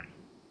 hello.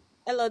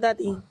 Hello,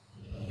 Daddy.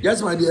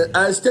 Yes, my dear.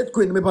 State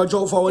Queen, me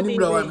patrol for one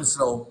in I'm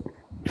slow.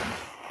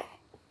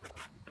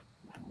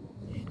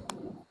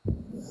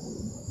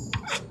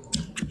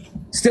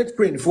 State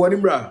Queen for one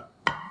in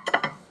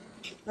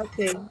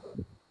Okay.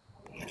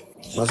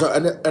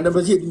 and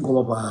never see it come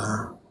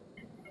up.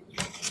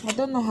 I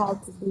don't know how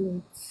to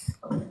do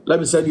it. Let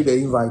me send you the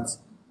invite.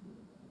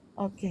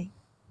 Okay.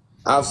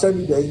 I'll send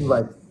you the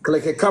invite.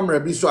 Click a camera,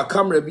 be so a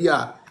camera be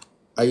a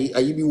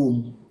I be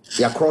womb.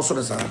 Yeah, cross on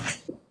the side.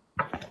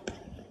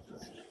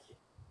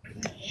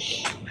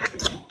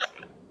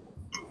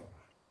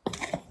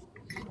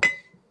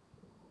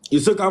 You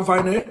still can't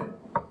find it?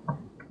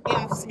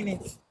 Yeah, I've seen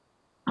it.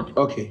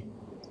 Okay.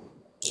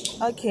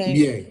 Okay.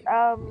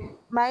 Yeah.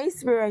 My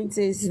experience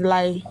is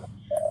like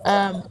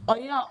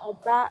oya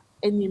oba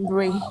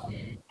enimbre.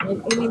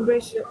 And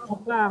enimbre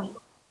oba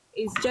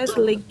is just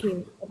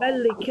licking. Oba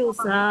licking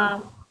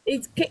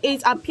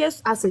it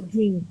appears as a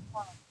dream.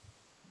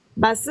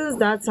 But since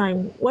that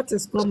time, what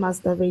is called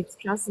masturbate?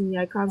 Trust me,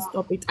 I can't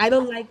stop it. I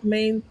don't like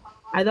men.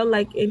 I don't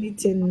like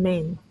anything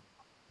men.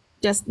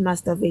 Just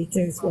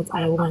masturbating is what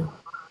I want.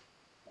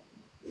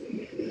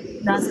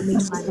 That's me,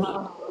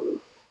 my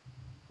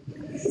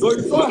So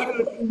you saw her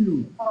licking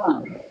you.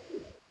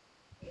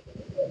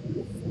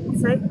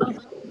 say.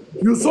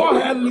 You saw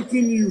her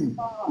licking you.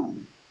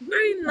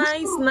 Very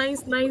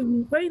nice,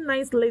 very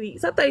nice lady.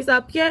 Sometimes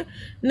appear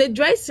the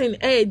dressing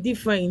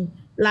different,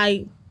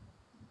 like,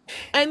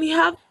 and he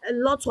have a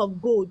lot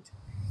of gold.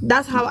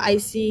 That's how I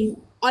see.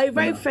 Or a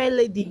very fair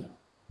lady,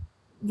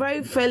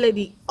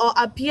 or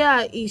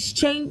appear is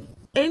change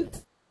in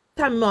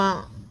time,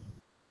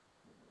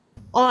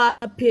 or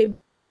appear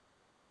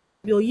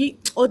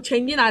or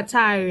changing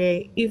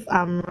attire if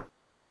I'm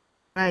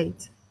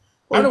right,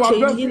 or And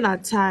changing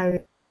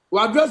attire.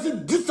 we're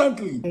dressing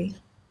decently.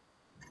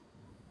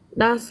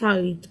 That's how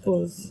it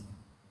goes.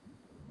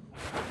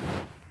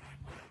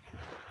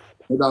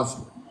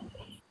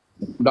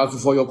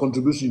 That's for your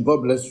contribution.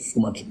 God bless you so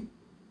much.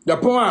 The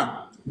point,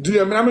 do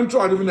you mean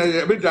to even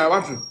a bit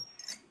watching?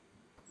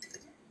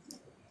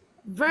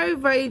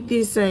 Very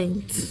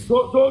decent.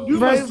 So do you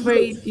Very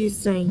masturbate?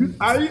 decent.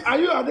 Are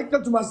you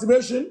addicted to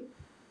masturbation?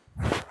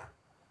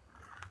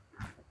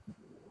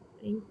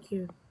 Thank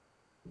you.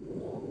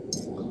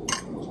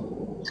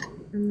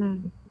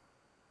 Amen.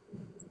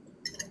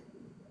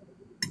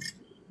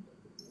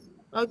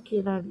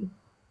 Okay, Daddy.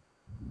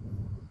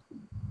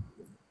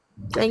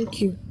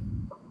 Thank you.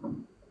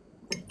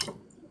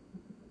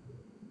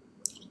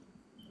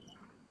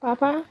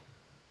 Papa,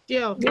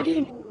 Yeah. good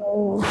evening.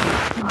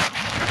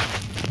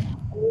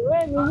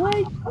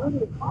 Wait,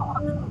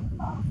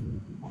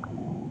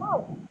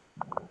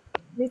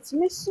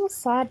 metumi so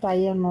saa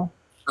daeɛ no.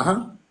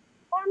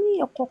 Ɔne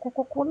yɛ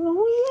kɔkɔkɔkɔ ne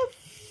ho yɛ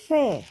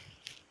fɛ.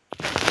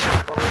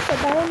 Ɔno sɛ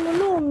daeɛ no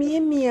na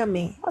omiamia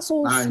me. Asɛ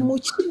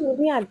osumokyi me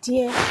ne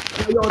adeɛ.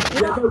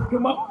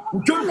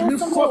 Na me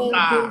nso na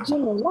ɛngyeegye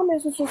no. Na me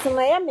nso so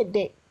na ɛyɛ me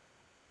dɛ.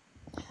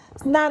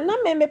 Na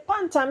me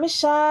pant a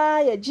mehyɛ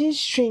yɛ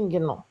G-string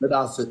no.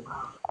 That's it.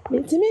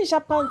 Mentumi nhyɛ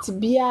pant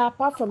biara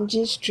apart from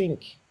G-string.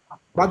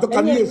 But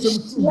can you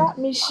see?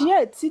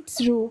 Mehyia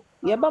titiriw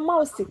yɛbɛma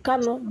wo sika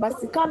no ba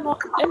sika no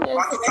ɛna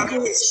ɛsɛ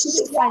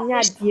anya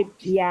adeɛ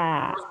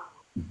biara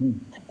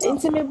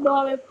nti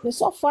mebɔ me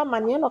sɔfo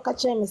amanneɛ na ɔka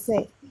kyerɛ me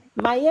sɛ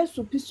mayɛ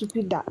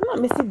supi da na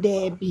mesi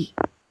daabi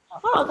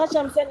ɔka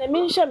kyerɛ me sɛ na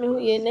menhwɛ me ho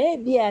yie na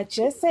ɛbi a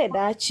kyerɛ sɛ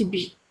daakye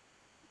bi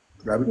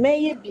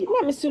mɛyɛ bi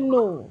na mesi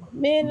no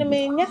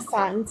menyɛ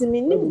saa nti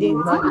menim de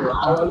nti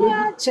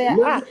kyerɛ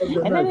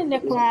ɛnɛ ne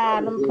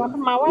koraa no papa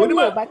ma wayɛ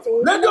o bate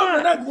onim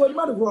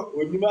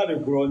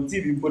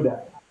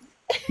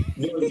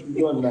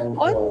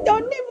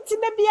ti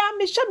na bia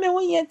me hwɛ me ho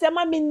yie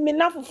ntɛma me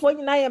na fofoɔ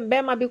nyinaa yɛ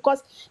mbɛma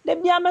because da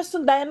bia me so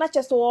dan na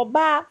kyɛ sɛ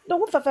ɔbaa ne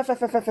ho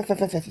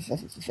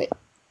fɛfɛfɛfɛfɛfɛfɛfɛ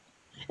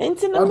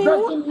nti na me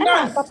ho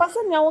ɛna papa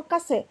sɛ nea wɔka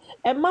sɛ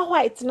ɛma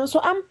white no so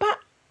ampa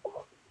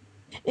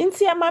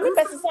nti ama me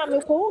bɛsesa me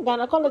kɔ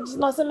gynecologist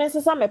na ɔsɛ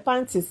mesesa me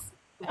panties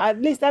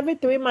at least every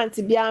 3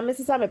 months bia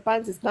mesesa me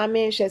panties na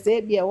me hwɛ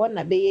sɛ bia wɔ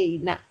na bɛyɛ yi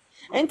na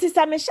nti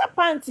sɛ me hyɛ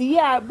pants yi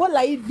a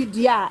bola yi bi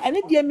dia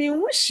ɛne deɛ me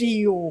hu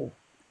hwii o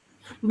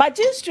but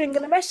G-string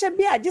na bɛhyɛ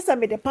bi a gye sɛ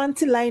me de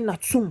panty line na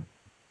tum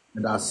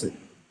That's it.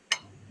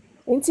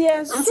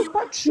 nti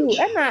super true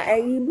ɛna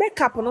ɛyi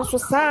makeup no so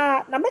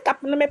saa na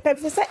makeup no me pɛ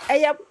sɛ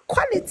ɛyɛ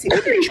quality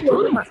wo de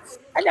twɛ ma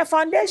ɛna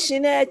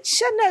foundation na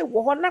ɛkyɛ na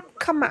ɛwɔ hɔ na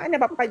kama ɛna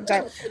papa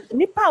gya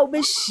nipa a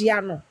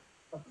wobɛhyia no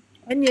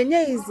ɛna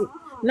ɛnyɛ easy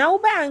na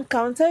wobɛ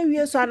encounter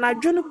wie so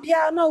anadwo no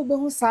bia na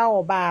wobɛhu saa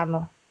ɔbaa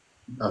no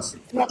That's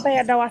it. papa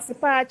yɛ da wase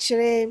pa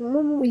akyerɛ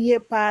mu yie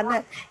pa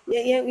na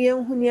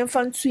yɛn hu ne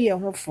mfa ntu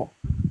yɛn ho fo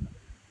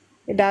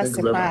that's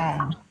it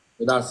pa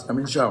That's I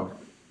mean show.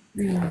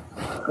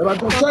 But I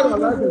can share your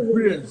life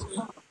experience.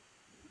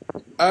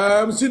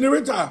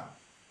 Senorita.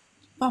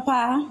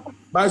 Papa.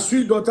 My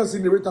sweet daughter,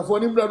 Senorita, for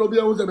him, that will be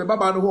able to be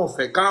Baba no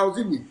more. Cows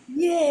in me.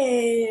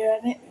 Yeah.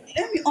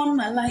 Let me on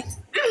my light.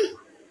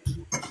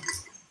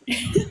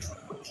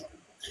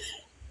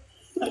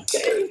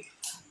 Okay.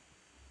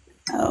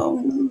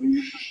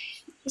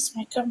 Where's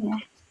my camera?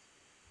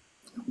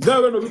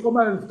 There will be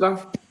command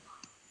stuff.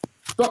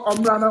 So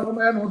I'm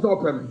running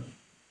open.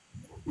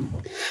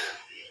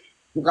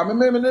 You can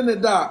remember in the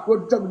dark.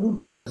 What tell me?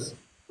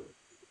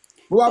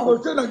 Who are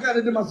going to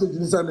get the message in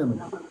the same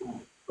name?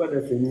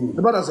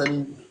 The brother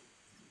saying,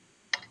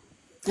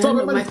 I So don't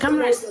know. remember My the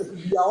camera is.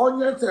 ya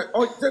onye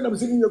te na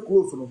sing you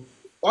close no.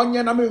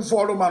 Onye na me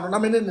follow man na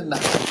me ne na.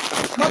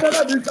 Na be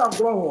na bi ka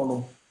nkro ho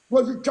no.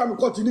 Wo ji twa me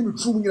court ni me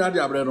trum nyina de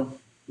abre no.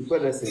 Before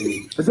the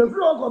same. The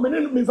flow come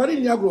in me very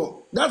near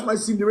grow. That's my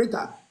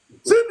Cinderella.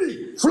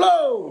 Cindy,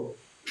 flow.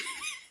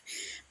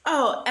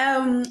 Oh,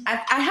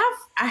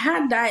 I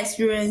had that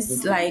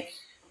experience like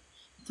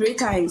 3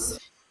 times,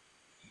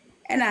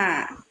 and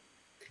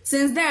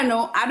since then,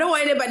 no, I don't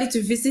want anybody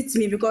to visit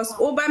me because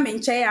over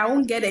Menchai, I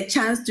won't get a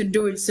chance to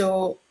do it.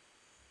 So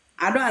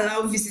I don't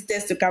allow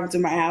visitors to come to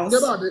my house.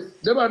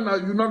 Deba now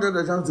you not get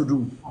the chance to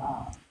do.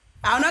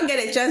 I'll not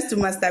get a chance to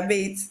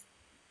masturbate.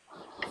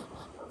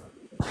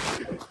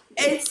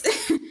 It's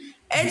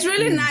it's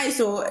really nice.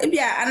 So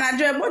yeah, and I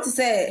dream what to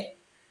say.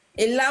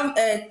 What's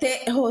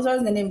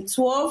the name?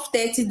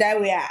 12:30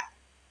 that way.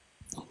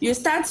 You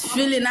start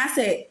feeling I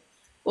say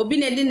obi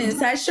na di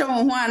inside show ho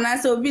and I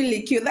say obi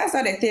lick you. That's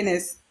how the thing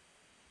is.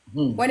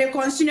 When you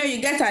continue,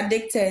 you get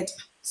addicted.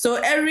 So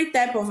every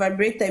type of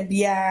vibrator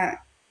be a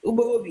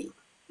ubobi.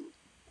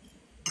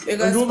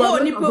 Because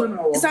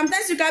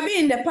sometimes you can be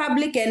in the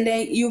public and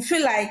then you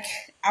feel like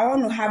I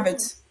want to have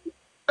it.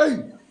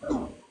 Hey,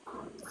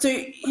 So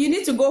you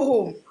need to go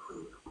home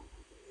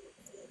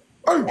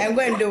hey. and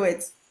go and do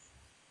it.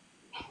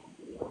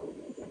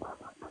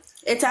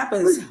 It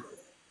happens.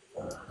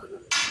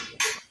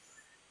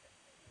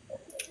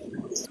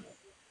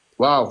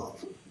 Wow.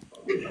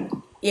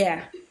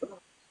 Yeah.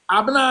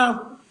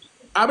 Abna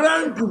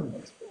nku.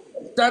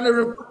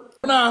 Tanere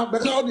na be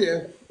ka obi.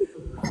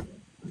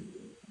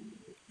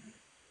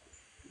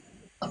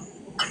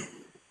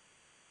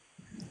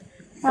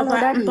 Hello,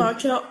 Papa,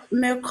 Daddy.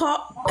 may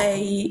call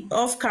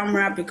off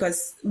camera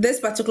because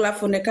this particular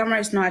phone, the camera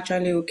is not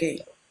actually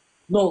okay.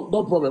 No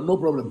problem, no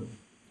problem.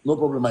 No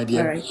problem, my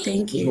dear. All right,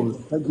 thank No you.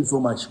 problem. Thank you so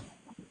much.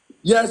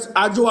 Yes,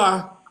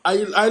 Ajua,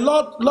 I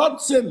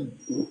Lord Sim.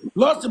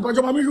 Lord Sim,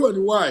 Pajama mi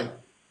you why?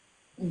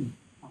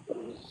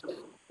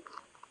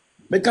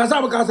 Because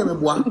me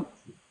boa.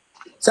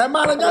 Say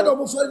mara nya do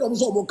mo fere do mo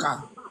so mo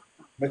ka.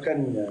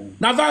 Mechanic.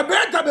 Na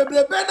vibrator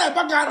bebrebe na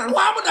ba ga na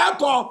wa mo na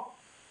to.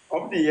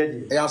 Up the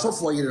yedi. E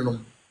asofo yire no.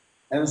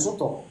 And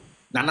soto.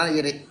 Nana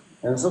yire.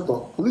 And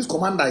soto. Police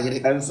commander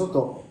yire. And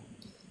soto.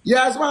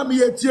 Yes, ma mi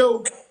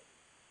etio.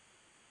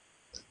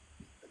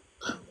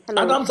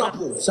 Hello. Adam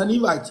Sapo, send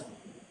invite.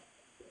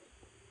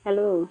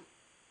 Hello.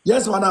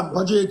 Yes, madam,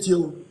 Pajo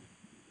etio.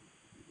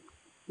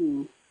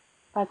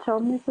 Pacho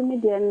mi so mi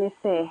de ne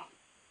se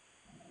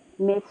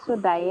me so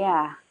daye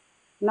a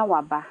na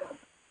waba.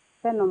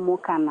 Se no mo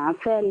kana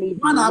fe lady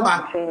Wana mo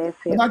aba. fe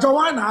Pajo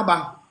wana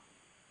aba.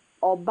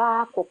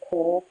 oba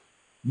koko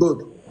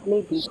Good.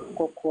 lady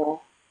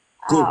koko.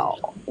 Good.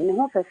 Ne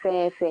ho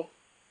fe.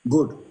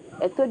 Good.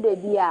 Eto de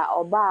bi a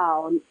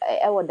oba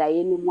e wo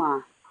daye ni mu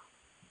a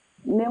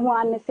me ho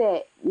ane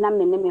se na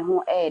me ne me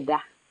ho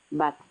eda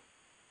but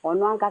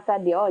ono ankasa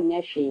de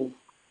onye hwe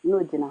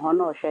no gina ho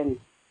na ohwe ni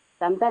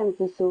sometimes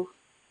so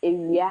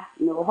ewia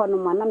me ho no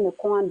ma na me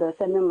ko ando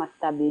se me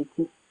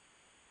masturbate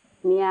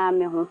ni a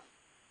me ho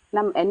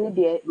na ene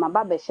de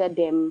maba be hye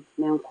dem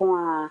me nko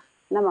a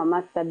na ma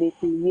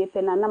masturbate wie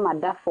pe na ma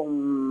da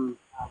fom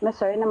me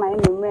sorry na ma ye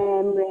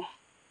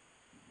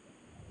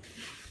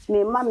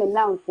me ma me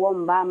na nfo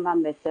mba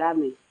mbesra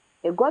me.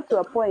 It got to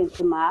a point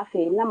ma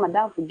afi na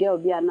madam for girl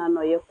bi ana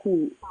no ye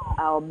cool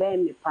a obey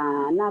me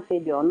pa na afi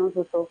de ono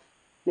so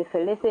me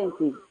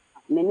felicity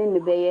me ne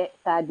be ye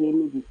sade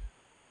ni bi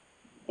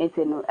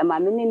enti no e ma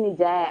me ni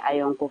jaa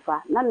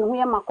ayonkofa na ne ho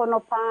ye makono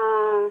pa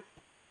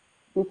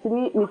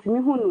mitimi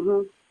hu no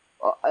hu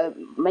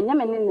manya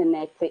me ne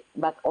nete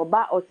but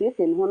oba otese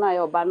ne hu na ye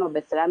oba no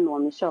besra no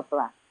me shop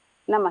la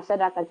na ma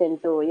sada ka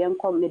tento ye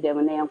nkom me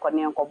dem na ye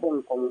nko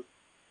bonkom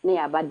ne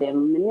yaba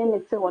dem ne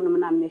te wonom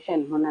na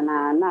mission ho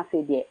na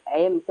afi de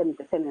ayem se me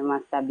pese me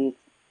masturbate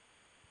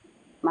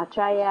ma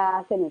try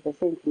ya se me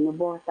pese me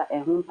bo sa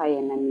ehun pa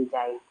ye na mi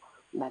jai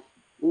but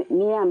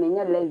me a me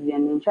nya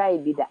lesbian me try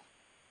bi da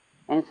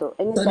and so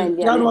anytime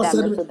they are me da so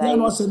You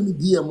not send me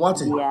DM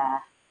what?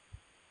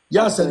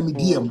 Yeah, send me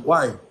DM.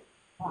 Why?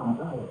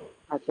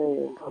 I tell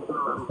you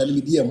Send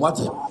me DM what?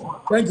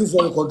 Thank you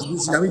for your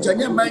contribution. I mean,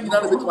 Chanya mind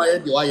na bit my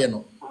head why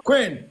no.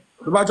 Queen,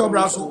 the Pajo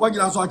braso, what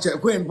you so check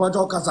Queen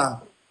Pajo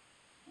kasa.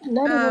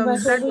 That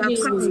I've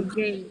come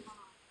again.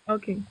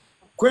 Okay.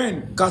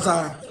 Queen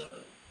kasa.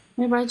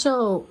 Me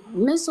bacho,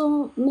 me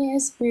so me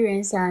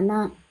experience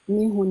ana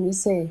me hu ni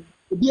say.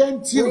 Bi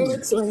entie.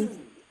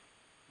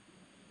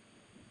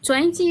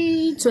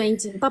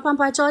 2020. Papa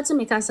bacho ti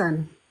me kasa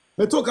no.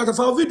 Me to kasa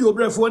for video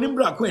bre for ni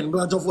bra Queen,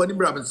 Pajo for ni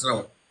bra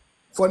besra.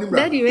 For ni bra.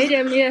 Daddy, wait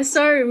a minute.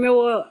 Sorry, me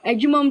wo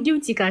adwumam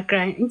duty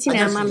kakra. Nti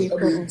na ma me ko.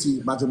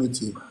 Bajo me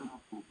tie.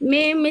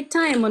 Me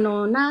time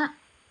no na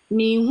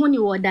me hu ni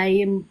wo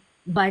daim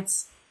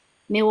but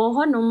me wo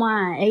ho no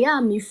ma e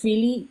ya me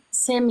feel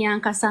se me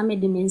ankasa me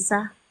de me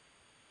nsa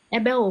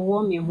ebe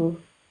wo me ho.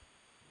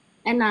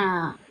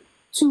 Na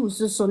two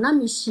so na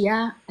me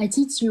share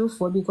attitude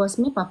for because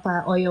me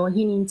papa oyo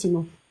hini nti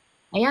no.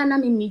 Aya na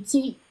me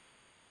miti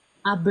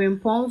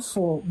abrempon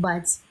for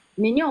but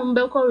me ni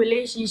ombeko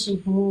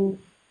relationship mu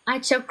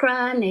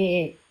Achakra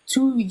ne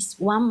 2 weeks,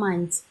 1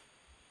 month.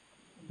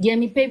 Deɛ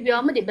mepɛ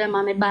bia ɔmo de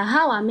bɛma me ba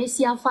how a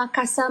mesi afa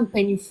kasa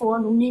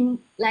mpanyinfoɔ no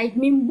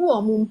mimbu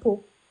ɔmo mpo.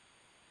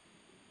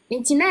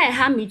 Nti na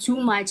ɛha me too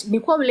much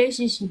because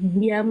relationship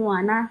bia mu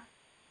ana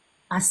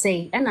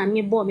asɛe ɛna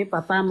mebɔɔ me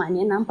papa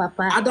amane ɛna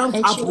papa Adam's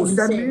apple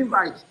send me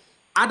invite.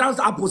 Adam's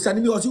apple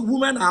send me. Also,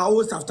 women are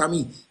always after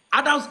me.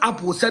 Adam's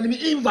apple send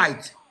me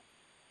invite.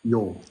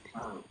 Yo.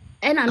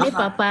 ɛna me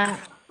papa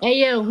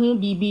ɛyɛ ehu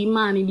bibi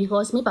maa me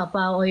because me papa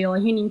ɔyɛ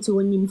ɔhene nti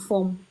onim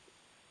fam.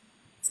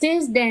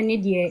 Since then ne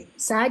deɛ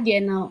saa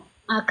deɛ na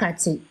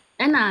akate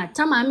ɛna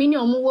tama me ne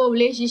ɔmo wɔ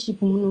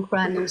relationship mu no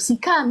kora no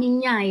sika a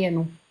menyaeɛ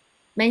no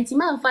mɛnti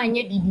mamfa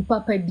nyɛ bibi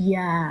papa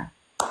biara.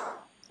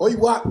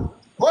 Oyiwa.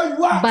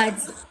 But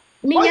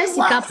menya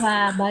sika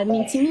paa but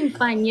mentimi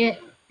mfa nyɛ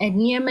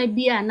nneɛma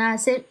bi a na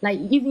sɛ like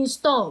even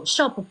store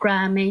shop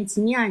koraa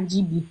mentimi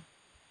angye bi.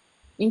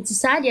 Nti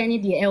saa deɛ ne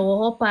deɛ ɛwɔ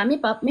hɔ paa me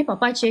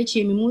papa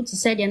kyerɛkyerɛ me mu te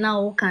sɛ deɛ na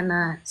woka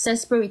na sɛ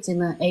spirit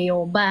no ɛyɛ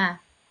ɔbaa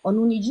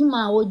ɔno ne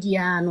dwuma a ɔdi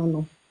ara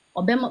no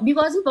ɔbɛma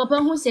because me papa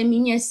hu sɛ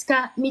menya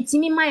sika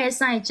metimi ma yɛ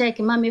sign check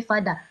ma me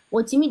father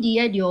ɔtimi de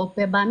yɛ deɛ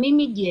ɔpɛ ba me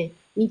deɛ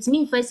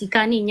metimi mfa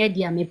sika ne nyɛ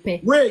deɛ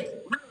mepɛ. Wait,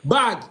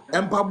 bag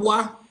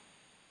mpaboa.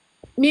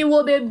 Me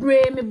wo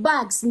bebree me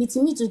bags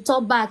metimi to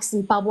top bags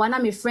mpaboa na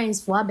me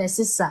friends for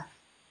abɛsesa.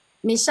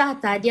 Me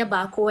hyɛ ataadeɛ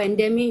baako and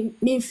then me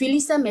mfili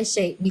sɛ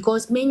mehyɛ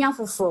because menya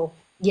foforɔ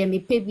deɛ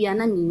mepɛ bia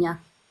na menya.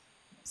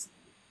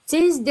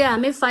 Since there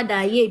me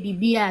father yɛ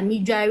bibi a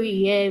me dware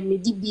yɛ me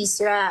di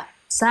bisra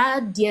saa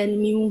deɛ no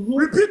me hu.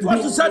 Repeat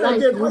what you said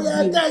again.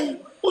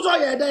 Who's all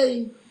your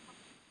day?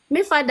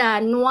 Me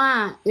father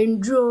noa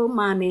enduro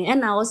mame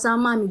ɛna ɔsan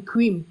ma me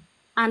cream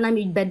ana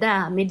me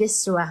bɛda me de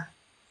sra.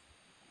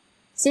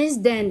 Since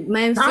then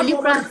my mfili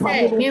kra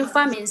sɛ me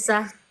mfa me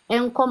nsa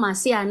ɛnkɔ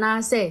mase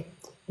anaasɛ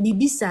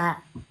bibi saa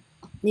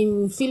me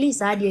mfili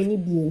saa deɛ ne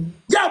bio.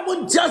 Yeah,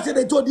 mun just say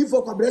they told you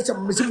for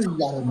combination me see you.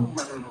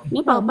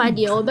 Me papa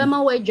deɛ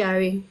ɔbɛma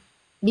wadware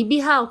bibi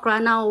ha okra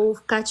na wo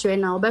ka kyerɛ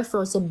na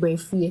ɔbɛfrɛ sɛ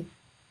brɛfie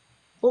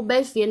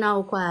ɔbɛfie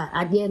na wokɔ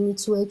a adeɛ ne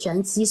to atwa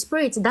nti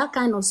spirit that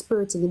kind of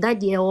spirit that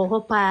deɛ ɛwɔ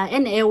hɔ paa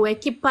ɛna ɛwɔ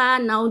kipa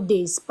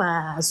nowadays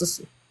paa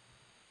so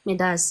me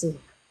da se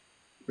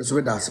So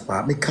that's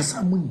pa me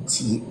kasa mun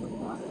tie.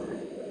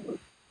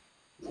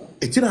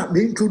 Etina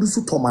me introduce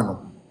Tomano.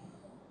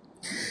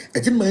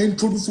 Etina me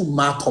introduce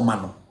Ma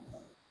Tomano.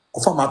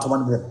 Ofa Ma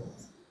Tomano be.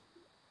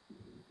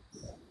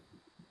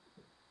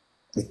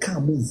 Me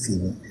can't move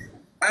feeling.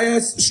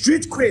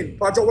 Street queen,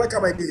 but you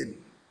welcome again.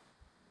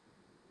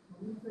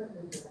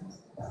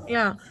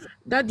 Yeah,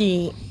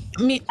 Daddy,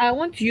 me, I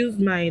want to use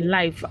my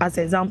life as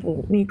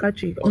example. Me,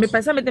 Kachi, me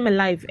person me my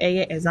life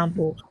a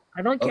example.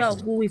 I don't care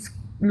who is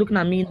looking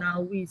at me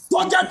now. Who is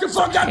Forget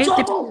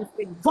trouble.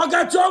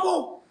 Forget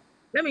trouble.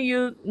 Let me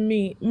use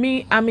me.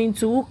 Me, I'm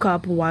into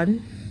hookup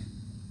 1.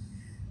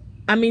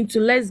 I'm into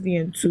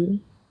lesbian 2.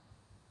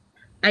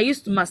 I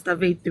used to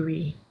masturbate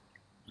 3.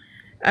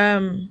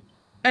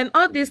 And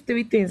all these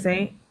 3 things,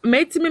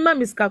 made me my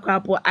miss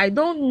kakrabo. I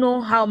don't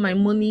know how my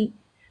money.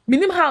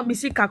 Minim how me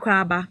see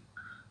kakraba.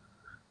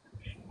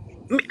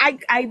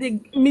 I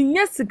did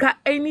minyasika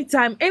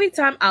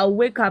anytime I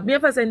wake up. Me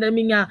ever send them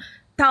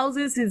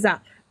 1,000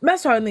 Caesar.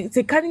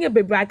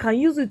 I can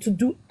use it to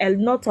do a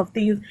lot of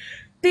things.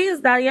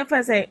 Things that you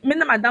ever say, me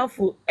na madam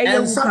for I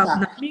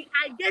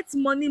get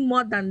money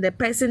more than the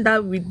person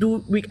that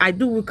I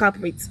do wake up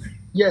with.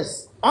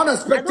 Yes,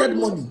 unexpected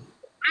money.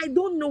 I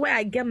don't know where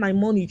I get my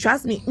money.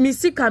 Trust me. Me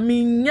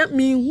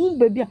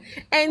baby.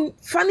 And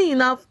funny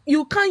enough,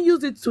 you can't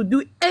use it to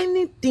do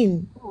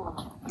anything.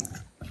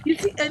 You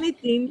see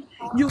anything,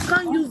 you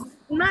can't use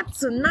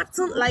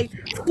nothing like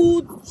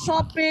food,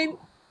 shopping,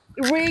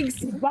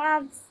 rigs,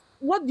 bags.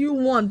 What do you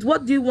want?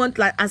 What do you want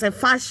like as a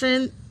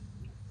fashion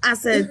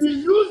asset? If you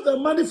use the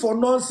money for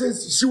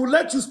nonsense, she will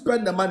let you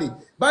spend the money.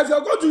 But if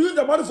you're going to use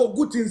the money for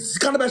good things, it's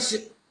kind of a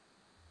shit.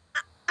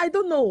 I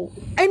don't know.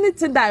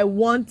 Anything that I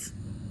want,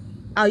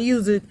 I'll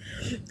use it.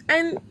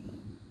 And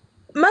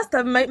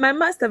my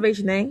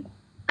masturbation,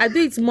 I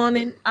do it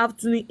morning,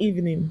 afternoon,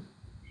 evening.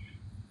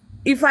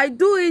 If I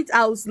do it,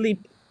 I'll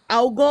sleep.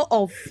 I'll go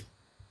off.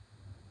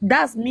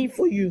 That's me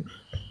for you.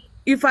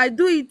 If I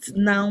do it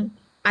now,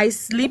 I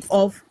sleep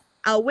off.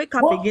 I'll wake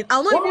up again.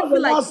 I'll not even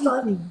feel like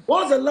eating.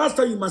 What was the last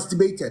time you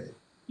masturbated?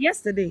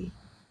 Yesterday.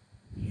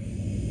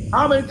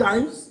 How many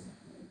times?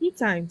 3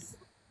 times.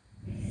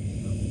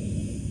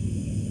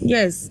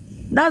 Yes,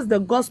 that's the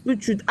gospel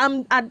truth.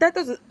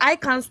 I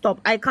can't stop.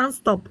 I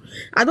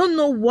don't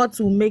know what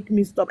will make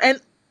me stop.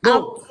 And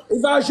no,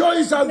 if I show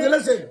you something,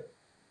 listen.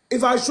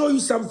 If I show you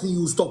something,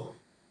 you stop.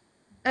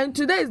 And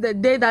today is the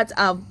day that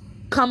I've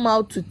come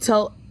out to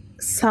tell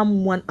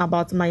someone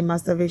about my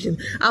masturbation.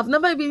 I've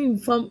never even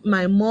informed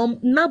my mom.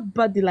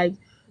 Nobody. So,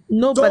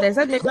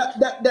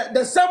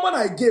 the sermon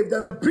I gave,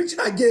 the preaching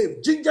I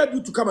gave, gingered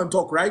you to come and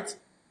talk, right?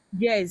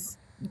 Yes.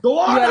 So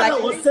all that I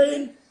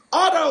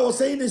was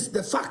saying is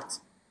the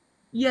fact.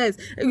 Yes.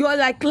 You're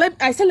like,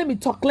 I said, let me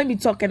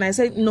talk. And I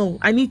said, no,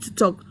 I need to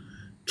talk.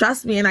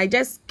 Trust me. And I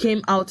just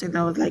came out and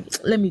I was like,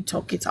 let me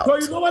talk it So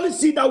out. you normally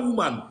see that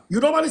woman.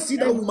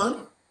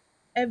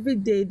 Every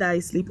day that I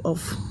sleep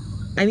off,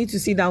 I need to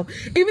sit down.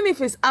 Even if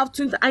it's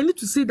afternoon, I need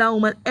to sit down,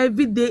 woman,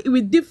 every day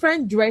with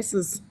different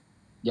dresses.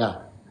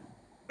 Yeah.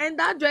 And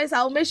that dress,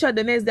 I'll make sure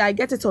the next day I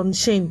get it on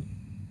Shein.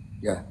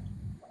 Yeah.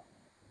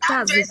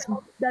 That's it.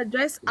 The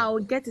dress, I'll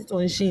get it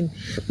on Shein.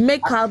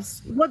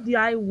 Makeups, what do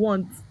I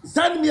want?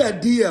 Send me a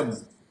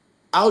DM.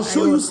 I'll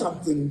show you will.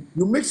 something.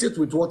 You mix it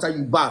with water,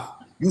 you bath.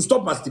 You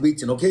stop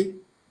masturbating, okay?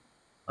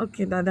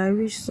 Okay, Dad, I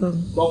wish so.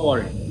 Don't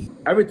worry.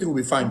 Everything will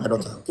be fine, my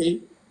daughter, okay?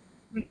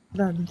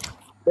 Dad.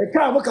 The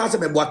car, what Cassie,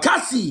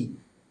 Cassie.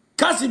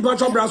 Cassie,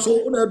 Bacho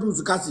Brasso, una do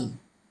to Cassie.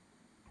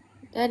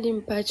 Daddy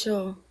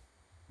Mpacho.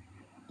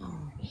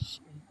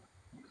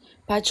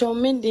 Pacho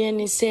me de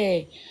ni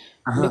say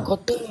me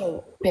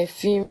koto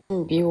perfume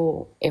bi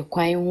o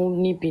ekwan ho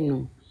ni bi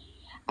no.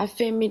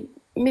 Afa me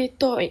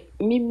to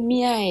mi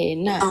mia e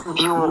na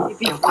bi o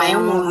ekwan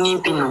ho ni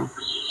bi no.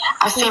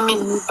 Afa me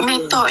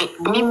to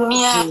mi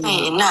mia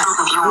e na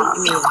bi o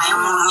ekwan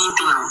ho ni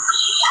bi no.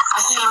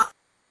 Afa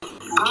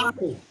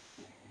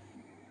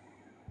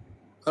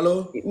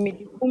Hello? me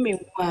di ku me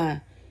wa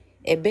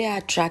ebe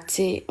attract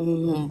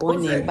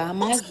mbone ba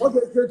ma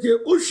Okay.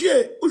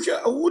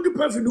 Ushe, who the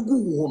person who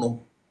go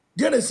no?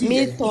 There see.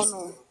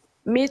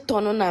 me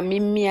tono na me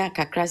mia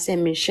kakra se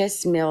me hwe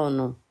smell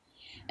no.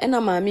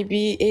 Ena maami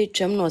bi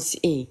etwam no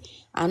se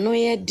ano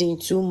ye din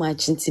too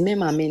much nti me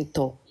maame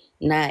nto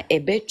na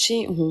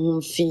ebetwe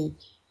huhumfi.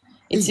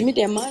 Nti me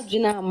de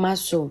madwena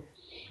maso.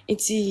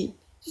 Nti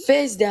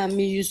first day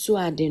me yusu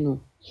ade no.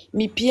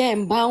 Me pia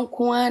mba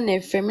nko a na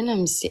efem na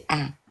me se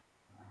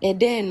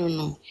ede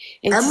no.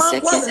 Nti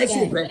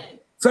second day.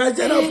 First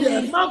day of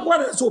the mark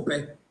one so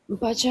pe.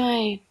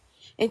 Mpachai.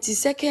 Nti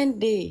second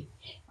day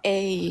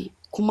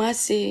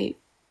Kumasi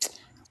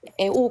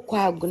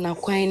okwa aguna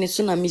kwan ne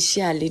so na me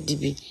hia lady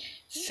bi.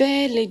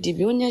 Fair lady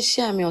bi onya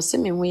hia me o se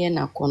me ho ye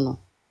nakono.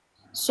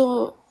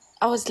 So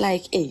I was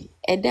like,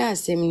 eda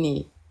asem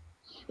ni.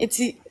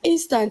 It's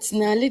instant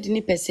na lady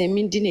ni person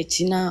mi di na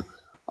chi na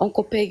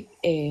onkope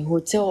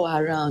hotel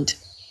around.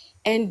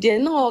 And they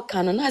no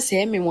can na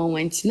say me one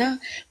went na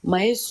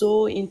my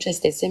so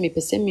interested say me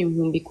person me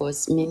hu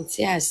because me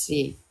nti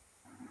ase.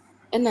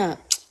 Na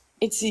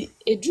it's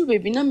edru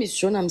baby na me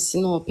sure na me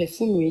si no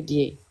perfume we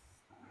die.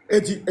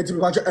 Eti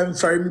because I'm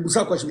sorry, me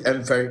busa question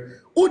I'm sorry.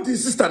 Who the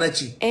sister na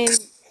chi? And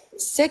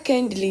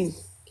secondly,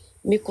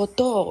 me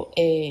koto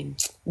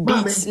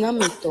beats na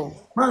me to.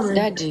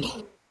 Daddy.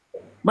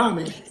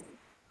 Mami.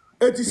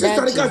 Eti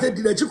sister na say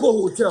di na chi ko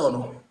hotel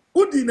no.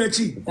 Who di na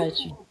chi?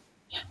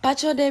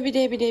 Pacho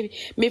Debbie.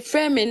 Me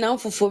friend me now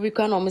for bi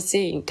kwa no mo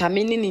say nka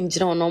me ni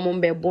njira no mo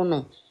mbebo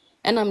no.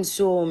 And I'm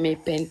so me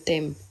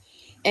pentem.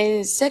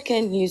 And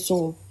secondly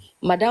so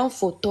madam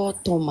photo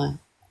toma.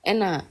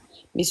 And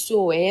me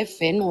so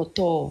fe no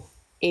to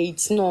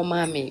 8 no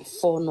mami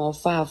 4 no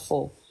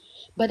 5.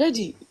 But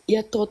daddy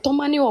ya to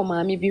toma ni o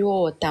mami bi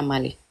o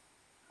tamale.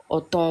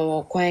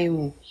 Oton kwan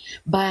hu.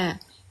 Ba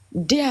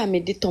dia me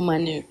di toma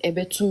ni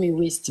ebetu me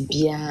waste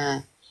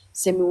bia.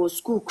 Se me wo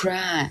school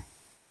cry.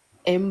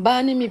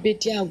 Emba ni me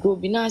bedi agro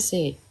bi na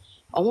say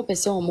omo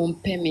pese omo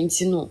mpe me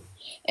nti no.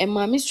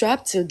 Emma me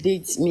strap till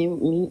date me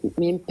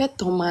mpe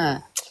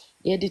toma.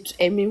 Ye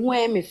di me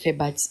ho me fe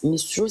but me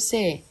stro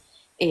say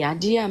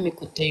ade a me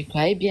koto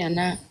cry bia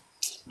na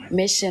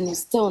me no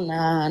still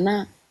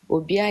na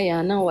obi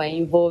aya na wa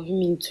involve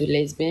me into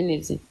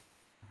lesbianism.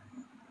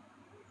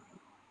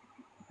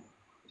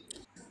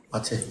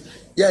 What?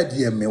 Yeah,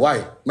 dear me,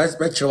 why?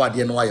 Make sure what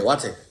dear no why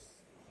what?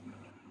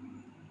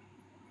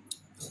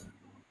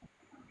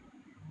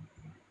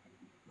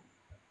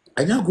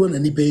 I now go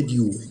and paid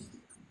you.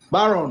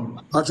 Baron,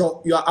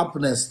 you are up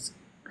next.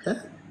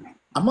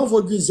 I'm not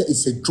for this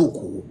it's a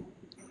joke.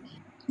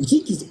 You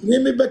think it's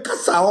me be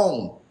kasa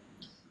on.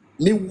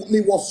 Me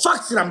what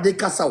facts I'm de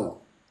kasa o.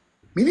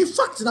 Me ni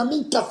facts na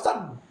me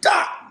kasa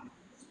da.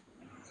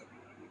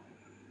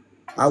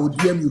 I would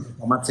DM you,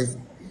 Mamate,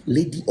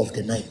 lady of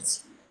the night.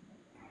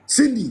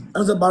 Cindy,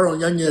 answer Baron,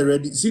 you're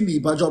ready. Cindy,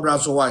 Pajo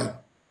Brasso, why?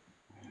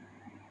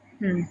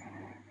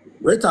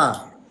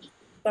 Rita,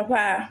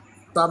 Papa.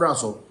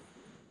 Tabrasso.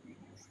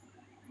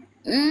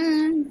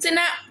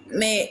 Tina,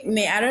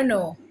 me, I don't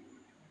know.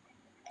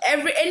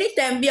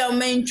 Anytime be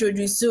I'll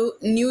introduce so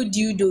new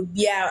dude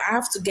be I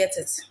have to get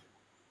it.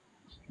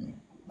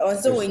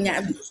 Also when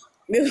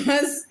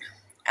because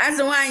as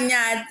one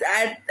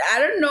I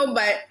don't know,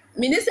 but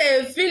me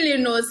say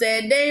feeling no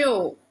say they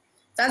yo.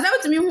 That's how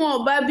to me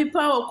more baby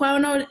power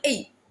crown on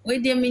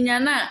with the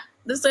minyana.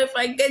 So if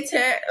I get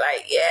her,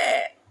 like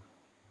yeah.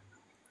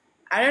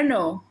 I don't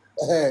know.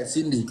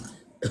 Cindy,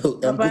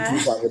 I'm good too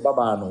far,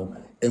 Baba no,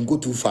 and go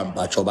too far,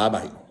 Bacho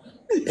Baba.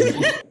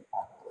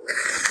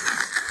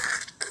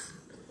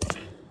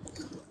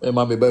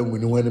 Mammy, by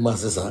when you went in my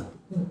sister.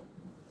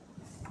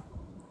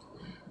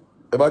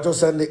 About just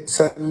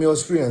send me your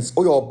experience.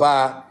 Oh, your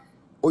bar,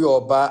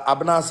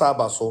 Abna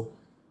Sabaso.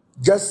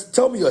 Just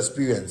tell me your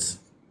experience.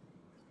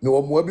 No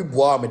more be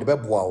boa me the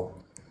beb wow.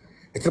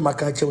 It's my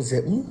culture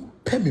say,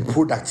 pay me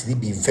product ni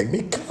be infect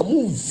me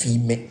come fee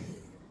me.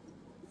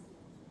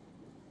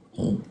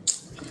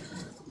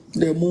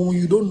 The moon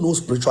you don't know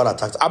spiritual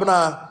attacks.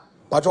 Abna,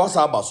 but what's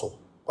abaso?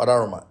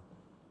 Padaroma.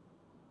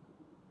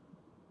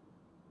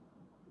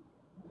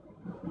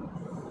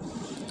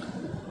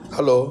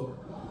 Hello,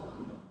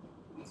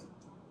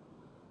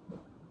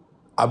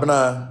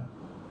 Abna.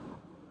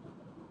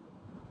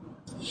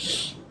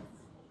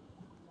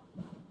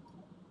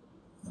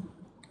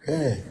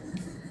 Hey,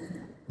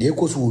 the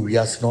echoes will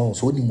react now.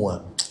 So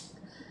anymore,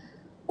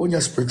 when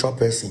you're spiritual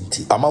person,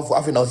 I'm out for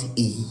having now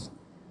see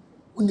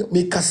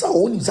me kasa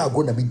oni za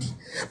go na medi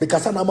me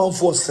kasa na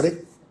manfo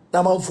sere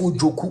na manfo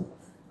joku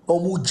no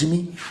mu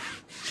jimi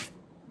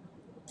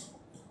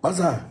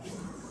maza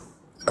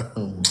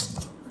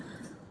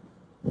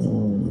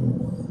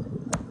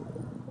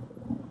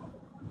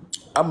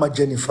ama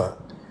Jennifer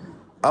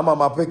ama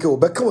mapeke o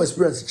beka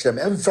experience chere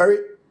me emfere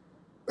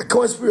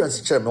beka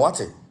experience chere me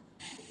what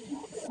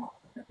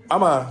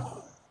ama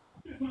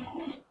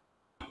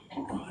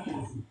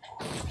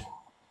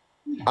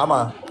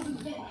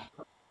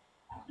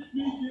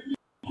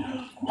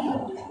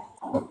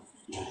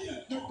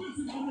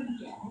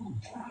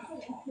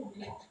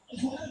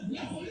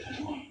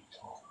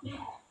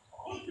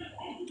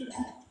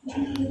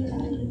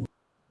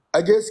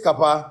I guess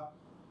kapa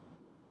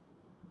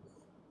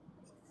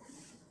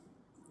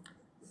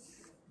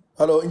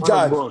hello in Man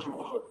of charge God.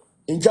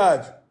 in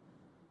charge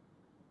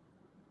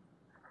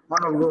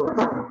Man of God.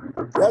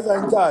 yes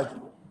I'm in charge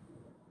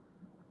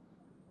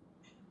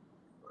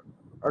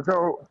I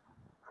tell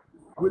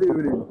good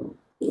evening.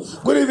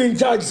 good evening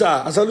charge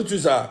sir I salute you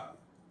sir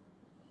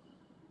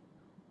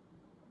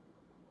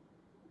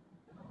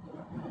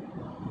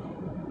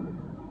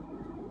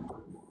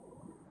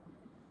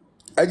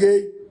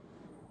again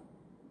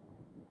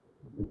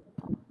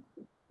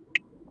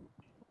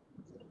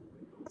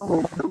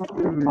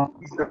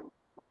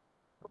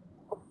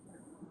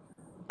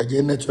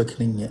again network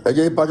ni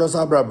again pa jo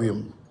sa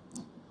brabim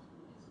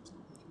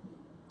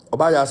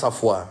oba ya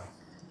asafo a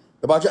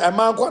about a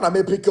man kwa na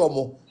me pick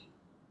omo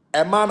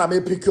a man na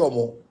me pick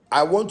omo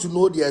I want to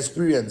know the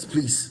experience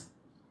please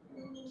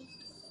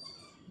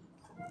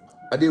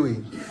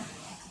adewe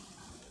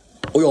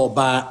oyo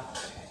oba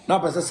na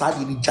person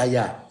sadi ni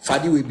jaya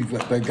fadi we bi gwa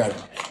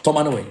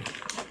toma no we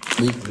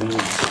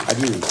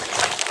adewe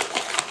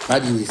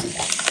adewe say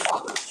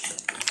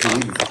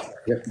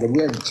the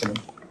way ni chino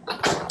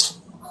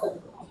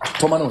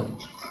toma no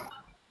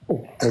we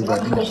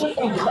everybody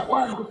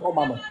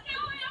toma no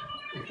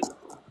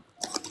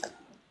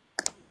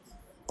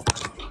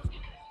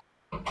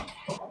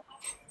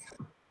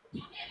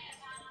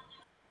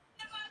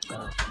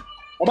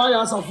oba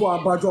ya asafo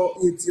abajo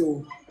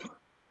etio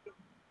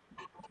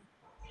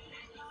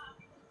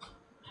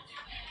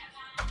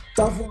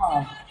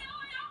safo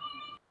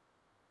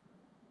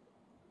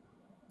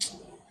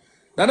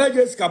na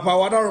just kapa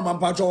wadaro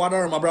mampacho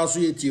wadaro mabraso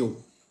etio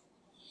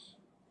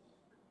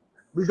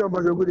Bishop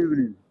Pastor, good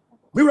evening.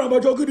 mi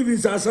rabajo good evening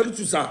sir salute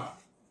you sir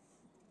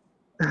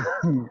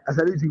I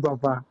salute you,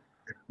 Papa.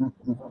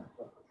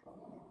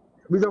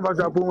 Bishop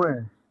Pastor,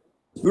 Pumwe.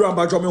 mi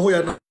rabajo me ho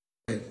ya na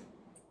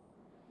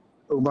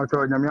Oh,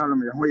 Pastor, Nyamiano,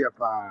 me, who ya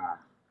pa?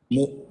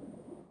 mo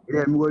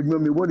Yeah,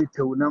 me, what it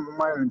to, no,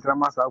 my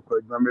intramasa,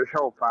 me,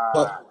 show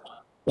pa.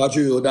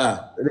 pacho yo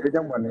da The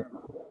German,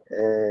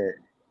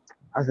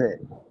 I say,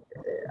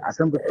 I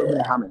simply told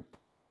me, Hammond,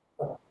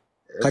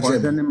 catch me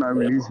concerning my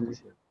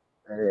relationship.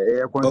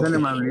 okay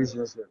Concerning my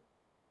relationship.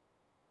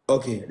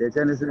 okay The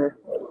tennis,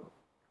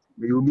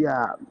 me, will be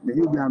a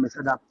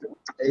messed up,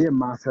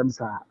 my sense.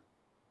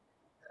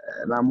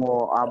 Na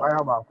mo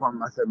abaya ba kwa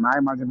ma se mai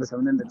ma gbe se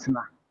ne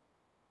ntina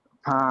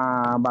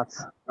but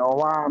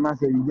wa na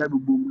se ya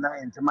bubum na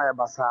ntima ya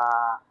basa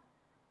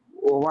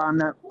wa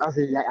na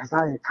ase ya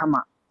asa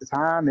kama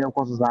sa na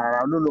ekwo so I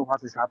don't know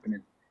what is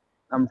happening.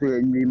 I'm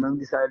saying me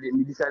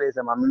decided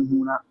say ma me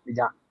hu na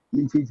ja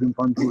me teaching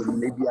control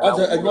me bia as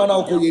a one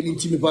now ko ye ni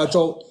timi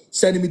pacho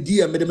send me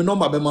DM me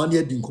number be ma na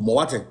edi nkomo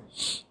wate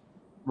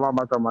wa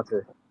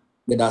mate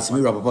me da se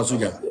mi ra papa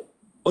soja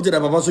o te da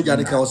papa soja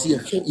ne ka o se ye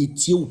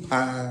etie u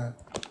pa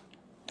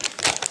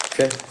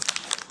ke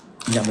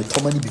ya me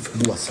toma ni bi fu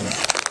wasana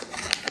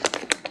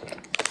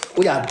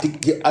o ya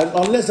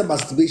unless a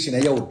masturbation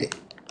e ya o de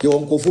your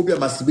oncophobia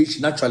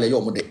masturbation naturally ya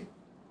o mo de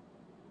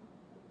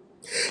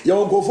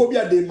your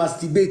oncophobia they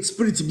masturbate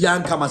spirit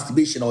bianca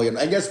masturbation or you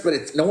know and your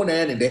spirit na wona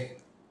ya ne de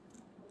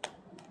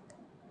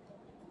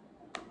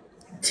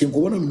tinko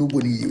wona me no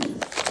boni you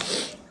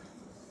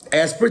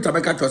a spirit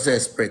ameka to say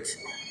spirit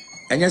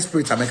and your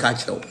spirit ameka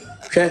chel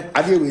hwe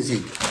ade we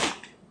say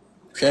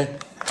hwe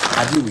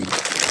ade we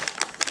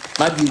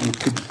madi we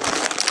kebi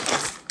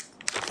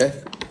hwe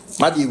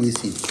madi we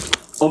say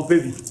on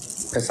baby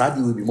pesa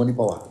ade we be money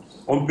power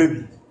on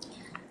baby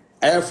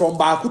from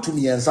baako to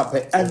miensa pe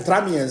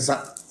entra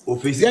miensa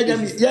office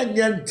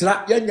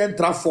yenye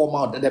entra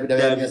formal de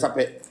miensa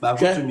pe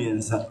baako to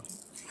miensa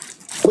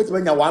wait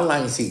when you one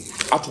line say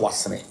at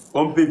wasene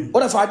on baby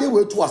what if I dey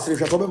we to wasene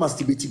hwe so be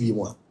masturbate bi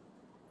mu a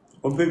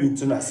On peut bien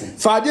tout nasser.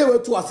 Father we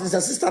to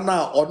asene sister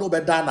na or no be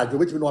dan na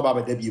which me no ba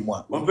be da bi mu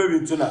a. On peut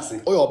bien tout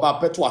nasser. O yo ba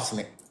pe to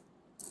asene.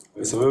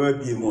 Ça va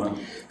bien moi.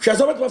 Hwe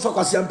so bet fa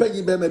kwase ampa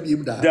yi be ma bi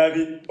mu da.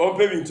 David, on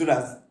peut bien tout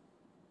nasser.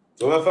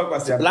 Ça va faire quoi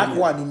c'est Black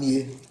one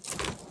ni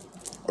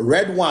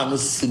red one no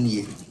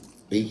sunie.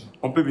 Hey,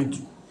 on peut bien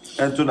tout.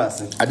 Un tout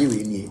nasser. ade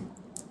we ni.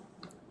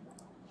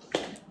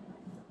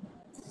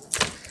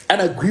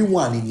 And a green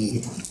one in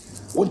here.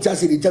 One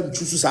just say the jam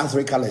choose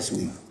three colors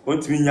we. On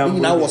tu viens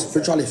Now was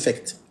spiritual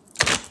effect.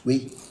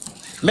 We.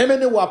 Meme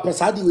ne wa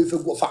pesadi we fe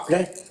go fa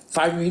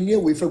ni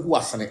we fe go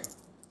asene.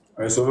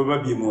 Ça va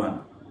bien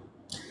moi.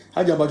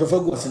 Haja ba jo fe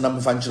go asene na me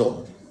fa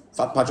nchiro.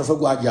 Fa pa jo fe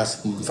go agia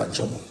asene fa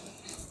nchiro.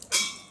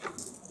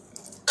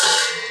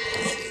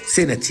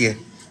 Say na tie.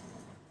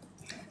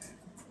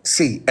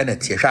 Say na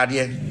tie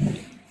hwade.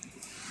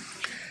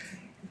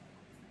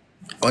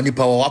 Oni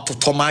pa wa to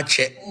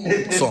tomache.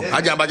 So,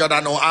 haja ba jo da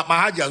no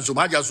ma haja sum.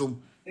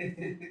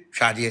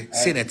 Hwade.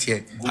 Say na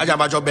tie. Haja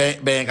ba jo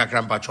ben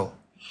kakra mpacho.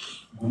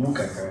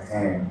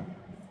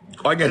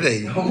 Onye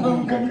dey.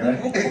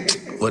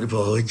 Ori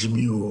po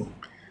Jimmy o.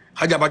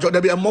 Haja ba jo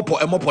da bi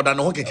emopo da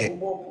no ho keke.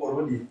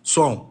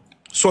 So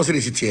se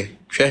dey sitie.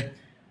 Hwe.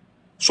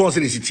 So se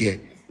dey sitie.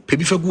 Pe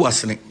bi fa gu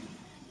asene.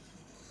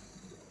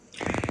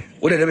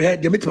 O dey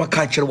be metima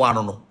ka kire wa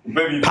no.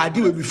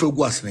 Padi we bi fa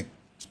gu asene.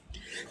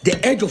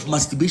 The edge of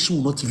masturbation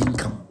will not even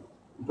come.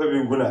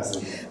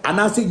 And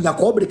I say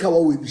nyako breka wa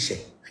we bi she.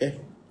 Hwe.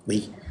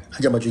 We.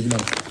 Haja ba jo yima.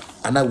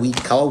 Ana we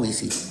kawa we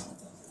say.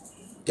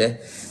 Okay,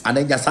 and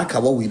then just like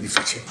what we be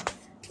fetching.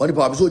 Only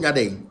power so nya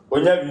dey.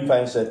 Onya bi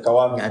fan she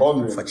kawa me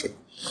Nya be fetching.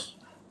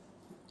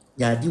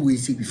 Nya di we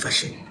see be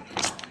fetching.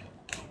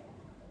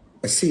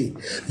 I say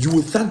you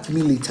will thank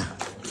me later.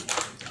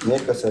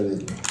 Neka sale.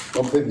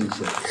 On peut bien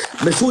she.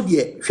 Me so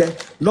dey hwe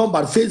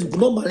number Facebook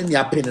number in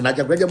your pen na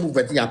jagraja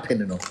movement in your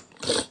pen no.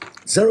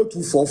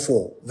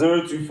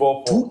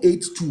 0244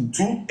 282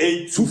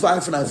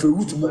 259 for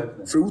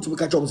root to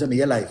catch up say me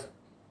your life.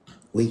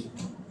 Wait.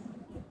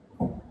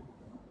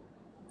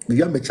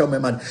 You am a child,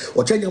 man.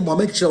 Or tell your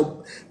mamma,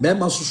 child,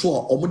 mamma,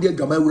 so or Modia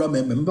Gamma,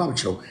 member,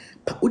 child.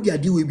 But what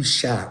do we be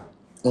sharp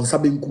on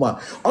Sabin Kuma?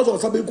 Also,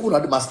 Sabin Kuna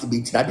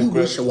masturbate. I didn't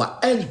wish what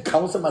any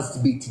council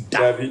masturbate.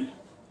 David,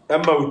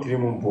 Emma with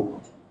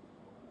Rimumpo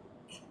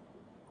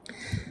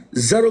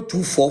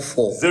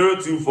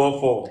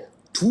 0244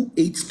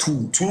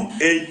 282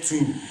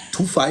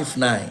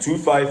 259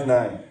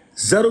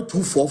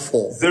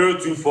 0244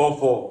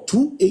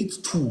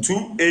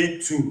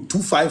 282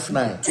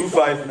 259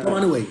 Come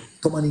on away.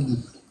 Come on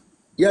in.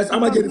 Yes,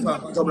 I'm a Jennifer.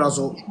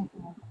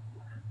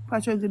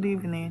 Pacho, good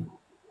evening.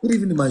 Good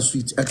evening, my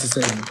sweet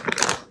exercise.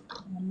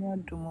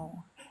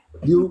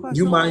 Do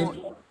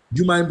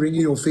you mind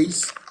bringing your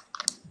face?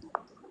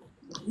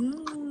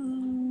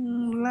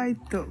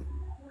 Light up.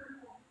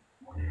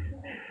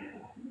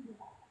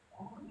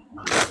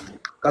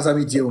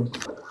 Casamito.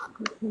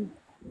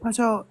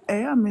 Pacho,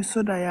 me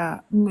soda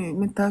ya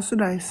me ta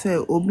soda say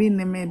obi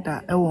ne me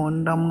da e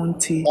won da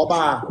munti.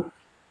 Oba.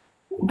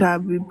 Da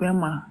bi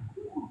bema.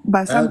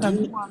 But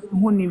sometimes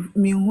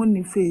me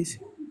honey face.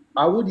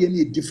 I would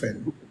need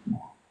different.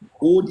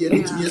 Oh, the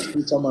need to be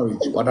spiritual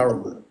marriage.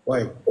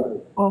 Why?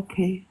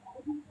 Okay.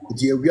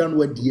 It's a real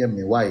word DM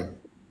me. Why?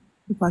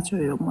 Pacho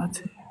yo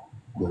mate.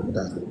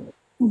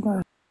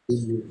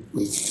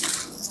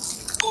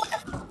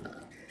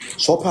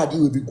 So party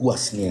will be good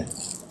as near.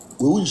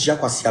 We won't share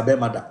kwasia be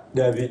mother.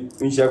 David,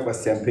 we share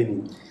kwasia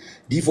penny.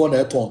 Before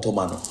the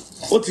tomano.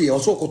 What you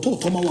also got to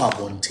Toma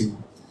Wabonting.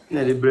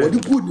 What you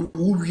good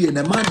movie and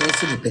a man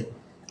else in the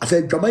I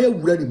said, Jamaya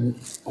ready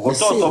move.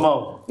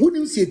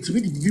 Wouldn't say to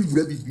me, you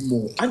would be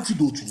more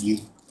antidote to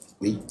ye.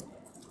 Wait,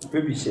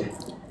 baby, share.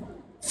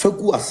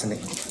 Fagu asne.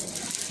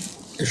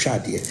 The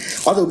shadi.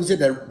 Although we said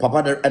that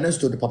Papa the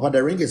understood the Papa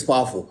the ring is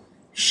powerful.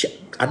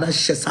 And I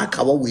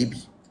shasaka way be.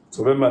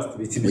 So we must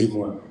be to be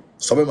more.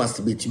 So we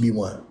must be to be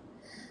more.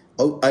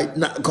 Oh, I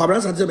now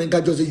Cabras and Semen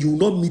just say you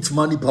will not meet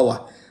money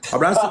power.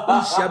 Cabras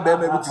share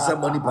baby to say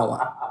money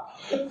power.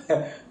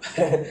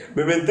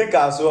 Me mente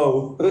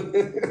caso.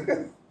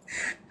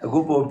 A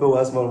group of people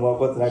was more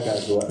what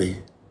caso.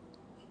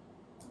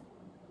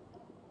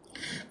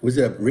 We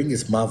say ring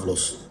is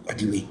marvelous.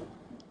 Adiwe.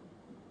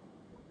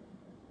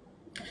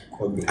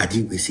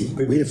 Adiwe see.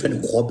 We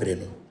defend cobre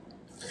no.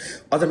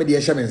 Other media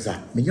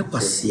shamanza. Me nya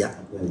kwasia.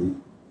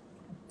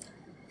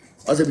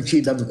 Other be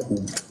change that me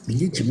cool. Me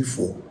nya Jimmy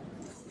for.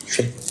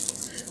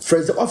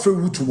 Friends offer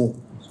route to mo.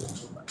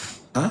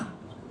 Huh?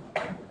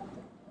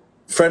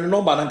 Friend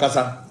number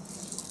nankasa.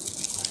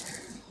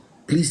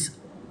 Please,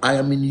 I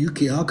am in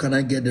UK. How can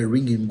I get the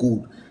ring in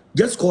gold?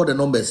 Just call the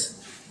numbers.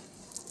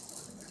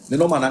 The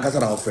number nankasa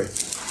na offer.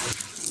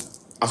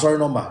 Sorry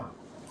number.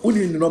 Who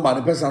need the number?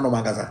 The person number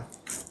nankasa.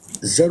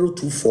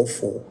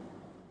 0244.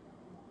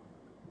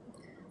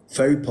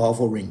 Very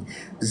powerful ring.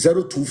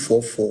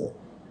 0244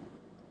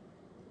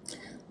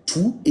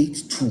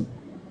 282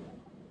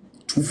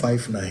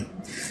 259.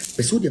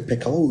 But so the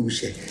pekawa we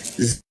share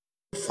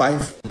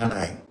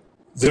 599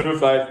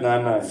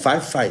 0599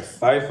 55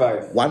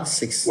 55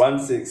 16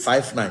 16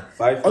 59.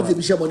 59. Okay,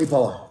 Bishop Money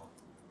Power.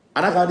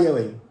 Anaka the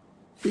way.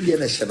 We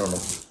get a channel.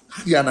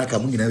 Hadiana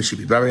come in, she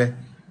be very.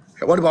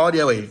 What about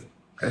the way?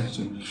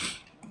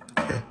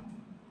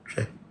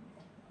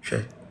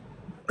 Share.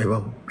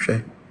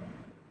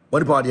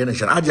 What about the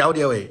nation? Hadia out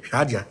the way.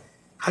 Hadia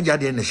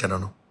the nation.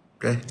 No.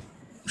 Okay.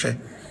 Share.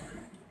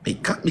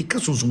 Mika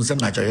soon some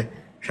nature.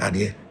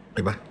 Shadia.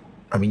 Maybe.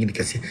 I mean, you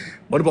can see.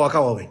 What about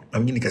our way? I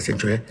mean, you can see.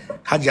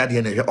 Hadia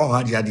the nation. Oh,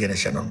 Hadia the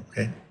nation.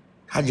 Okay.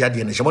 Hadia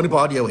the nation. What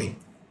about the way?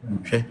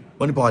 Share.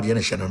 What about the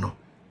nation? No.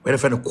 Where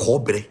if I no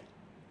cobre.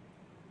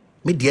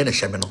 Me the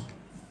nation. No.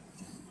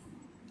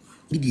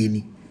 Me the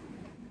any.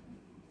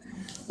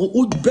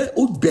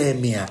 Would bear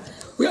me.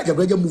 We are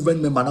the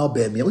movement member now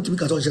bear me. What you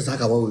can just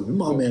talk about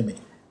me, me.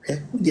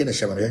 Okay, we did a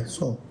shaman,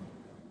 so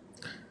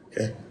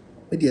okay,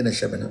 we did a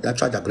shaman. That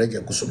tried a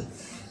great cushion.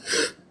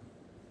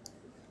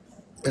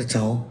 That's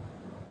how.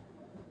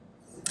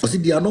 I see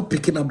they are not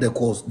picking up the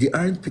calls. They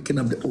aren't picking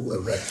up the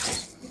right.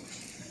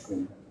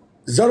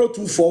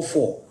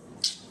 0244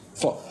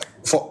 for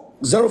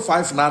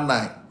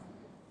 0599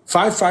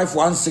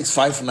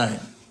 551659.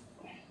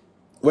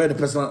 Where the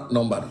personal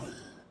number?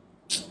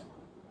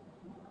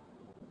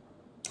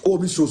 Oh,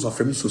 me shows of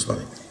me shows for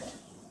me.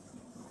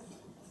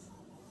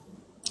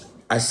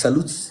 I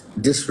salute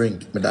this ring,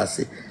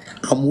 Medase.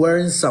 I'm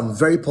wearing some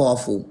very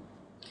powerful.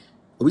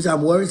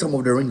 I'm wearing some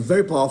of the ring,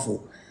 very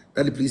powerful.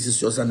 That the pleases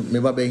yours and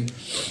maybe being.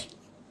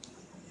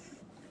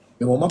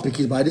 My mama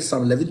picked by this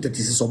time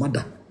 11:36 or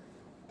mother.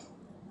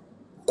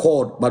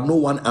 Called, but no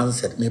one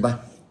answered. Maybe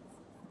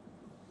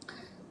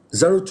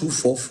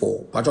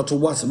 0244. But to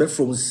what's me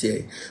from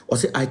say or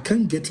say I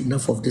can't get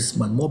enough of this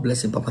man. More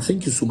blessing, Papa.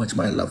 Thank you so much,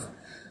 my love.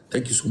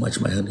 Thank you so much,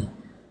 my honey.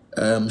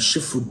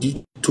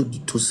 Shifudi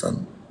to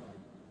son.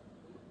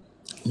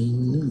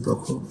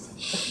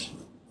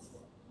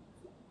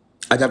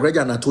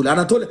 Ajagreja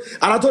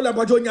Anatolia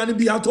Bajo Nyani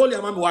bi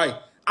Anatolia mami why?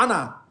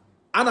 Anna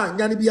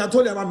Nyani bi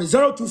Anatolia mami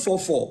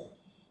 0244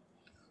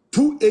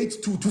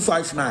 282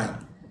 259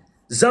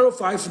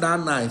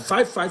 0599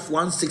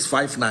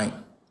 551659.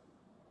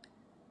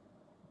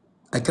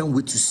 I can't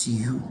wait to see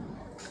you.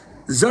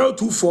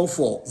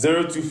 0244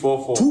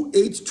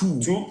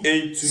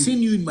 282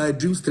 seen you in my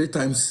dreams 3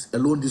 times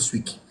alone this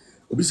week.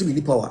 Obisi me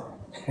ni power.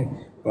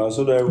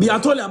 Be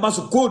Antolia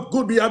Maso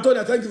good be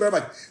Antolia. Thank you very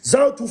much.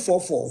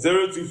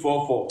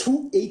 0244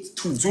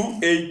 282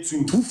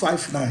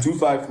 259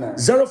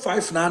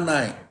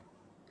 0599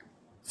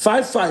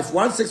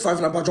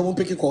 551659. But I'm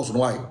picking calls on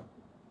why?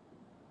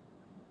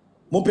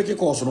 Mo picking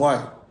calls on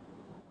why?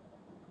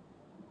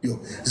 Yo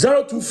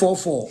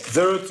 0244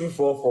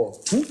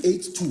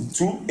 282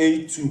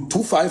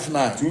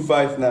 259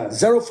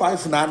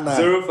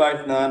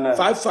 0599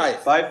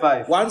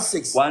 55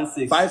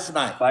 16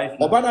 59.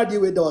 Obana di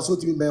we da was so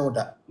to be me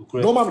oda.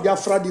 No man dia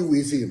fra di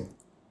we say no.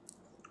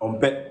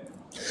 Ompe.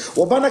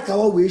 Obana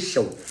kawa we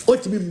show. O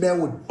to be me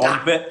oda.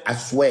 Ompe. I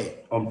swear.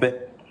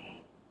 Ompe.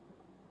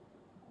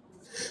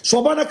 So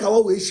obana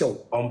kawa we show.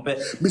 Ompe.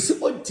 Me say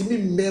o to be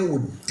me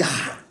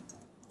oda.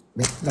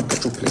 Me na ka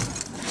to play.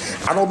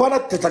 And Obana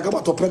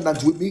Tetagaba to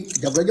pregnant with me,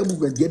 the Raja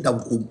movement get down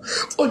home.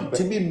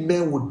 Until me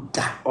men would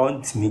die.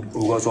 Until me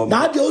was on.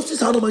 Now the also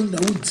sound of mine now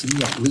to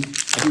me.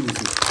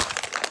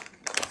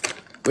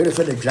 Wait a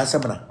friend, glass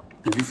of mana.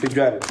 Wait,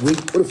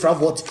 what if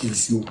what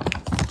kills you?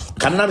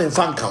 Can I have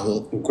fan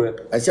home?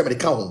 I said, the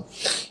cow.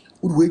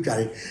 Would wait,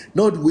 Gary.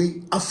 Not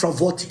we after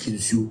what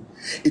kills you.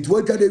 It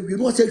was that we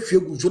know say she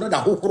would not a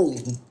whole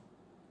room.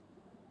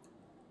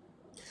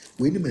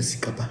 We need a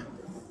sikapa.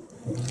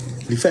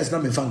 The first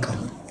name fan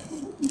come.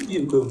 We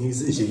need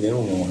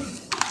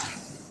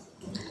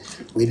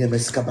my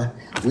scabba.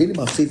 We need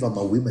my favor,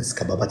 my women's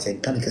scabba, but I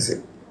can't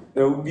say.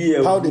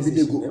 How did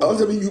they go? I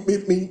was you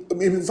make me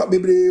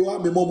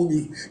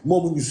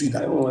mom you see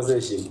that.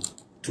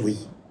 3.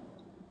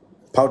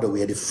 Powder we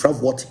had the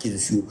front water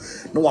kills you.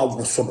 No, I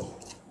was solo.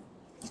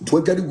 To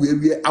a daddy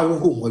we are our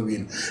home where we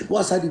in. No,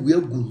 I said we are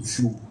good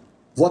you.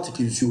 Water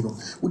kills you.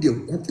 Would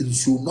you good in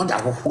you, not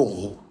our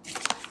home?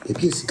 A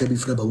piece can be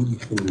free about you.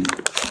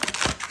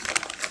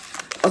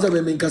 As I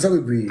mean,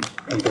 breathe.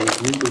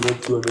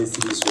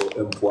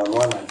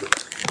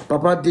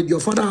 Papa, did your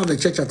father have a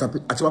church at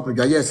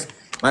Chimapeja? Yes,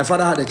 my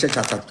father had a church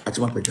at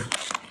Chimapeja.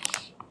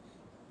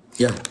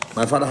 Yeah,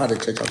 my father had a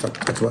church at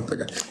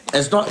Chimapeja.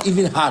 It's not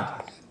even hard.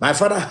 My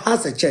father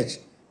has a church.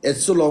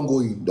 It's so long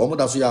going. The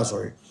that's yeah,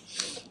 sorry.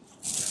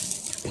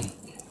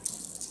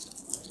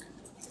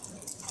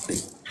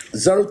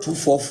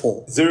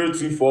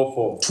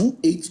 0244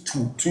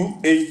 282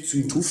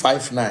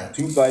 259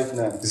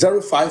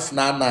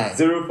 0599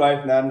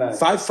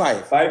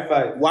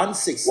 55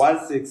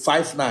 16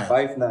 59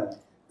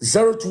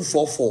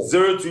 0244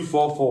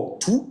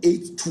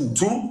 282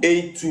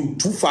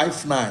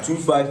 259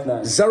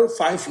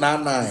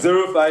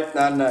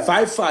 0599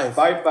 55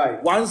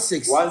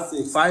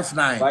 16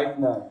 59.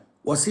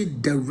 Was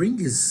it the ring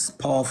is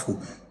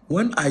powerful?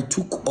 When I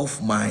took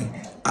off mine,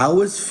 I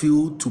always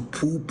feel to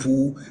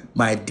pull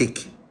my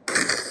dick.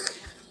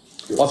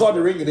 What's all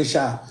the ring in the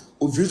shower?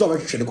 ofiri so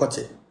betwetwe ne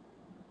kote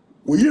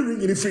wo yi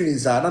ring ni free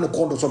nza na ne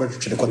kondo so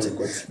betwetwe ne kote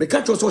me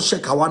catch us so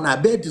check awa na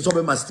bed so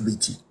be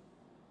masturbate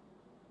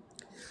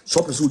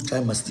so person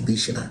try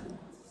masturbation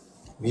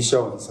we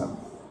show some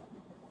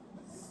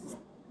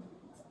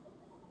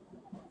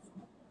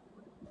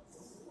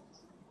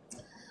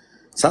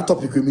that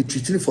topic we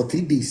treating for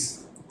 3 days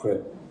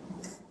correct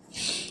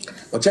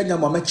ochanya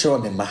mama chero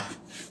ne ma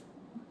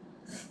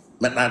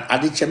na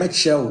ade cheme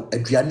chero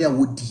aduane a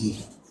wodie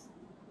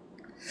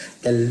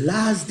the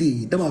last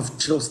day them have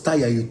chero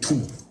style you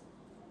too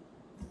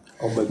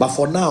but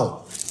for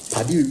now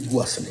padi you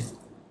go asle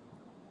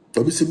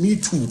obi say me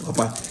too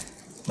papa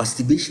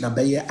masturbation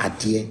abaye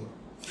ade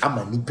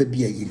ama nipa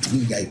bi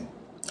ayentimi yai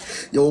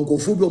your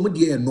nkofo bi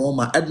omde e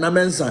normal edna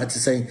mensa ati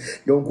say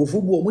your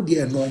nkofo bi omde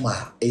e normal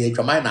e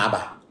adwaman na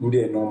aba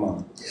de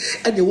normal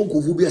and your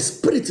nkofo bi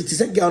spirit ti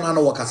say girl na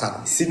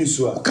wakasa sinu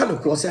so a kind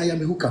of cross I am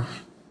hookah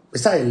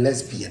beside a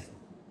lesbian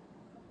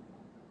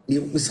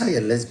beside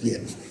a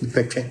lesbian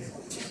petwe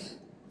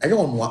I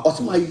don't know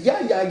what my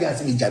ya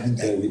say jabi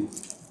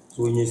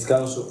so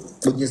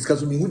nyeska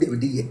so me hu de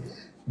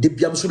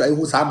biam so da e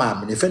hu sa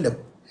ma me friend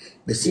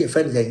me see a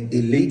friend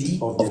the lady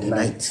of the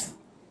night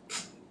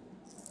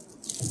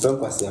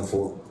don't pass them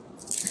for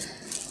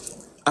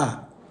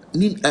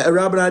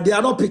Rabra, they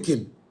are not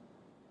picking.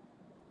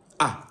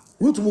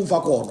 Root move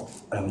for corner.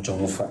 I'm John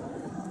Mofa.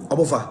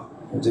 Abofa.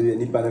 Maybe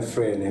any bad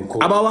friend and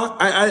call. Abawa,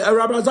 I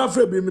Rabra's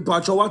afraid be me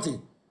patch what?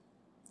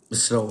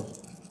 So,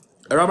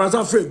 Rabra's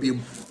afraid be.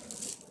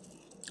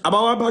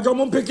 Abawa,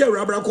 Bajamon pick a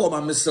Rabra call,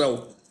 my Miss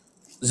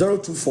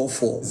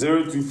 0244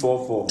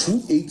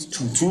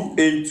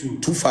 282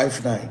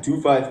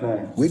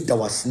 259. Wait, that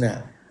was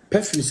snare.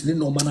 Perfumes in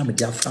no manner, me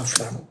dear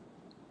Fran.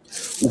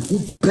 Who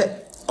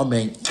pet a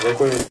man.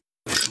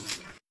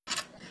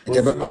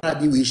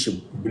 The wish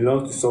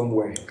belong to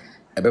somewhere.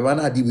 Everyone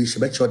had the wish,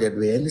 make sure that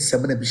we any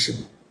seminar bishop.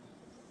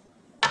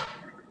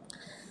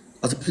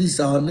 But please,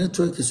 our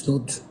network is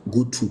not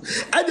good too.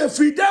 And the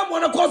freedom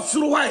wanna go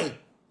through why?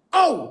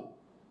 Oh,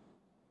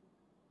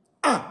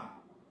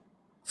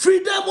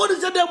 freedom, what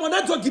is the damn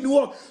network in the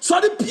world? So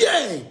the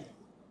PA.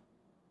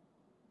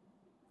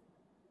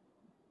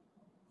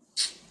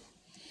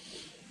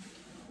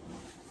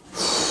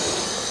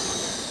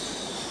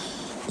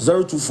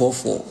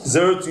 0244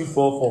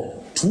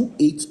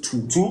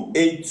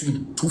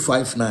 282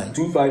 259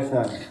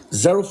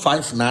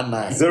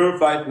 0599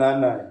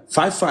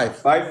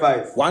 55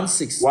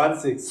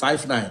 16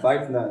 59.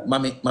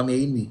 Mami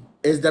Amy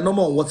is the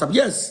number on WhatsApp.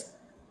 Yes,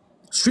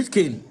 Street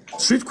Queen.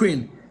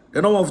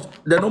 The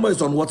number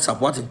is on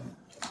WhatsApp. What?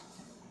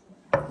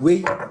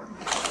 We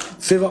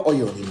favor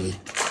oil anyway.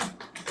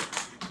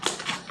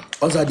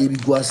 Also, the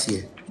big was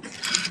here.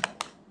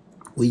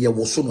 We ya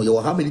wosono. You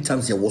how many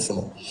times you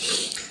wosono?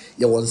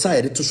 You one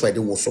side to try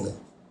the wosono.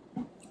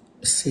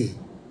 See,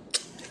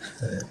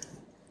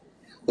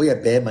 we a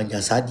bear man.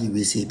 Yasadi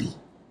we say be.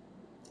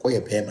 We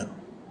a bear man.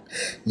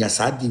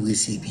 Yasadi we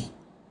say be.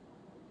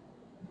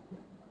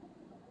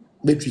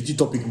 Me treaty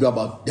topic be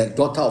about the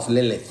daughter of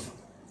Lilith.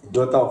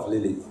 Daughter of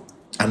Lilith.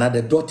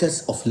 Another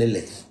daughters of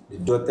Lilith. The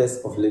daughters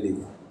of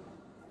Lilith.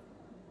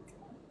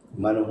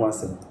 Man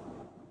Watson.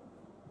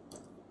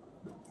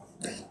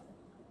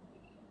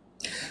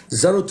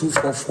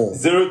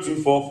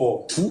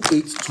 0244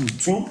 282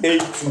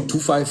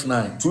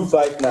 259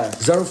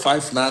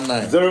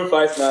 0599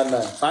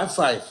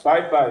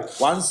 55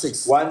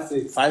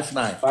 16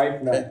 59.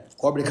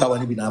 Kobre ka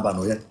wani bi na aba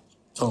no ye.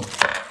 So,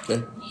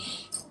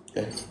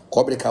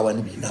 kobre ka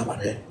wani bi na aba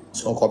no ye.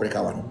 So kobre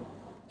ka wani.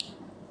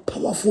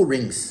 Powerful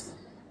rings.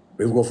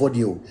 We go for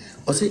you.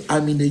 I say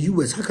I'm in the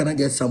US. How can I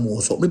get some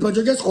more? So maybe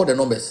just call the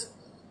numbers.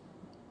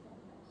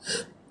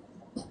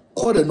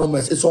 Call the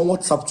numbers. It's on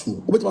WhatsApp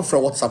too. Wait my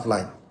friend WhatsApp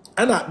line.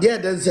 And there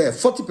then say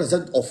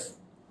 40% off.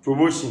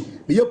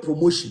 Promotion. Me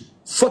promotion.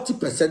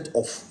 40%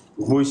 off.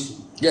 Promotion.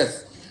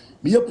 Yes.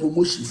 Me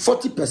promotion.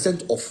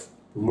 40% off.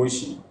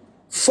 Promotion.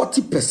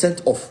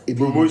 40% off.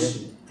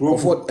 Promotion.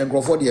 Promo. And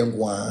go for the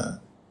Ngwa.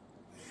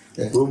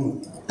 Promo.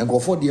 And go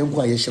for the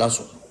Ngwa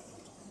Yeshlaso.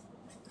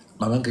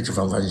 Mama get you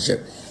from Vanishep.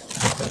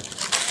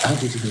 I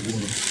get you the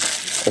woman.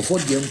 Go for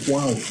the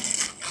Ngwa.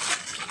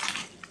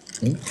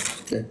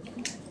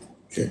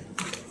 Okay.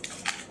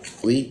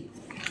 We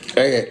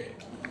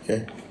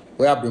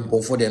have been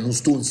born for the new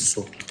stones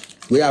so.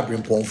 We have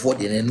been born for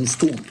the new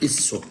stone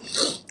is so.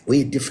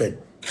 We different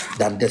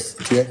than this.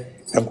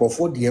 And go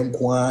for the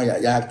Ngwa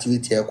ya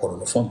activity here on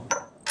the phone.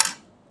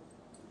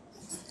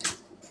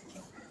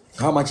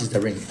 How much is the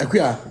ring?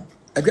 Akuya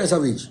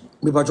Savage.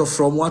 Me batch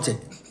from what?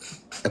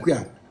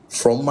 Akuya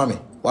from mommy.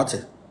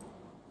 What?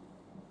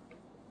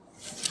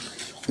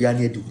 We are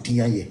near to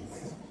dinner here.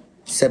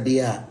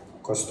 Sabia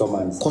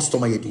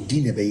customer ye do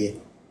dinner be ye.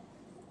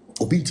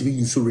 Obi to be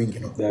you so ring, you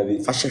know.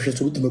 Fashion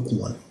so bit me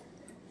kuma.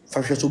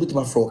 Fashion so bit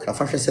my frog.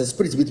 Fashion says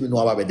spirit bit me no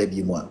aba be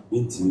be mo.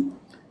 Intimate.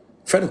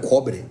 Friend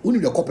cobre. Uni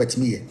the corporate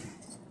me ye.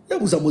 Ya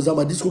buza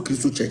mozama disco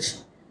Christo church.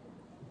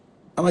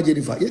 Ama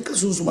Jennifer, ye ka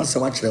so so ma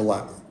sama kire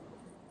wa.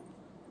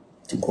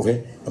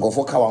 Tinkofe, go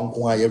for ka wan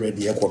ko aye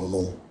ready e ko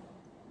no.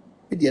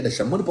 the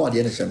edition, money power the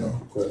edition.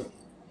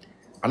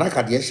 And I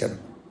can't the edition.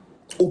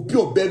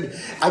 Oh, baby,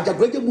 I got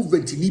great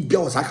movement in Libya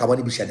was I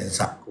can't be shedding,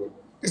 sir.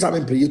 This I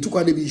mean, you took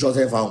on the beach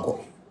yourself,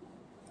 uncle.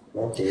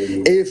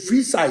 A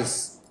free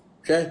size,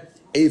 okay?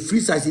 A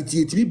free size,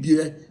 it be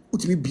beer,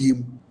 put me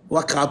beam,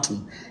 what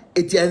cartoon.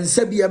 It and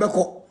Sebia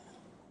Beko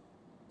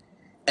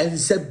and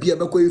Sebia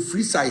Beko, a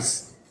free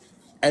size,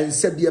 and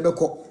Sebia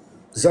Beko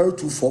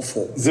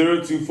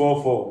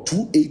 0244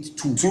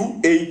 282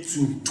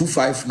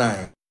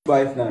 259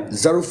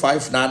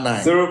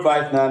 0599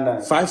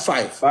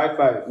 55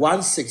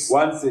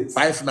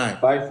 59.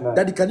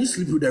 Daddy, can you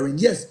sleep with the ring?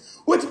 Yes.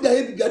 What if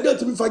they don't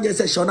to be for your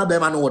session? I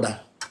bear an order.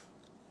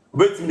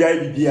 Wait in the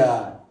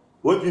idea.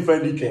 What we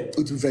find it?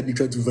 What you find it?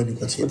 What you find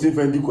it? What you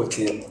find it?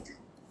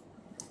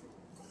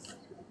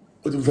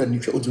 What you find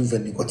it? What you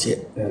find it? What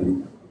you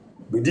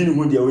we didn't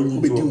want the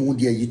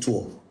only you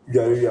to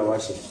you are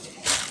watching.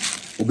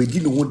 Obedi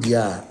no ho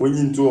dia when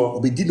you to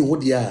obedi no ho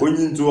dia when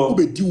you to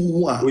obedi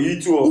wo a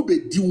you to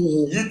obedi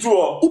wo you to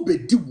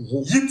obedi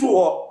wo you to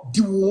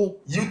di wo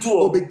you to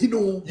obedi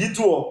no you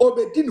to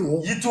obedi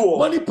no you to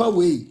money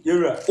power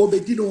yeah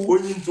obedi no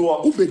when you to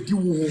obedi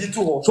wo you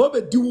to so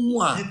obedi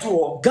wo a you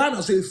to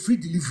Ghana say free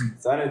delivery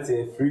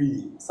sanity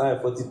free sign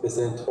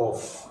 40%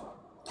 off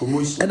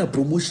promotion and a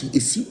promotion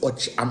is see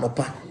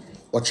anopa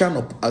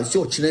anop I see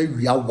ochina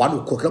wia 1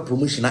 o'clock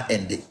promotion na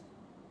end.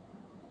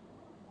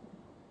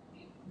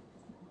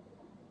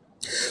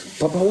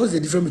 Papa, what's the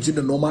difference between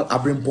the normal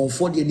Abrimpon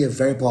 40 and a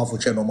very powerful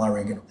chair normal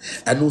ring? You know?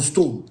 And no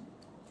stone.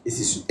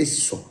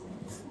 It's so.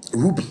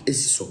 Ruby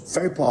is so.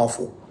 Very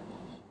powerful.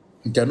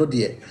 I know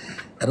the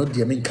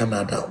in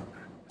Canada.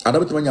 I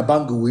don't want your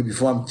bangle way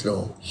before I'm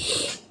through.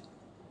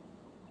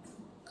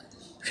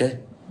 Okay?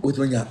 With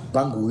when your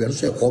bangle, we are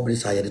so a cobra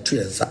side the tree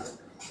and sa.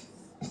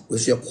 We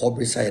see a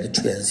cobra side the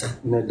tree and sa.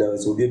 No,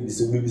 so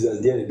babies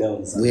as dear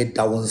down. Wait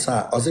down,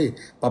 sir. I say,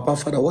 Papa,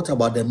 Father, what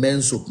about the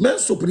men's soap?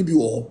 Men's soap will be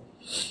all.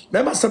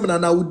 Remember something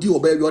now would do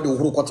obey your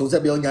whole quarter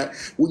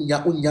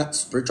unya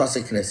spiritual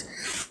sickness.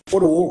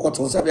 For the whole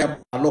quarter was a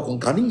local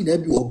canning in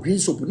every or green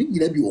soap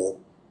in every all.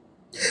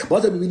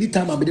 But we need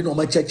time I didn't know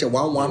my church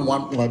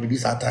 111 will be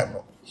this time.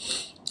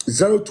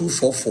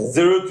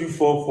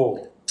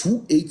 0244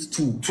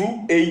 282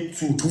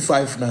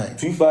 259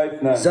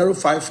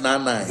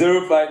 0599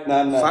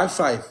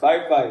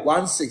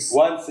 55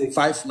 16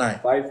 59.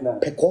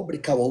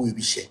 Pecobrica will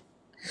be share.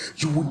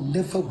 You will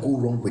never go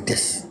wrong with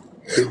this.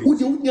 Would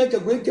you need a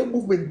great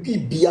movement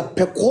be a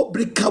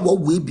pecobrica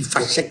will be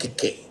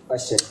fashekeke?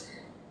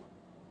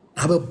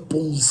 Have a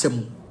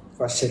bonsem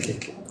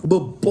fashekeke.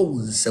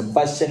 Bonsem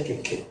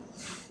fashekeke.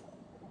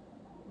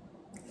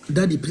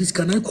 Daddy, please,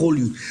 can I call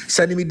you?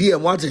 Send me DM.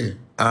 What?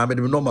 Made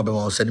me know my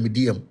bema. Send me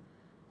DM.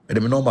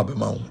 Made me know my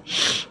bema.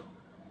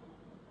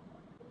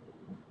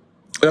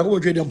 I go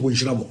trade them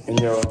position.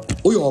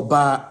 Oh, you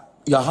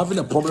are having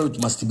a problem with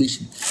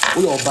masturbation.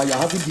 Oh, you are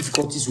having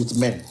difficulties with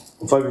men.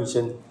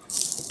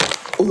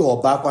 Oh, you are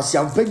because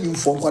I'm paying you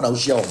for what I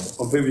share.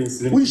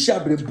 We shall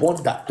bring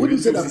bond that. When you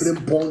say that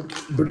bring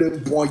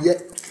bond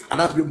yet,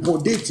 and I bring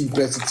bond dating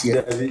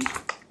question.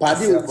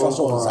 Party with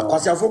façon ça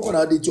parce qu'il faut qu'on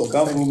a des tios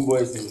come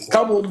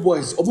on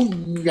boys obu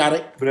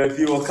nyare bref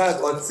you can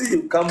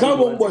see come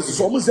on boys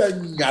so mo say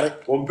nyare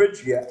on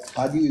petria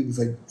party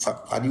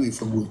with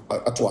from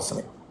ato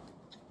aseme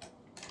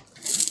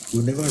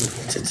you never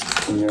regret it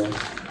yeah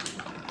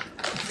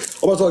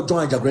also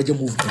join the graduate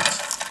movement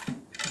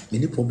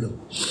many problem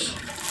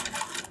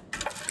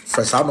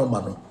first I no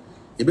man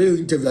e be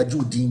interview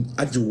aju din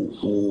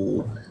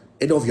aju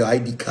any of your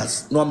ID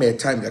cards no me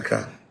time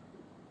gakra.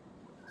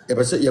 My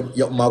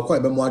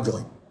quite more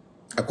join.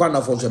 I can't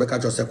afford to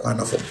catch yourself.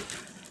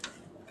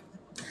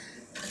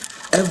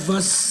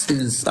 Ever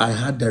since I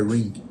had the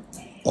ring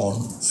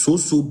on, so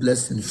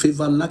blessed in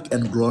favor, luck,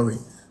 and glory.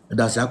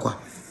 That's Aqua.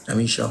 I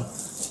mean, sure.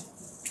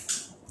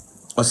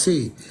 I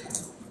say,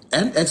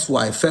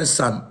 NXY, first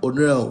son,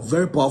 O'Neill,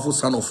 very powerful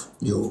son of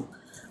you.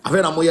 I've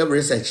had a more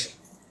research.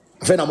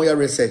 But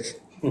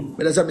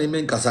that's a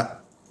main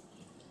casa.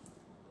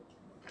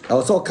 I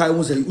was all kind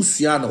of say,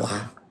 Usiano,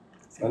 ha.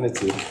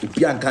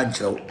 Pian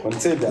cancho,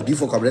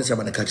 before Cabrera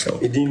and a catcher.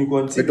 It didn't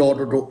go to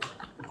do.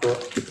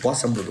 It was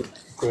some do.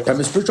 I'm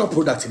a spiritual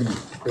product in me.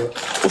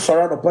 Oh,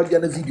 sorry, upon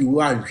the video,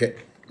 one check,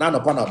 none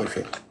upon our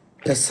check.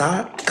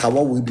 Pesa,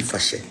 Kawa will be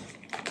fashion.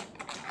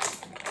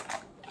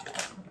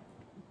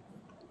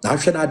 Now,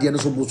 should I the end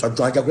of the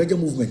join a greater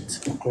movement?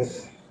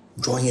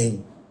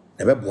 Join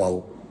never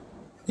wow.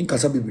 In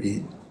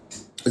Casabi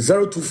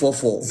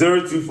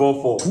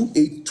 0244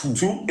 282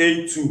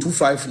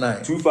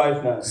 259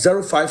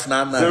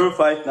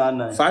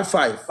 0599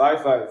 55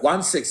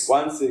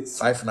 16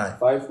 59.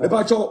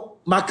 About your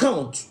my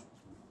account,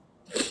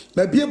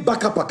 maybe a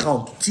backup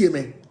account,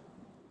 TMA.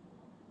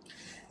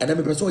 And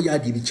then I saw ya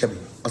DB Chemi.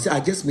 I said, I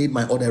just made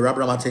my order,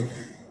 Rabramate.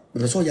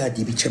 I saw ya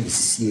DB Chemi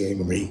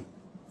CCA.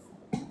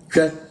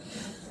 Okay,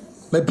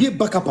 maybe a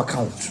backup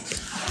account.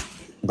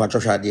 But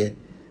your idea.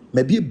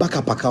 Maybe a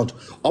backup account.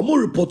 Or more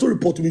report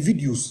to me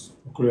videos.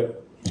 Correct.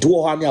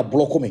 Do honey a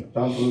block me.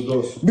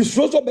 Be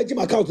slow so make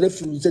my account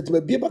reference set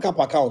to be backup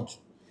account.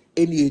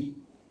 Any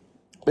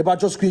paper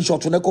just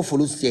screenshot to neko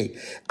follow say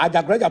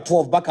Ajagraja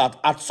 12 backup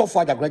at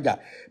software Ajagraja.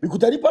 We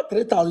could have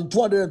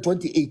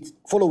 3,228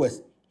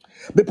 followers.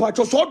 Me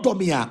pacho so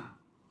domia.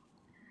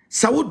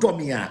 Sawo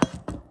domia.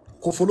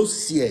 Ko follow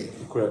see.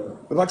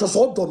 Me pacho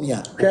so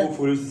domia.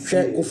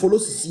 Ko follow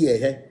see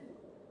he.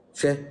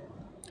 She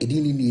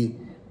edini ni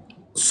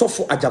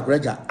software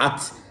Ajagraja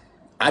at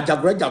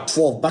Ajagraja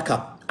 12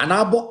 backup. And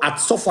abo at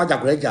software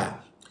Ajagraja.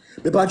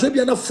 Me pacho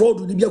bi na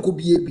fraud ni bi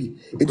akobi ebi.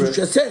 It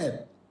is say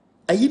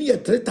I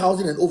need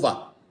 3,000 and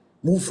over.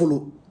 Move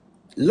follow.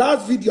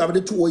 Last video I'm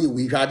the 2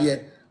 away.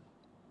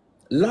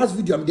 Last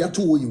video I'm there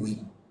 2 away.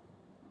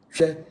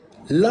 Share.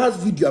 Last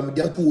video I'm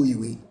there 2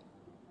 away.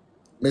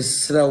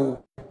 Miss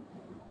Rao.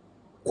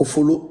 Ko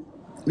follow.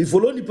 Me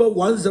follow nipa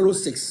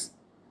 106.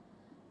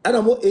 And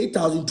I'm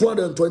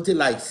 8,220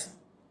 likes.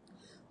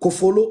 Ko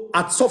follow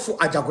at Sofu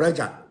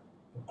Ajagraja.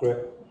 Okay.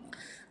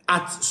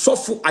 At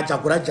Sofu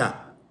Ajagraja.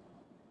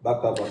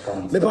 Backup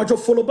account. Me pacho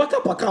follow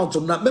backup account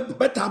na me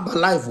better ba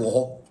live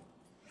wo.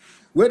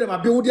 Where them a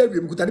build there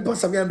we could have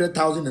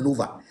 700,000 and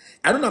over.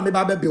 I don't know me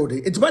ba build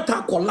it. It's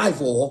better call live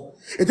wo.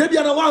 It be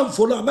na one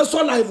follow. Me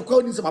so live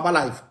call ni se baba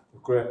live.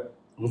 Okay.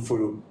 No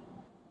follow.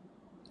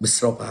 Me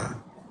sropa.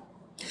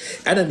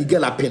 And then the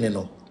girl a penny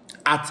no.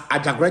 At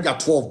Ajagraja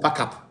 12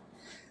 backup.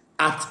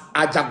 At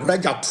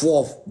Ajagraja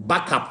 12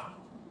 backup.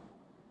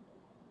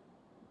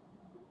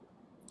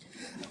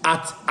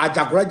 At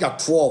Ajagraja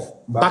 12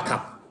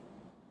 backup.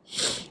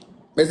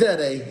 Is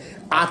there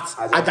at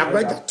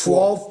Ajagraja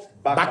 12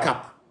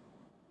 backup?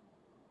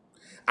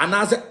 And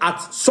as at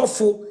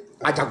Sofo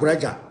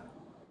Ajagraja.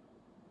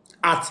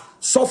 At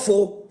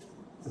Sofo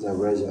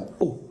Ajagraja.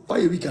 Oh, why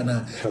you weak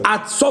now?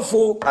 At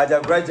Sofo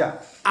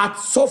Ajagraja. At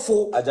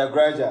Sofo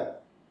Ajagraja.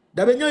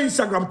 There be your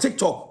Instagram,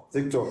 TikTok.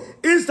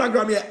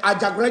 Instagram here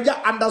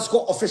Ajagraja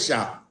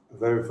 _official.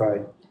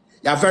 Verified.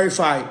 Yeah,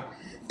 verified.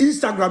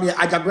 Instagram here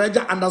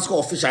Ajagraja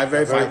 _official.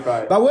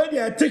 Verified. But when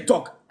you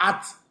TikTok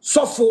at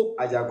Sofo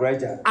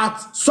Ajagraja. At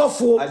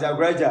Sofo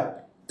Ajagraja.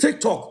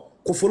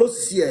 TikTok. Go follow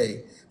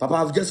CCA. Papa,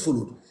 I've just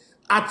followed.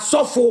 At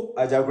Sofo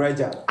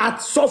Ajagraja. At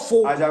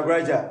Sofo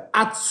Ajagraja.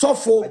 At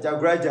Sofo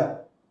Ajagraja.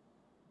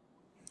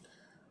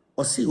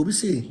 Or see, Obi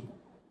say,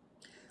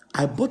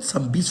 I bought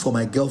some beads for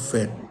my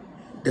girlfriend.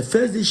 The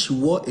first day she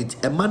wore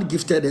it, a man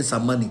gifted her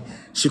some money.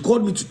 She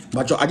called me to,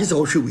 but I just said,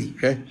 oh, she we,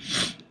 okay?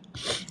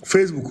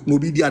 Facebook, no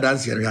be there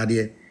dance here.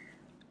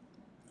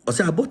 I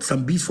said, I bought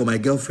some beads for my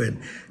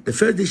girlfriend. The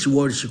first day she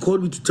wore it, she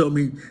called me to tell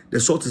me the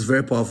salt is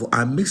very powerful.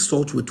 I mix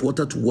salt with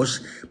water to wash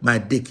my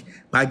dick.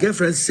 My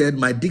girlfriend said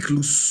my dick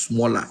looks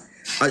smaller,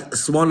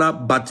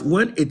 but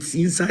when it's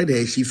inside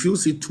her, she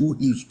feels it too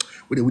huge.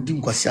 When they would do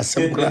what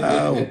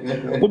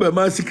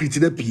my secret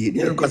in the PA,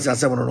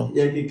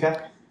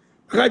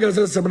 I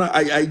just said,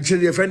 I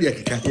chill your friend,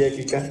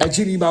 I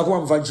chill him back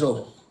one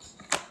function.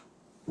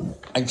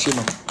 And chill,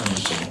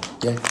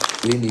 yeah,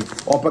 we need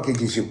all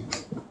packages.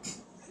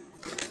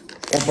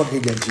 All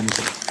packages,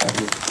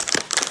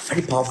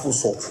 very powerful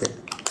software.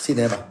 See,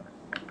 never.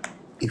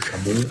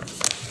 If you're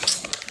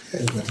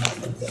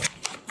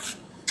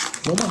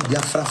no man be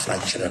a fry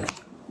children.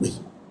 We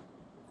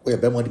are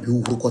better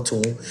people who got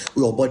on,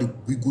 we are body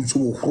we good so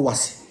who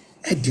was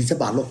a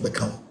disable lock the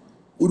count.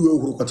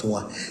 Who got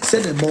one?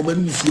 Send a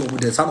moment you see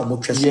with the son of more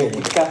treasure.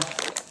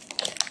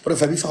 But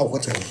if I be found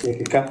what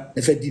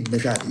if I did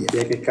make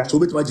idea, so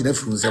bit imagine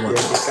influence.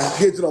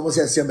 Get to almost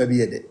a semi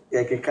beard.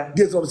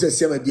 Get to almost a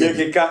semi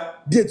beard.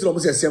 Get to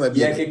almost a semi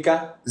beard.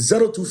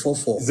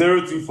 0244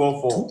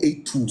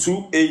 282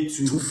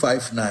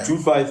 259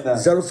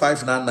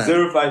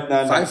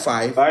 0599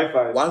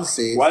 55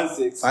 16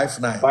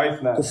 59.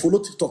 Go follow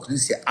TikTok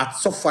this year at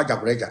Sofa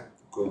Jabrega.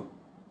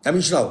 I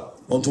mean, now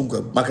on to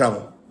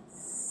Macramo.